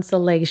any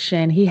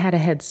consolation, he had a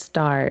head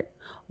start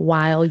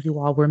while you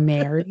all were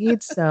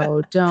married.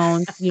 So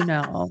don't beat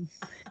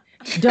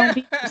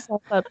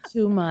yourself up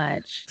too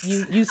much.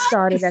 You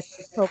started at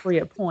the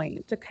appropriate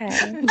point, okay?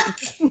 That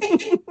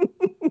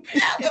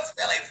was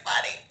really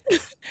funny.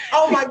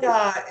 Oh my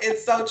God,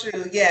 it's so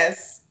true.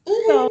 Yes.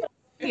 So,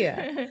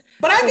 yeah.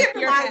 But I get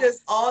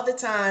reminders all the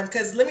time,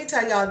 because let me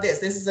tell y'all this.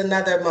 This is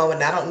another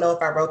moment. I don't know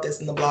if I wrote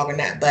this in the blog or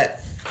not, but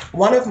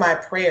one of my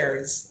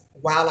prayers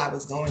while I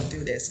was going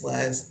through this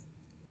was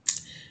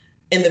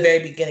in the very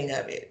beginning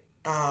of it.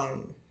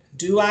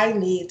 Do I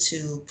need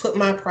to put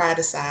my pride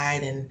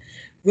aside and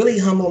really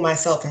humble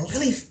myself and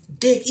really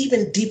dig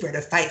even deeper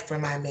to fight for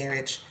my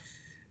marriage?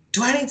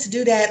 Do I need to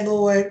do that,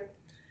 Lord?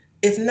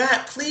 If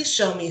not, please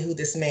show me who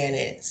this man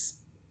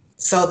is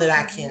so that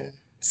I can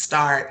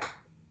start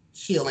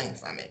healing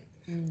from it.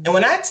 And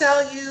when I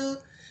tell you,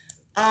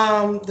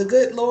 the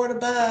good Lord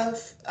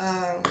above,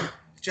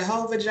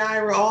 Jehovah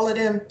Jireh, all of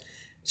them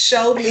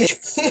showed me,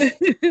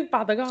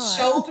 Father God,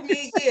 showed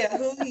me,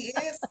 who he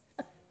is.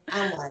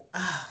 I'm like,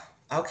 oh,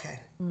 okay.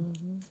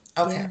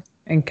 Okay. Yeah.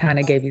 And kind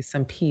of gave you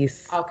some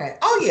peace. Okay.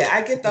 Oh yeah,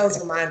 I get those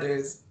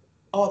reminders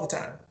all the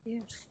time.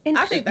 Yeah. And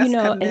I think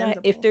that's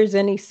if there's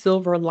any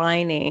silver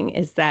lining,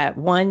 is that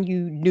one,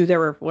 you knew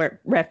there were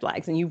red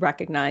flags and you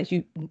recognized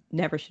you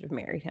never should have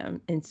married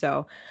him. And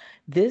so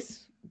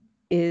this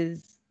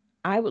is,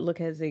 I would look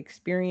as an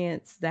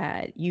experience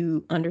that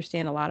you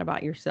understand a lot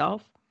about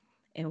yourself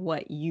and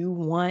what you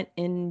want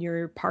in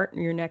your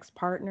partner, your next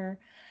partner.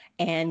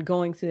 And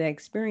going through that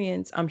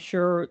experience, I'm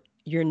sure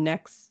your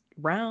next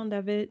round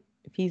of it,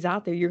 if he's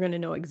out there, you're going to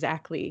know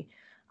exactly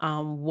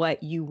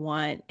what you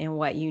want and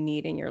what you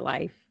need in your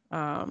life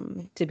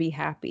to be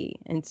happy.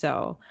 And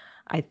so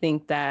I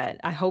think that,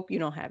 I hope you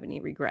don't have any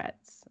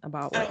regrets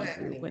about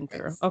what you went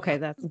through. Okay,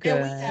 that's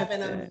good. And we have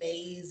an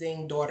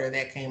amazing daughter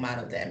that came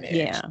out of that marriage.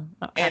 Yeah.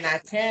 And I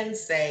can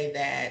say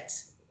that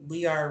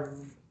we are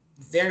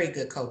very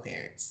good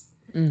co-parents.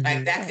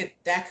 Like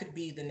that could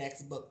be the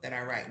next book that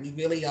I write. We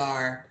really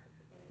are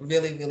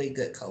really, really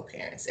good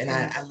co-parents. And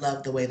I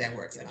love the way that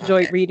works. I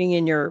enjoyed reading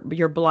in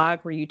your blog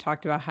where you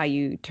talked about how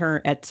you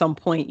at some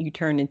point you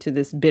turned into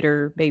this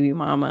bitter baby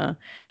mama,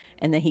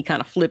 and then he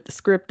kind of flipped the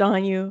script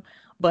on you.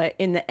 But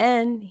in the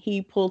end,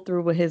 he pulled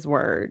through with his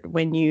word.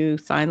 When you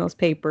sign those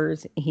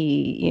papers,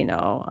 he,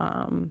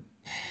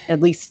 at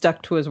least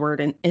stuck to his word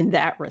in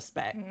that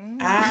respect.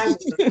 I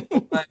was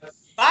on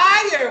fire.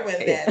 fire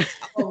when that.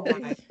 Oh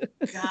my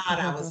God,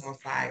 I was on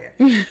fire.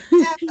 Yeah,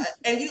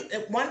 and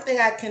one thing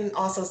I can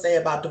also say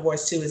about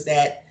divorce too is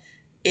that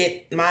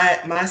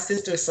my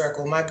sister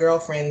circle, my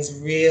girlfriends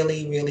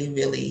really, really,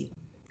 really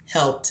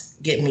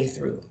helped get me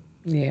through.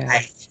 Yeah.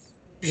 Like,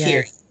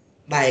 period.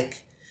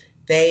 Like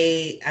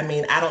I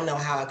mean, I don't know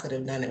how I could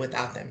have done it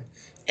without them.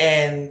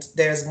 And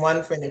there's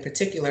one friend in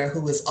particular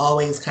who is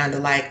always kind of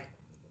like,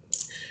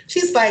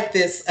 she's like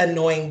this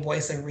annoying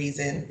voice of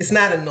reason. It's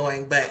not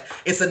annoying, but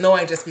it's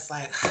annoying just because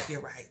like, oh, you're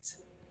right.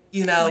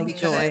 You know, Like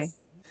because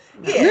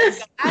Joy. yeah,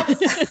 so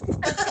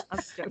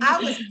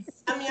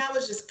I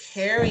was just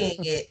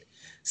carrying it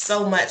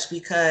so much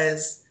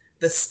because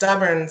the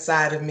stubborn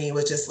side of me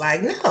was just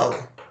like, no,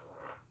 I'm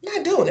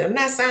not doing it. I'm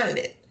not signing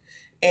it.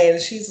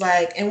 And she's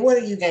like, and what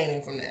are you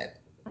gaining from that?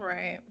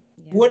 Right.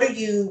 Yeah.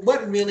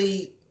 What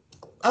really,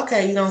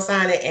 okay, you don't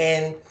sign it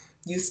and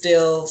you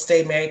still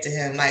stay married to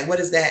him. Like, what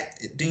is that?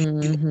 Do you?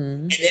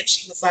 And then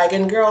she was like,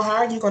 and girl, how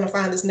are you going to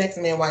find this next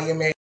man while you're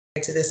married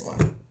to this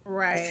one?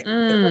 Right.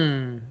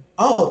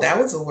 Oh, that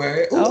was a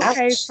word. Ooh,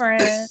 Okay,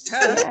 friend.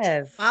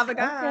 Yes. Father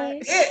God.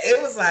 Okay.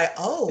 It was like,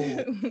 oh,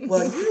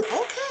 well, you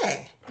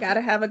okay.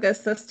 Gotta have a good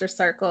sister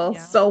circle.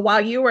 Yeah. So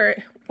when you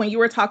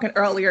were talking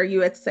earlier,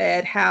 you had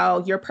said how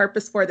your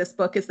purpose for this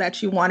book is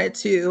that you wanted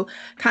to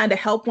kind of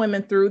help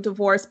women through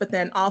divorce, but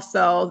then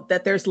also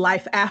that there's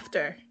life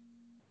after.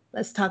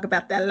 Let's talk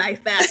about that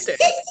life after.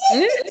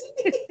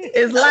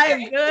 Is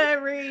life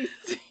good, Reese?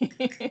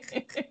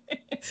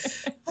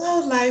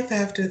 Oh, life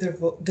after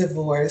the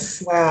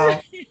divorce.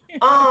 Wow.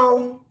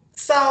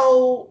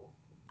 So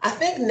I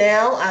think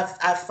now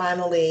I've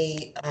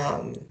finally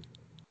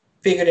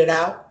figured it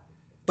out,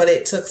 but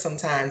it took some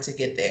time to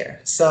get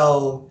there.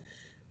 So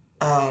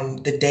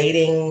the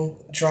dating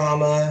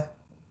drama,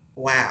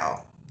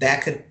 wow,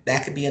 that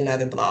could be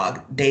another blog.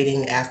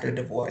 Dating after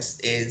divorce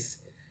is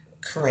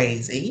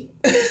crazy.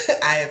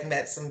 I have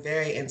met some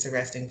very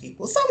interesting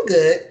people, some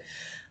good.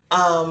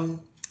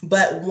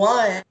 But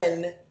one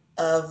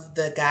of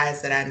the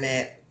guys that I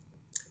met,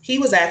 he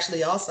was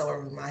actually also a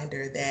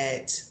reminder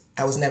that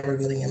I was never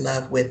really in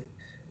love with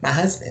my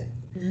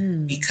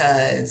husband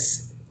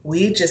because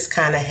we just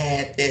kind of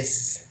had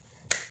this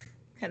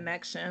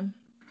Connection.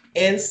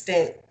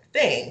 instant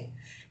thing.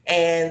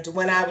 And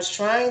when I was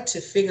trying to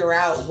figure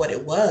out what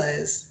it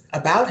was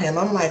about him,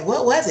 I'm like,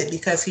 what was it?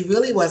 Because he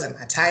really wasn't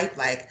my type.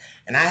 Like,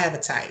 and I have a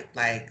type.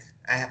 Like,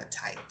 I have a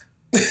type.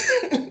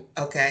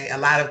 Okay. A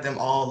lot of them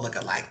all look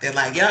alike. They're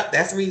like, yep,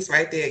 that's Reese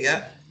right there.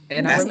 Yep.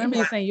 And I remember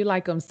you saying you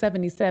like them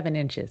 77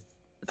 inches.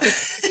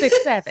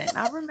 6'7".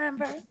 I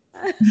remember.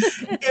 I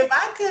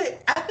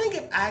think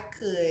if I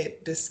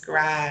could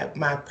describe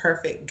my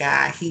perfect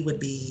guy, he would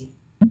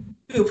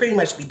pretty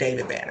much be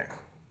David Banner.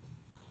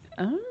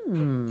 I love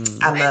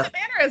David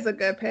Banner is a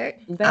good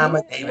pick. I'm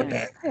a David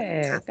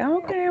Banner.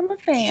 Okay, I'm a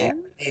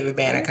fan. Yeah, David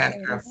Banner kind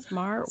of girl.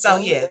 Smart. So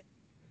yeah,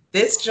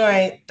 this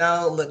joint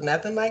don't look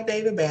nothing like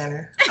David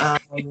Banner.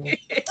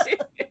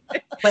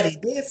 But he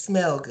did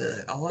smell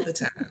good all the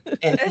time.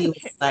 And he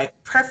was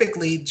like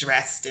perfectly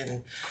dressed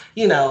and,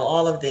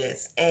 all of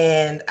this.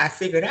 And I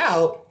figured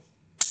out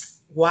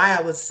why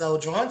I was so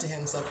drawn to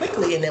him so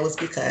quickly. And it was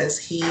because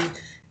he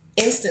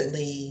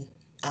instantly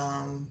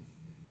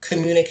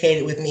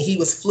communicated with me. He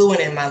was fluent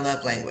in my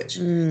love language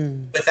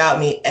without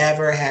me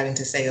ever having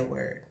to say a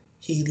word.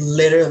 He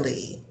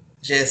literally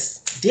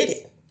just did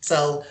it.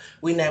 So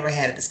we never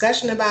had a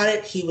discussion about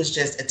it. He was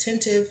just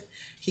attentive.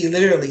 He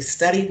literally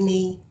studied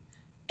me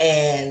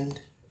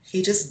and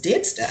he just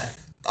did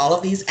stuff. All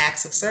of these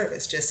acts of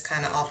service just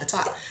kind of off the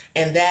top.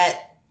 And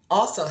that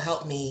also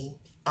helped me,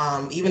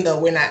 even though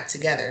we're not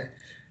together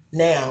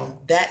now,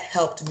 that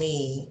helped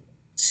me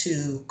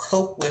to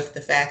cope with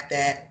the fact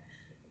that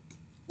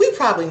we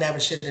probably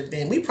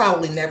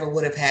never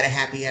would have had a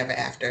happy ever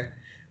after,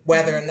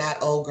 whether or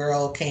not old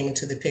girl came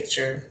into the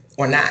picture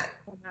or not.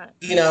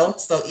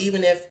 So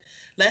even if,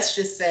 let's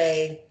just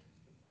say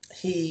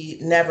he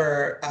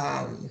never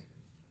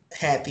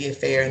had the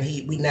affair and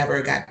we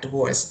never got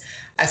divorced,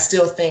 I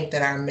still think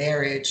that our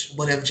marriage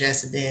would have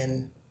just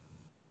been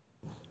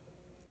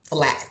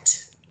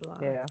flat.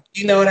 Yeah.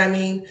 You know what I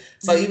mean?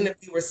 So even if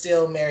we were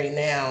still married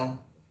now,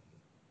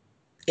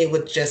 it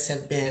would just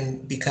have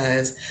been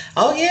because,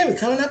 oh yeah, we're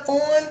coming up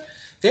on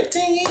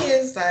 15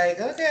 years. Like,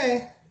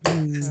 okay,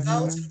 let's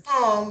go to the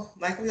prom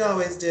like we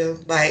always do.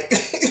 Like,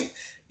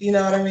 you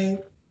know what I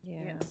mean?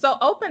 Yeah. So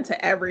open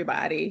to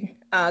everybody,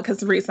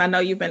 because Reese, I know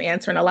you've been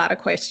answering a lot of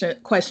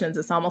questions.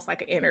 It's almost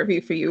like an interview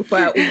for you.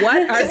 But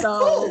what are It's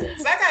those? cool.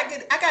 So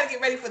I gotta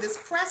get ready for this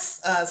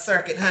press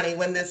circuit, honey.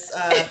 When this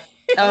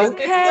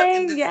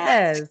Okay,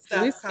 yes.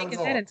 stuff We're comes speaking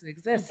on. that into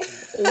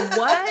existence.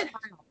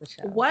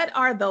 What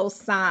are those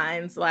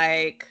signs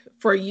like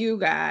for you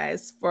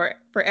guys, for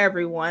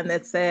everyone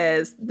that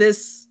says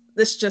this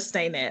just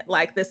ain't it?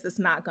 Like this is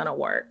not gonna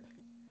work.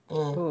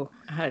 Oh,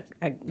 I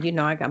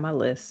got my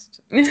list.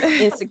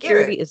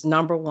 Insecurity is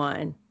number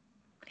one.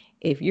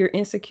 If you're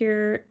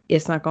insecure,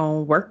 it's not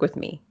going to work with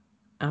me.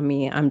 I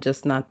mean, I'm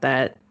just not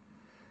that.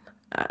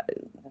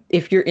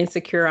 if you're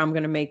insecure, I'm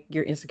going to make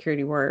your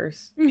insecurity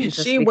worse.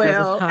 just She because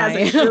of will, how as I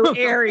a am. true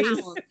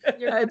Aries.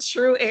 A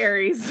true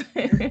Aries.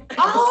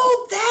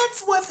 Oh,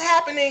 that's what's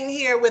happening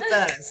here with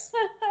us.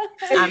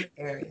 I'm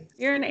Aries.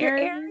 You're an You're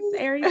Aries.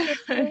 Aries.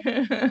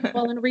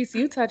 Well, and Reese,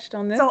 you touched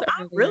on this. So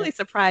I'm earlier. really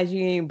surprised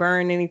you ain't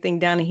burn anything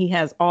down and he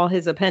has all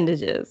his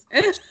appendages.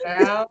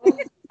 Girl,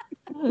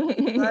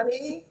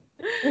 honey.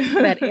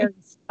 That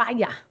Aries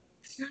fire.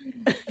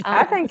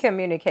 I think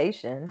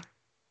communication.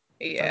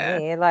 For Yeah.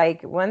 me,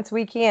 like once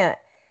we can't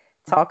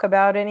talk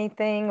about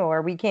anything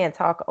or we can't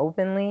talk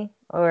openly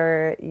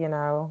or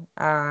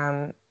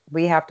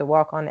we have to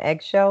walk on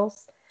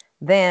eggshells,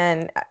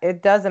 then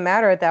it doesn't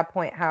matter at that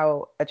point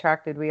how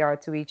attracted we are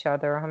to each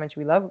other or how much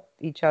we love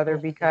each other,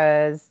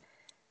 because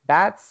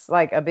that's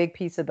like a big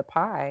piece of the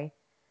pie.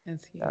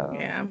 That's huge. So,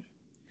 Yeah.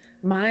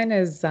 Mine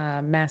is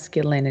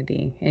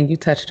masculinity, and you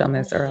touched on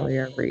this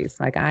earlier, Reese.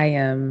 Like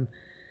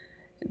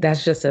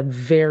that's just a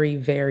very,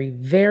 very,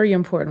 very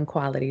important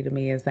quality to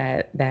me, is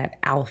that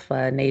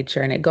alpha nature.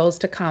 And it goes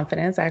to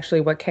confidence,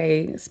 actually what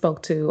Kay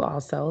spoke to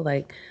also,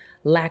 like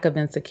lack of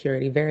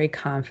insecurity, very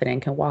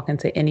confident, can walk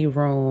into any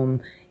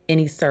room,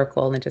 any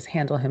circle and just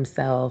handle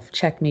himself,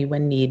 check me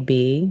when need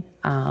be.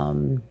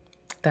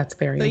 That's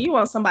very So important. you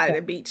want somebody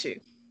to beat you.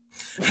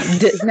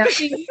 Now,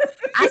 see,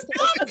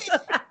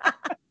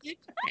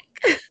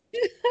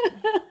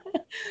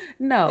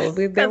 no,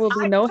 there will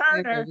be no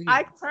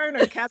Ike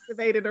Turner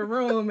captivated a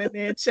room and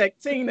then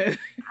checked Tina.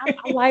 I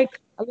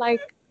like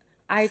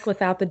Ike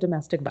without the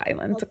domestic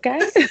violence, okay?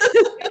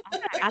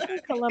 I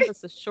think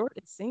Columbus is short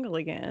and single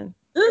again.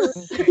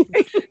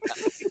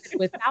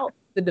 Without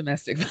the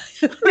domestic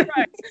violence.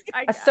 Right.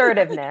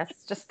 assertiveness.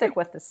 Just stick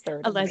with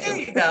assertiveness. There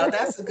you go.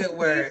 That's a good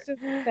word.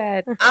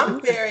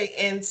 I'm very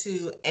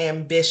into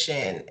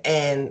ambition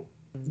and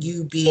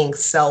you being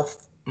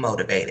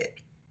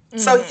self-motivated.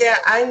 So yeah,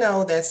 I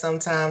know that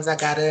sometimes I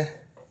gotta,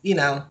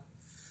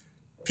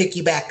 pick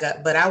you back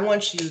up, but I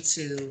want you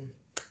to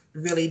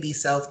really be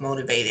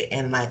self-motivated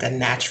and like a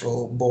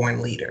natural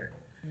born leader.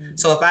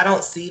 So if I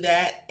don't see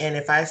that, and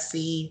if I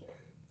see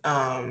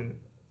that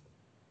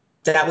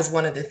was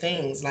one of the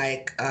things,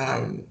 like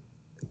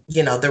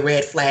the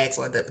red flags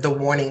or the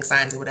warning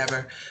signs or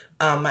whatever,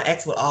 my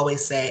ex would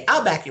always say,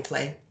 I'll back your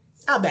play.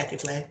 I'll back your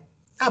play.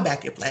 I'll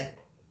back your play.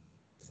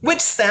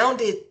 Which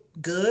sounded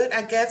good,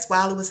 I guess,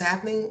 while it was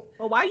happening.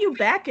 Well, why are you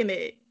backing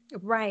it?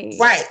 Right.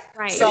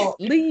 So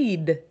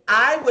lead.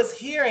 I was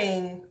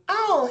hearing,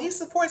 oh, he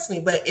supports me,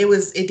 but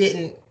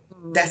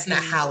that's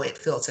not how it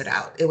filtered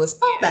out. It was,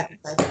 back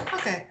and play.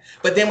 Okay.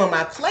 But then when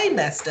my play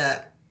messed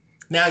up,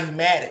 now you're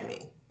mad at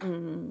me.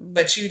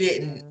 But you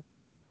didn't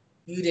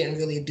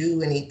really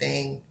do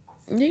anything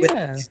with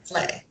the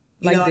play.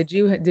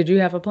 Did you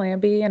have a plan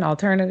B, an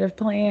alternative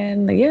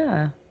plan?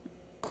 Yeah.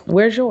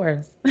 Where's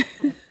yours?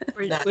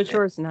 Where's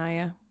yours,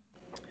 Naya?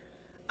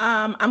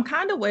 I'm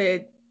kind of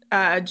with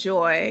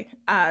Joy.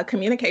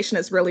 Communication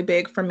is really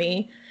big for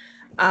me.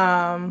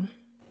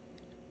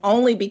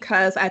 Only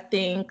because I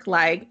think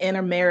like in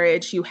a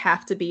marriage, you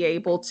have to be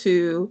able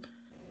to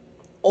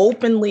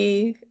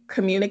openly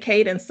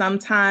communicate. And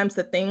sometimes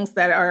the things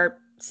that are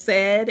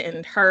said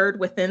and heard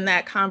within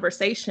that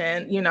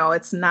conversation,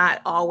 it's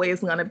not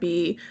always going to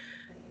be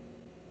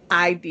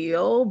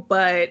ideal,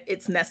 but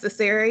it's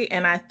necessary.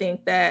 And I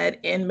think that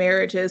in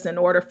marriages, in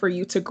order for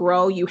you to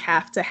grow, you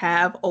have to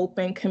have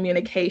open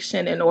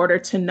communication in order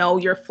to know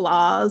your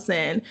flaws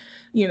and,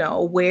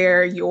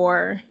 where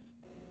you're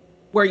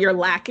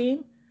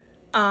lacking,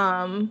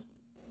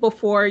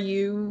 before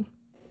you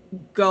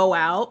go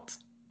out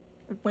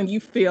when you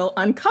feel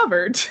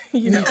uncovered.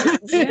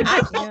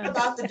 I talk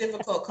about the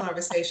difficult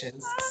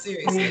conversations.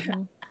 Seriously.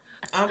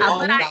 I'm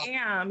all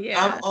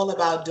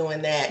about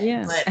doing that.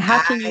 Yeah. But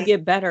how can you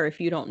get better if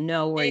you don't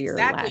know where you're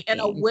lacking? And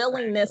a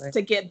willingness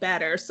to get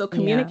better. So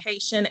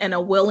communication and a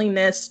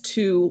willingness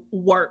to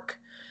work.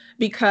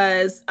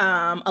 Because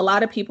a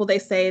lot of people, they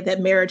say that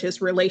marriage is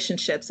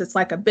relationships. It's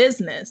like a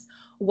business.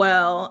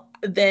 Well,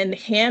 then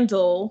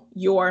handle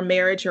your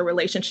marriage or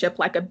relationship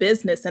like a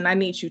business. And I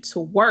need you to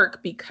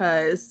work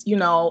because,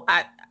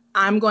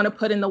 I'm going to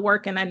put in the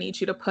work and I need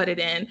you to put it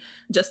in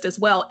just as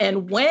well.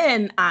 And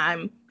when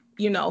I'm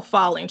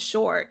falling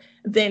short,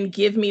 then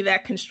give me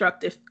that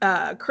constructive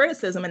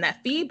criticism and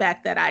that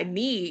feedback that I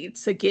need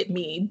to get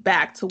me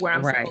back to where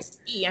I'm supposed to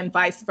be, and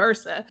vice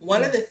versa.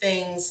 One of the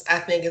things I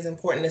think is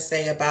important to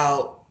say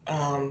about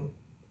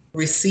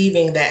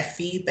receiving that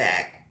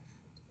feedback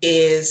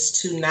is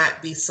to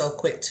not be so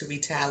quick to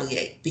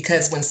retaliate.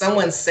 Because when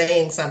someone's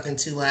saying something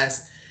to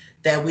us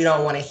that we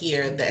don't want to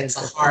hear, that it's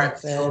a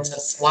hard pill to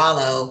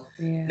swallow,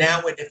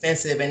 now we're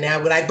defensive and now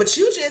we're like, but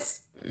you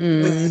just, we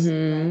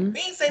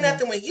ain't say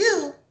nothing with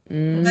you, but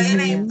it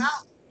ain't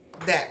about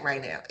that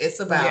right now. It's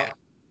about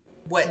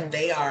what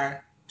they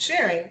are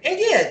sharing.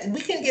 And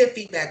we can give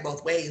feedback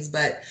both ways,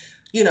 but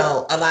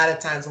a lot of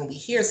times when we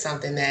hear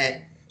something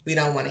that we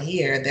don't want to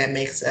hear, that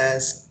makes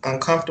us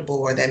uncomfortable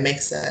or that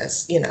makes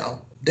us,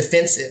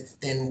 defensive,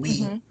 then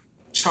we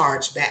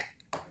charge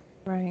back.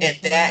 Right. And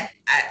that,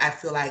 I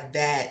feel like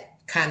that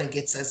kind of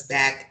gets us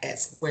back at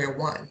square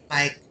one.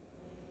 Like,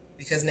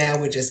 because now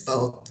we're just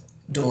both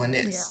doing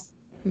this.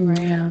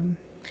 Yeah.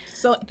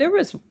 So there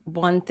was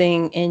one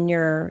thing in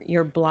your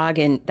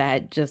blogging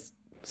that just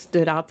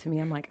stood out to me.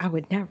 I'm like, I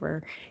would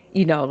never,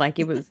 like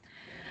it was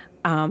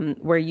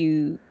where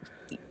you,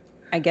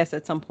 I guess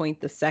at some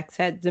point the sex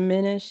had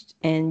diminished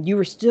and you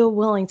were still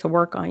willing to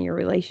work on your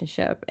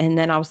relationship. And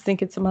then I was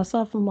thinking to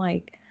myself, I'm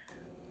like,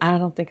 I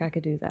don't think I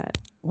could do that.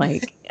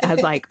 Like, I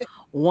was like,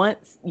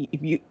 once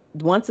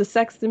the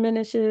sex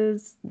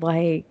diminishes,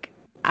 like,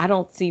 I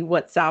don't see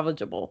what's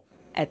salvageable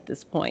at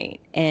this point.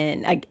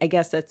 And I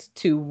guess that's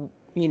too,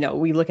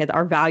 we look at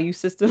our value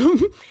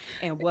system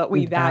and what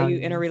we value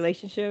in a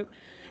relationship.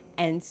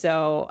 And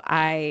so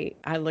I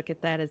look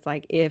at that as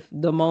like, if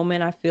the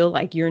moment I feel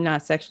like you're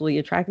not sexually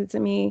attracted to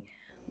me,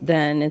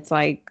 then it's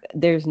like,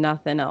 there's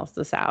nothing else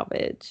to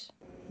salvage,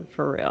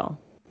 for real.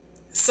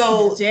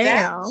 So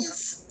that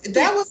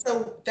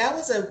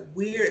was a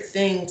weird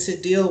thing to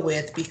deal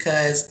with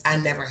because I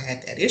never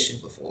had that issue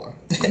before.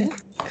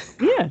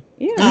 Yeah.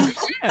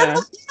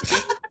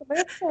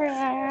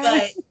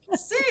 But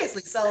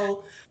seriously,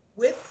 so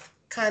with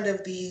kind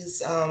of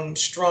these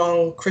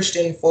strong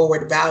Christian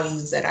forward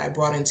values that I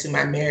brought into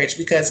my marriage,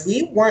 because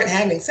we weren't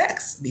having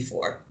sex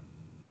before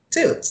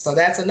too. So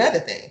that's another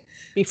thing.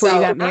 Before you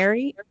got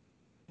married?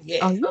 Yeah.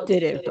 Oh, you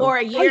did it for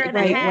a year and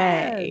a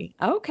half. Way.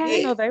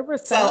 Okay. Yeah. No, they were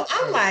so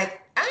I'm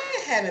like,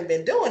 I haven't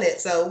been doing it.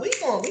 So we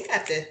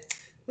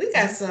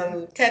got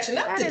some catching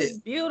up to do. That is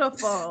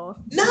beautiful.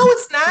 No,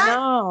 it's not.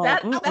 No.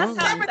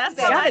 That's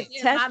how I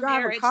did my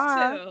marriage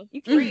too.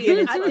 You can't get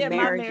into I a did my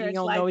marriage and marriage you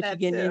don't like know what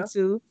that you're getting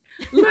too.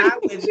 into. I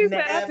would She said,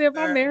 I did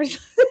my never marriage.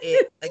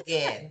 it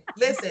again.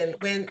 Listen,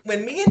 when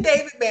me and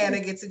David Banner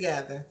get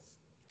together,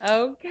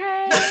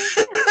 Okay.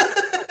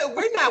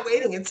 we're not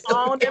waiting until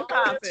On and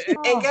popping.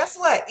 And guess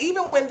what?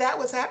 Even when that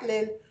was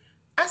happening,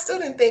 I still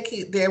didn't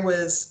think there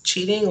was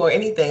cheating or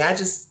anything. I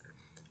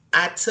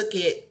took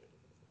it.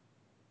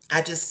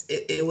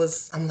 It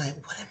was, I'm like,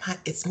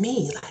 it's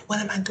me. Like, what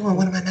am I doing?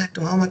 What am I not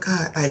doing? Oh my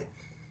God. Like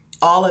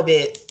all of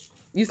it.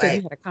 You said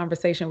you had a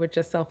conversation with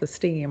your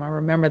self-esteem. I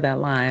remember that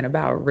line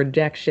about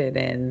rejection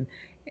and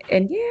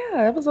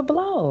yeah, it was a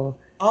blow.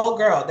 Oh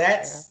girl,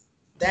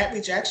 that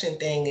rejection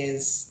thing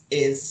is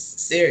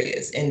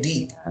serious and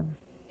deep.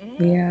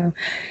 Yeah.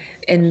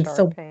 And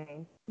so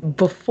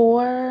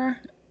before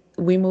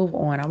we move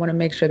on, I want to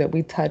make sure that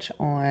we touch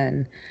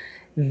on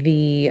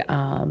the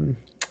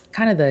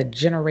kind of the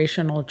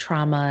generational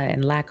trauma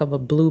and lack of a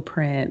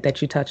blueprint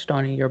that you touched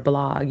on in your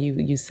blog.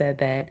 You said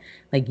that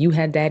like you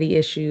had daddy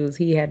issues,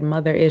 he had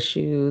mother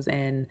issues,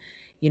 and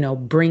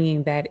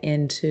bringing that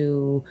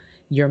into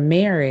your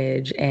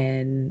marriage,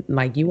 and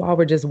like you all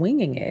were just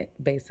winging it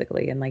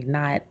basically, and like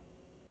not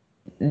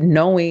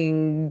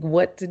knowing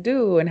what to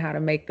do and how to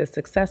make this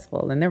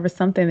successful. And there was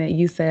something that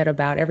you said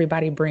about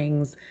everybody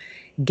brings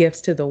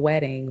gifts to the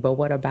wedding, but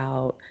what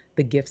about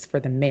the gifts for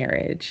the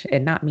marriage?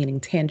 And not meaning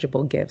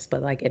tangible gifts,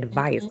 but like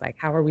advice, like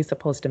how are we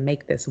supposed to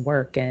make this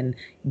work and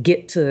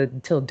get to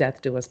till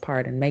death do us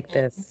part and make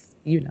this,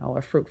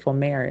 a fruitful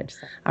marriage.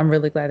 So I'm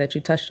really glad that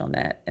you touched on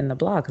that in the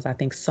blog, because I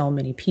think so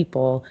many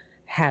people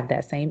have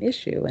that same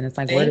issue. And it's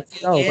like, where does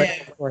it go? Where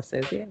are the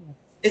sources? Yeah.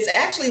 It's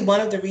actually one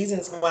of the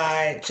reasons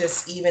why,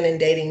 just even in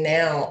dating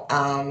now,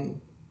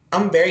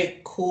 I'm very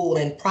cool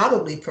and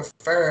probably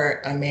prefer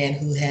a man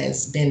who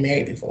has been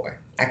married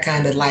before. I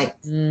kind of like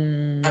a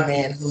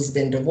man who's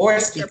been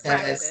divorced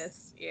because,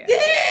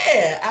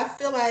 I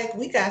feel like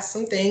we got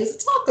some things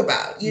to talk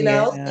about,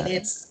 know, and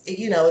it's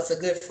a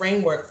good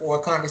framework for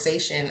a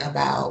conversation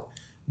about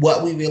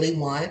what we really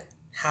want,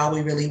 how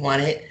we really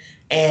want it,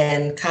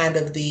 and kind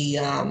of the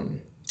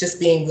just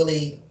being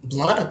really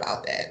blunt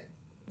about that.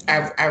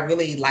 I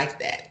really like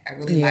that. I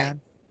really like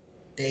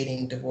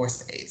dating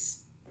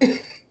divorcees.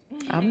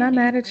 I'm not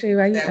mad at you.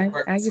 I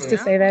used to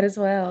say that as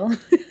well.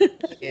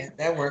 Yeah,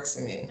 that works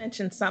for me.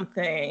 Mention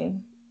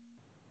something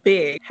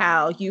big,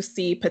 how you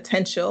see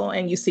potential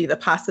and you see the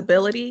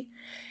possibility.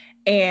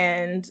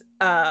 And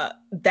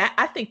that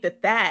I think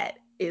that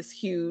is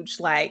huge,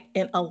 like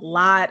in a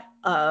lot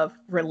of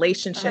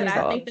relationships.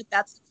 I think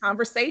that's the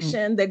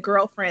conversation that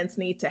girlfriends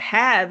need to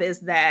have,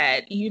 is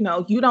that, you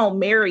don't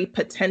marry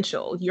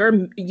potential.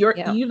 You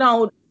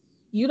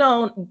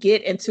don't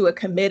get into a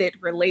committed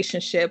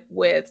relationship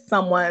with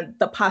someone,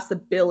 the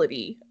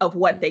possibility of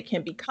what they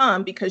can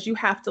become, because you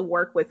have to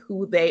work with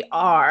who they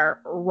are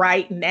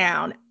right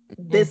now,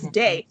 this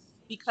day,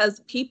 because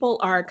people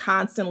are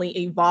constantly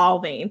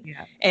evolving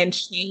and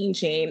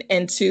changing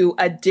into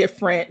a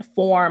different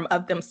form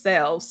of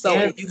themselves.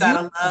 So you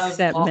gotta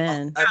love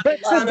men. But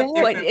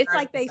it's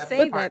like they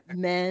say that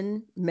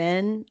men,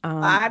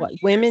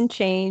 women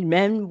change,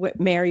 men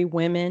marry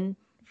women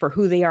for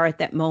who they are at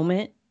that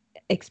moment,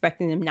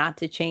 expecting them not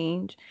to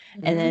change.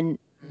 And then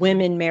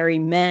women marry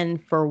men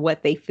for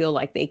what they feel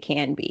like they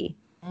can be,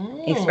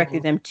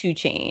 expecting them to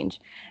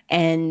change.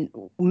 And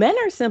men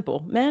are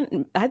simple.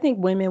 I think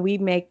we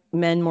make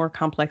men more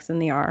complex than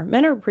they are.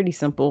 Men are pretty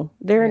simple.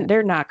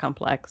 They're not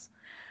complex.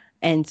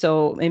 And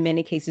so in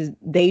many cases,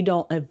 they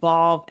don't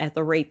evolve at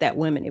the rate that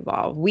women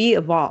evolve. We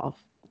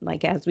evolve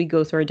Like as we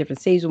go through our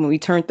different stages, when we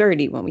turn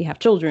 30, when we have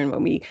children,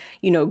 when we,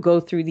 go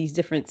through these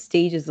different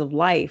stages of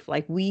life,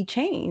 like we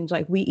change,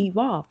 like we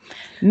evolve.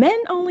 Men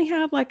only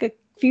have like a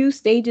few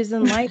stages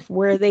in life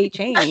where they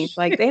change.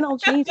 Like they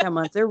don't change that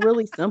much. They're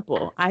really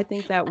simple. I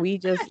think that we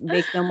just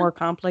make them more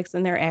complex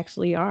than they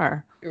actually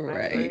are.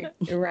 Right.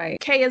 Right.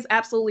 Kay is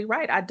absolutely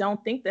right. I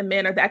don't think that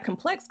men are that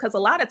complex because a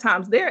lot of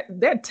times they're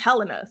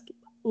telling us,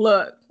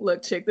 look,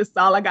 chick, this is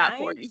all I got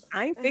for you.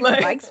 I ain't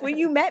fixed bikes when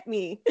you met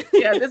me.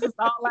 Yeah, this is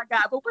all I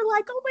got. But we're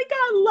like, oh my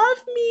God, love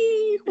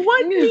me,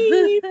 want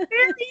me,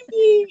 marry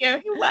me.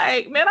 And he's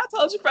like, man, I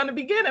told you from the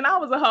beginning I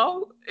was a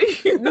hoe.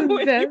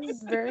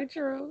 That's very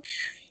true.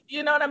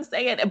 You know what I'm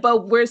saying?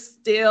 But we're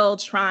still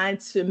trying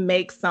to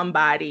make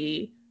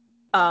somebody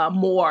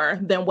more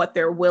than what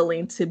they're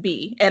willing to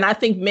be. And I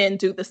think men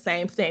do the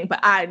same thing,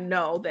 but I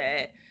know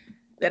that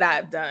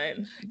I've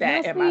done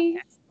that in my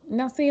past.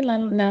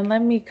 Now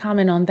let me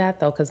comment on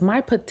that though, because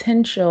my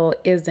potential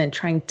isn't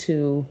trying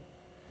to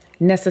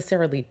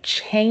necessarily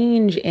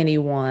change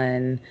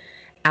anyone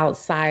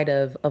outside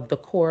of the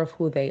core of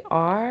who they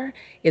are.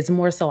 It's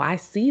more so I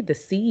see the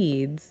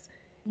seeds.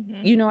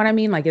 Mm-hmm. You know what I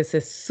mean? Like it's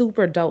this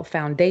super dope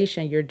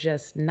foundation. You're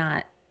just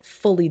not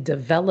fully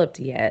developed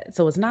yet.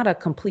 So it's not a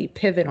complete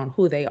pivot on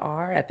who they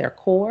are at their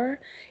core.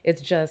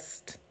 It's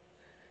just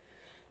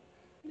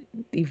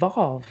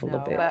evolve a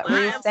little bit. But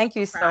Reese, thank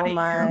you so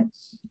much.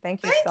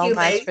 Thank you so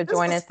much for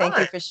joining us. Thank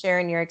you for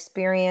sharing your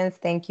experience.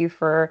 Thank you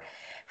for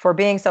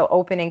being so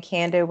open and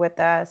candid with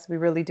us. We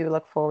really do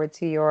look forward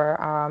to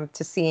your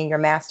to seeing your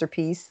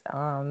masterpiece,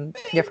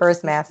 your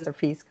first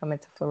masterpiece come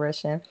into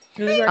fruition.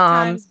 New York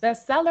Times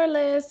bestseller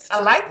list.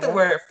 I like the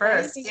word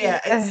first. Yeah,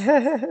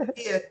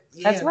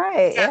 that's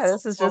right. Yeah,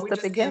 this is just the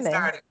beginning.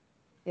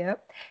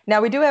 Yep.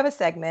 Now we do have a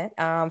segment,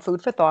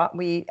 food for thought.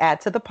 We add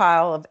to the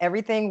pile of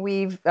everything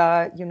we've,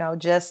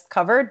 just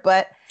covered,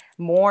 but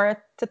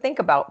more to think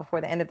about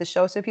before the end of the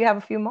show. So if you have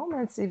a few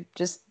moments,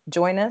 just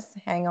join us,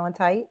 hang on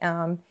tight.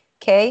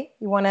 Kay,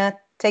 you want to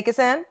take us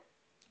in?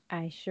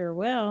 I sure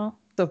will.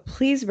 So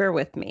please bear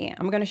with me.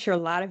 I'm going to share a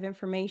lot of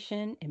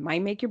information. It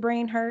might make your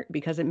brain hurt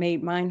because it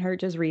made mine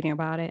hurt just reading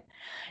about it.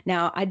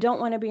 Now, I don't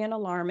want to be an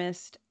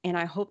alarmist, and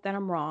I hope that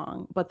I'm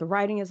wrong, but the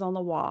writing is on the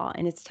wall,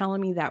 and it's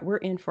telling me that we're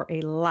in for a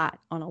lot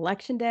on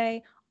Election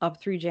Day up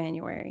through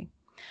January.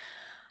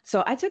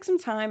 So I took some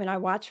time and I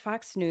watched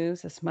Fox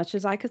News as much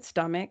as I could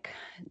stomach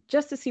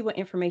just to see what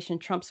information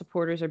Trump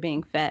supporters are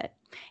being fed.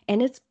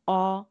 And it's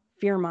all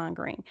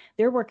fear-mongering.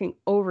 They're working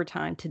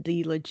overtime to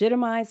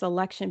delegitimize the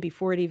election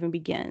before it even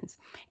begins.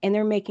 And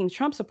they're making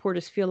Trump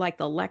supporters feel like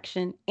the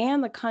election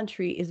and the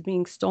country is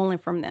being stolen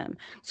from them.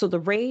 So the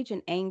rage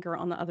and anger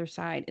on the other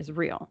side is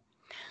real.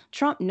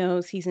 Trump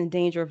knows he's in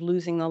danger of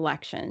losing the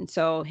election.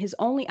 So his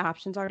only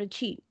options are to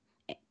cheat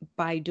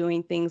by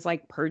doing things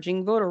like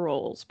purging voter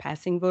rolls,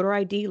 passing voter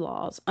ID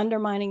laws,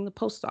 undermining the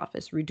post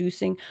office,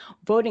 reducing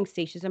voting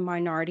stations in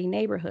minority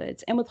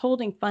neighborhoods, and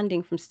withholding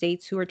funding from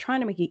states who are trying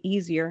to make it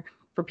easier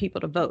for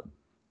people to vote.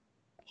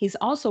 He's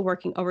also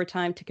working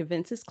overtime to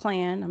convince his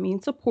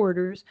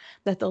supporters,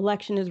 that the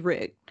election is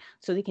rigged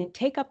so they can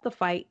take up the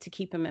fight to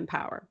keep him in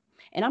power.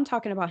 And I'm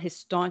talking about his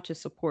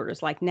staunchest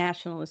supporters, like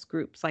nationalist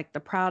groups like the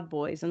Proud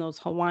Boys and those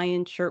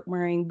Hawaiian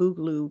shirt-wearing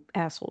boogaloo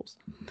assholes.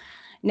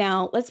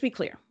 Now, let's be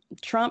clear.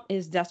 Trump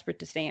is desperate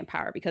to stay in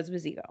power because of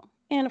his ego.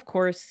 And of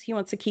course, he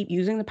wants to keep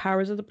using the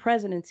powers of the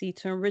presidency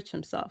to enrich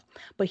himself.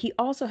 But he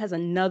also has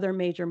another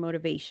major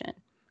motivation.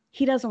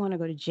 He doesn't want to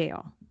go to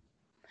jail.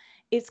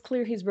 It's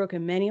clear he's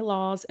broken many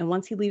laws, and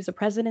once he leaves the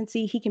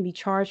presidency, he can be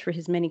charged for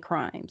his many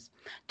crimes.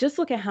 Just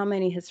look at how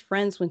many of his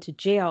friends went to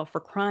jail for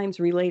crimes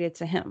related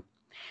to him.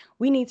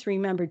 We need to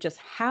remember just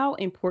how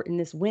important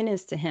this win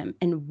is to him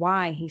and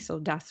why he's so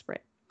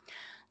desperate.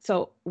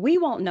 So we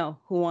won't know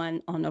who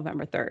won on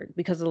November 3rd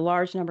because of the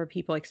large number of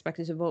people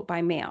expected to vote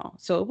by mail.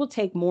 So it will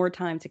take more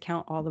time to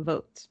count all the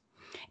votes.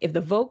 If the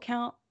vote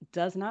count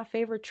does not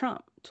favor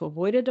Trump, to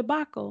avoid a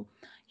debacle,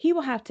 he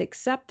will have to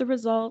accept the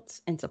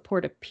results and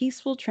support a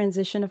peaceful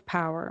transition of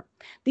power.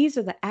 These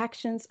are the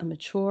actions a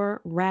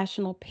mature,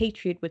 rational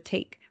patriot would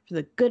take for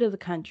the good of the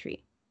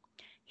country.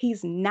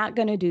 He's not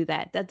going to do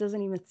that. That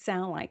doesn't even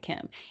sound like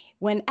him.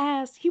 When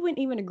asked, he wouldn't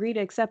even agree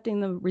to accepting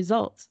the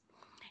results.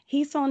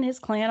 He's telling his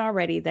clan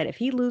already that if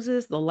he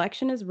loses, the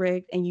election is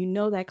rigged, and you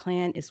know that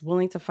clan is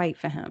willing to fight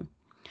for him.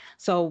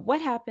 So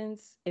what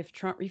happens if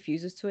Trump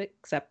refuses to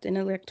accept an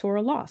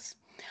electoral loss?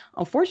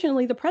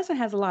 Unfortunately, the president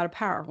has a lot of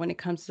power when it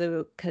comes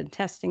to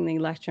contesting the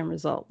election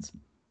results.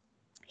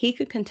 He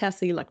could contest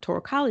the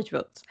electoral college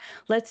votes.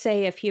 Let's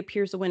say if he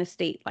appears to win a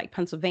state like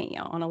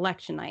Pennsylvania on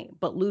election night,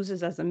 but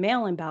loses as the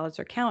mail-in ballots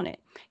are counted,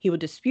 he will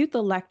dispute the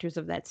electors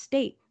of that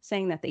state,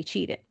 saying that they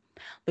cheated.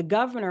 The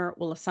governor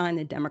will assign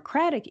the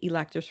Democratic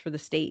electors for the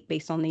state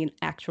based on the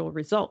actual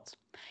results.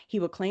 He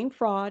will claim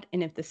fraud,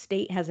 and if the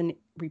state has a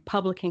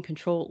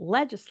Republican-controlled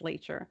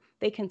legislature,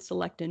 they can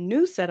select a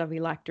new set of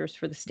electors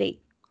for the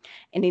state.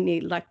 And in the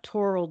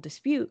electoral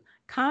dispute,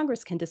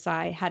 Congress can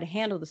decide how to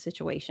handle the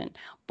situation.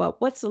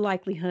 But what's the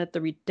likelihood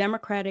the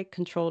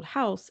Democratic-controlled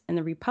House and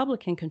the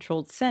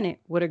Republican-controlled Senate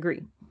would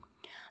agree?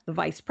 The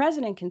vice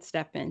president can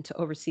step in to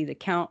oversee the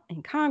count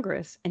in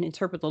Congress and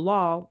interpret the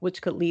law, which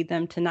could lead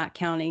them to not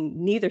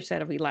counting neither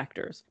set of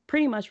electors,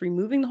 pretty much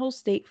removing the whole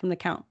state from the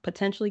count,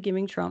 potentially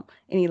giving Trump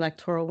an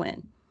electoral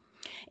win.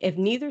 If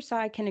neither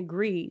side can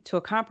agree to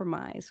a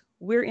compromise,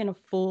 we're in a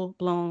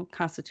full-blown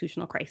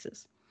constitutional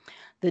crisis.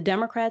 The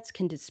Democrats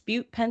can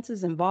dispute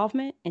Pence's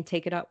involvement and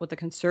take it up with the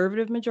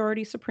conservative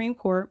majority Supreme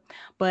Court,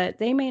 but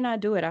they may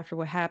not do it after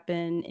what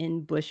happened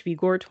in Bush v.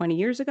 Gore 20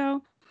 years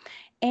ago,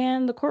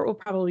 and the court will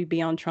probably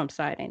be on Trump's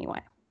side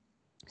anyway.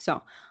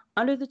 So,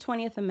 under the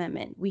 20th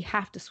Amendment, we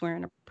have to swear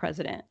in a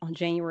president on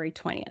January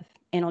 20th.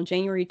 And on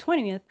January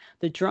 20th,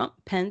 the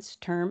Trump-Pence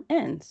term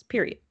ends,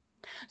 period.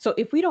 So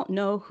if we don't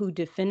know who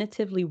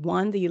definitively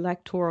won the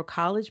Electoral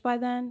College by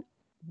then,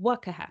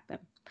 what could happen?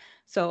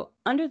 So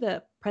under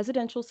the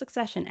Presidential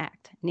Succession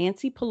Act,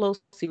 Nancy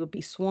Pelosi would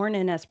be sworn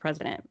in as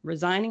president,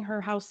 resigning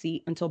her House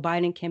seat until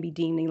Biden can be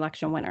deemed the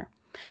election winner.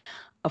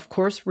 Of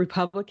course,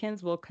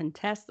 Republicans will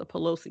contest the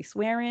Pelosi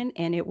swearing,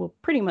 and it will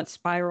pretty much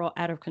spiral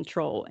out of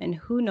control. And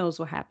who knows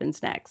what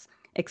happens next?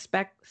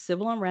 Expect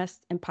civil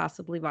unrest and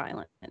possibly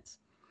violence.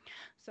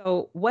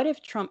 So what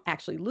if Trump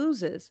actually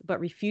loses but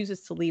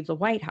refuses to leave the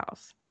White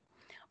House?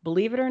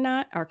 Believe it or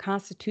not, our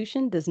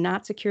Constitution does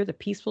not secure the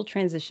peaceful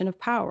transition of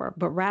power,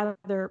 but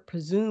rather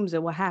presumes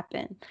it will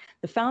happen.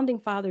 The Founding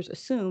Fathers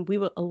assumed we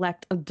would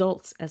elect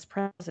adults as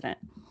president.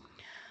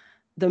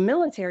 The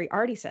military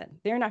already said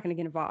they're not going to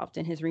get involved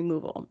in his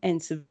removal,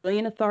 and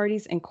civilian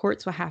authorities and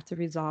courts will have to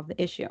resolve the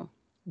issue.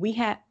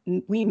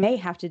 We may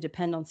have to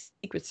depend on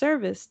Secret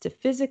Service to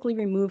physically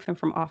remove him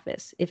from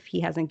office if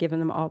he hasn't given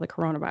them all the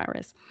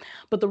coronavirus.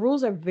 But the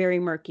rules are very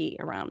murky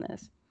around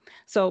this.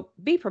 So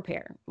be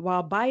prepared.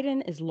 While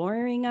Biden is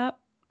lawyering up,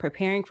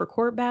 preparing for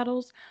court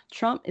battles,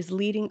 Trump is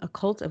leading a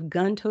cult of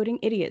gun-toting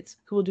idiots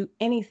who will do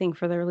anything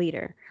for their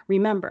leader.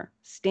 Remember,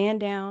 stand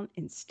down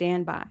and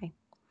stand by.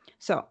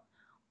 So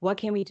what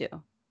can we do?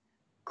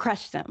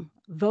 Crush them.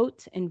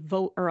 Vote and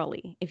vote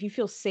early. If you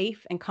feel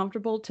safe and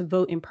comfortable to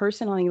vote in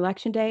person on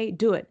election day,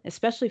 do it,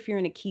 especially if you're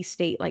in a key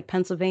state like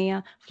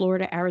Pennsylvania,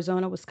 Florida,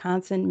 Arizona,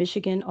 Wisconsin,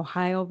 Michigan,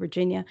 Ohio,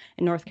 Virginia,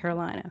 and North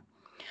Carolina.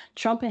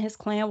 Trump and his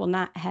clan will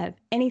not have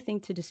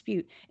anything to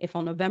dispute if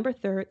on November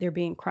 3rd they're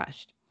being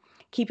crushed.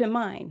 Keep in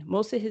mind,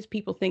 most of his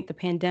people think the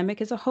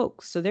pandemic is a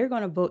hoax, so they're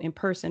going to vote in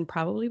person,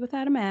 probably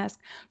without a mask,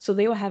 so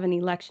they will have an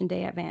election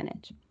day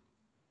advantage.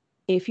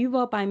 If you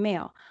vote by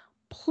mail,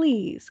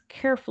 please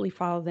carefully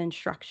follow the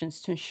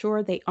instructions to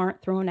ensure they aren't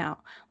thrown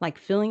out, like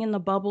filling in the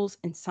bubbles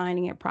and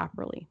signing it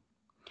properly.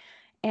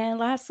 And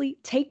lastly,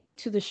 take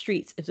to the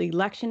streets if the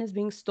election is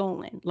being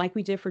stolen, like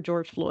we did for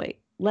George Floyd.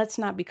 Let's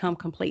not become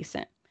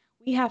complacent.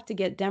 We have to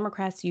get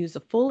Democrats to use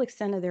the full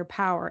extent of their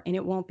power, and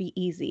it won't be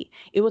easy.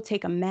 It will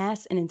take a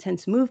mass and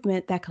intense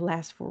movement that could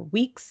last for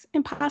weeks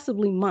and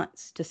possibly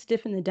months to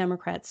stiffen the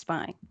Democrats'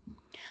 spine.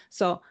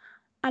 So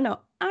I know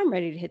I'm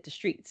ready to hit the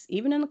streets,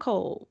 even in the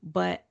cold,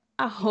 but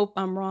I hope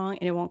I'm wrong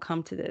and it won't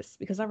come to this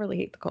because I really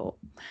hate the cold.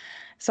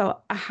 So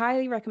I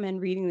highly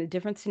recommend reading the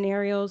different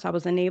scenarios I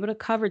was unable to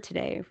cover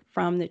today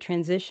from the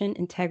Transition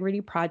Integrity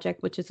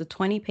Project, which is a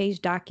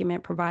 20-page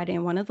document provided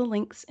in one of the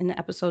links in the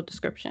episode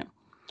description.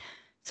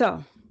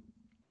 So,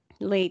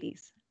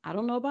 ladies, I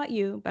don't know about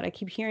you, but I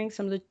keep hearing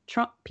some of the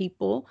Trump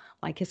people,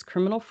 like his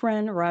criminal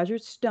friend Roger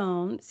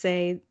Stone,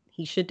 say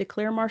he should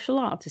declare martial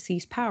law to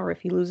seize power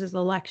if he loses the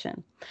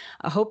election.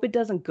 I hope it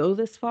doesn't go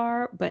this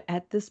far, but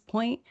at this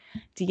point,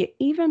 do you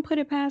even put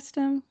it past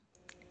him?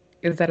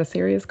 Is that a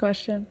serious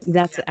question?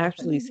 That's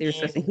actually a serious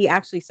question. He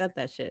actually said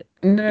that shit.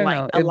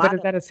 No. But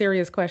is that a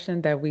serious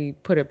question that we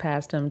put it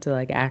past him to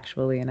like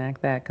actually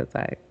enact that? Because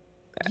I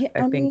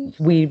think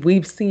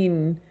we've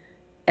seen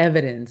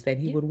evidence that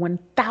he would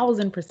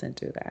 1000%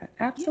 do that.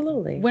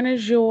 Absolutely. Yeah. When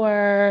is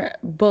your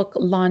book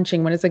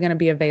launching? When is it going to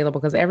be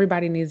available? Because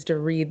everybody needs to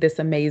read this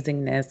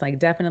amazingness. Like,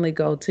 definitely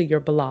go to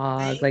your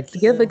blog.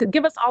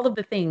 Give us all of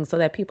the things so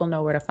that people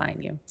know where to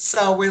find you.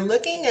 So we're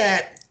looking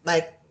at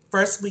like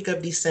first week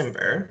of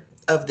December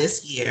of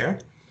this year.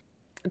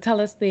 Tell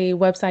us the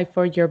website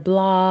for your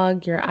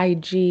blog, your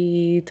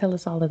IG. Tell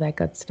us all of that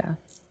good stuff.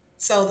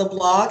 So the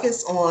blog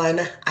is on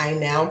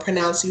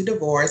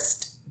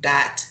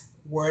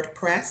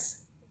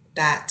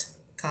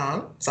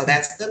INowPronounceYouDivorced.wordpress.com. So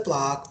that's the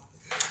blog.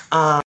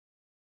 I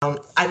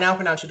Now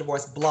Pronounce You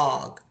Divorced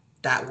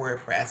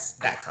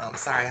blog.wordpress.com.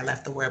 Sorry, I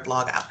left the word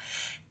blog out.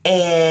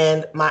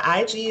 And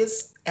my IG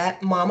is at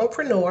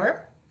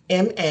Mamapreneur,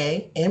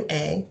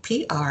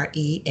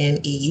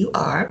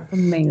 MAMAPRENEUR.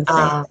 Amazing.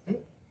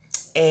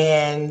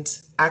 And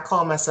I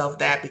call myself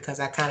that because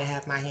I kind of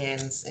have my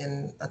hands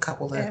in a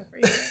couple of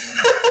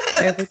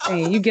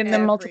everything. You getting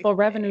them multiple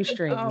revenue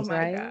streams,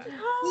 right? God.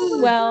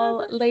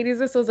 Well, ladies,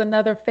 this was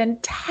another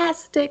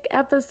fantastic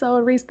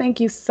episode. Reese,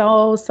 thank you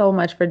so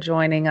much for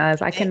joining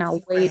us. I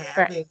cannot wait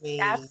for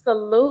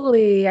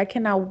absolutely. I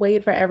cannot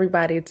wait for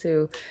everybody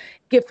to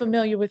get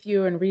familiar with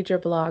you and read your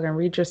blog and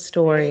read your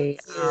story.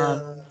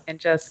 And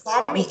just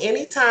call me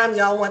anytime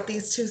y'all want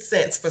these 2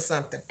 cents for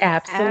something.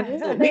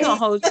 Absolutely. We're gonna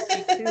hold you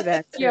to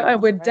that. Yeah,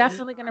 and we're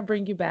definitely going to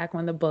bring you back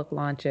when the book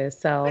launches.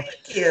 So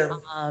Thank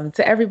you.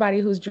 To everybody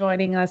who's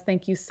joining us,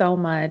 thank you so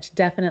much.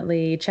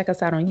 Definitely check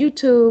us out on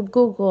YouTube,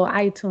 Google,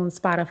 iTunes,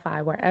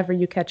 Spotify, wherever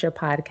you catch your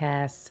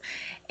podcasts.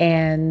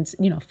 And,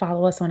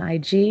 follow us on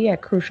IG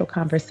at Crucial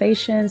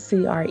Conversations,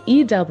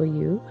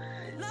 CREWCIAL.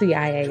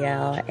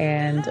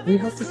 And we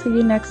hope to see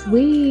you next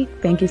week.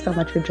 Thank you so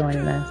much for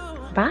joining us.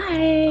 Bye.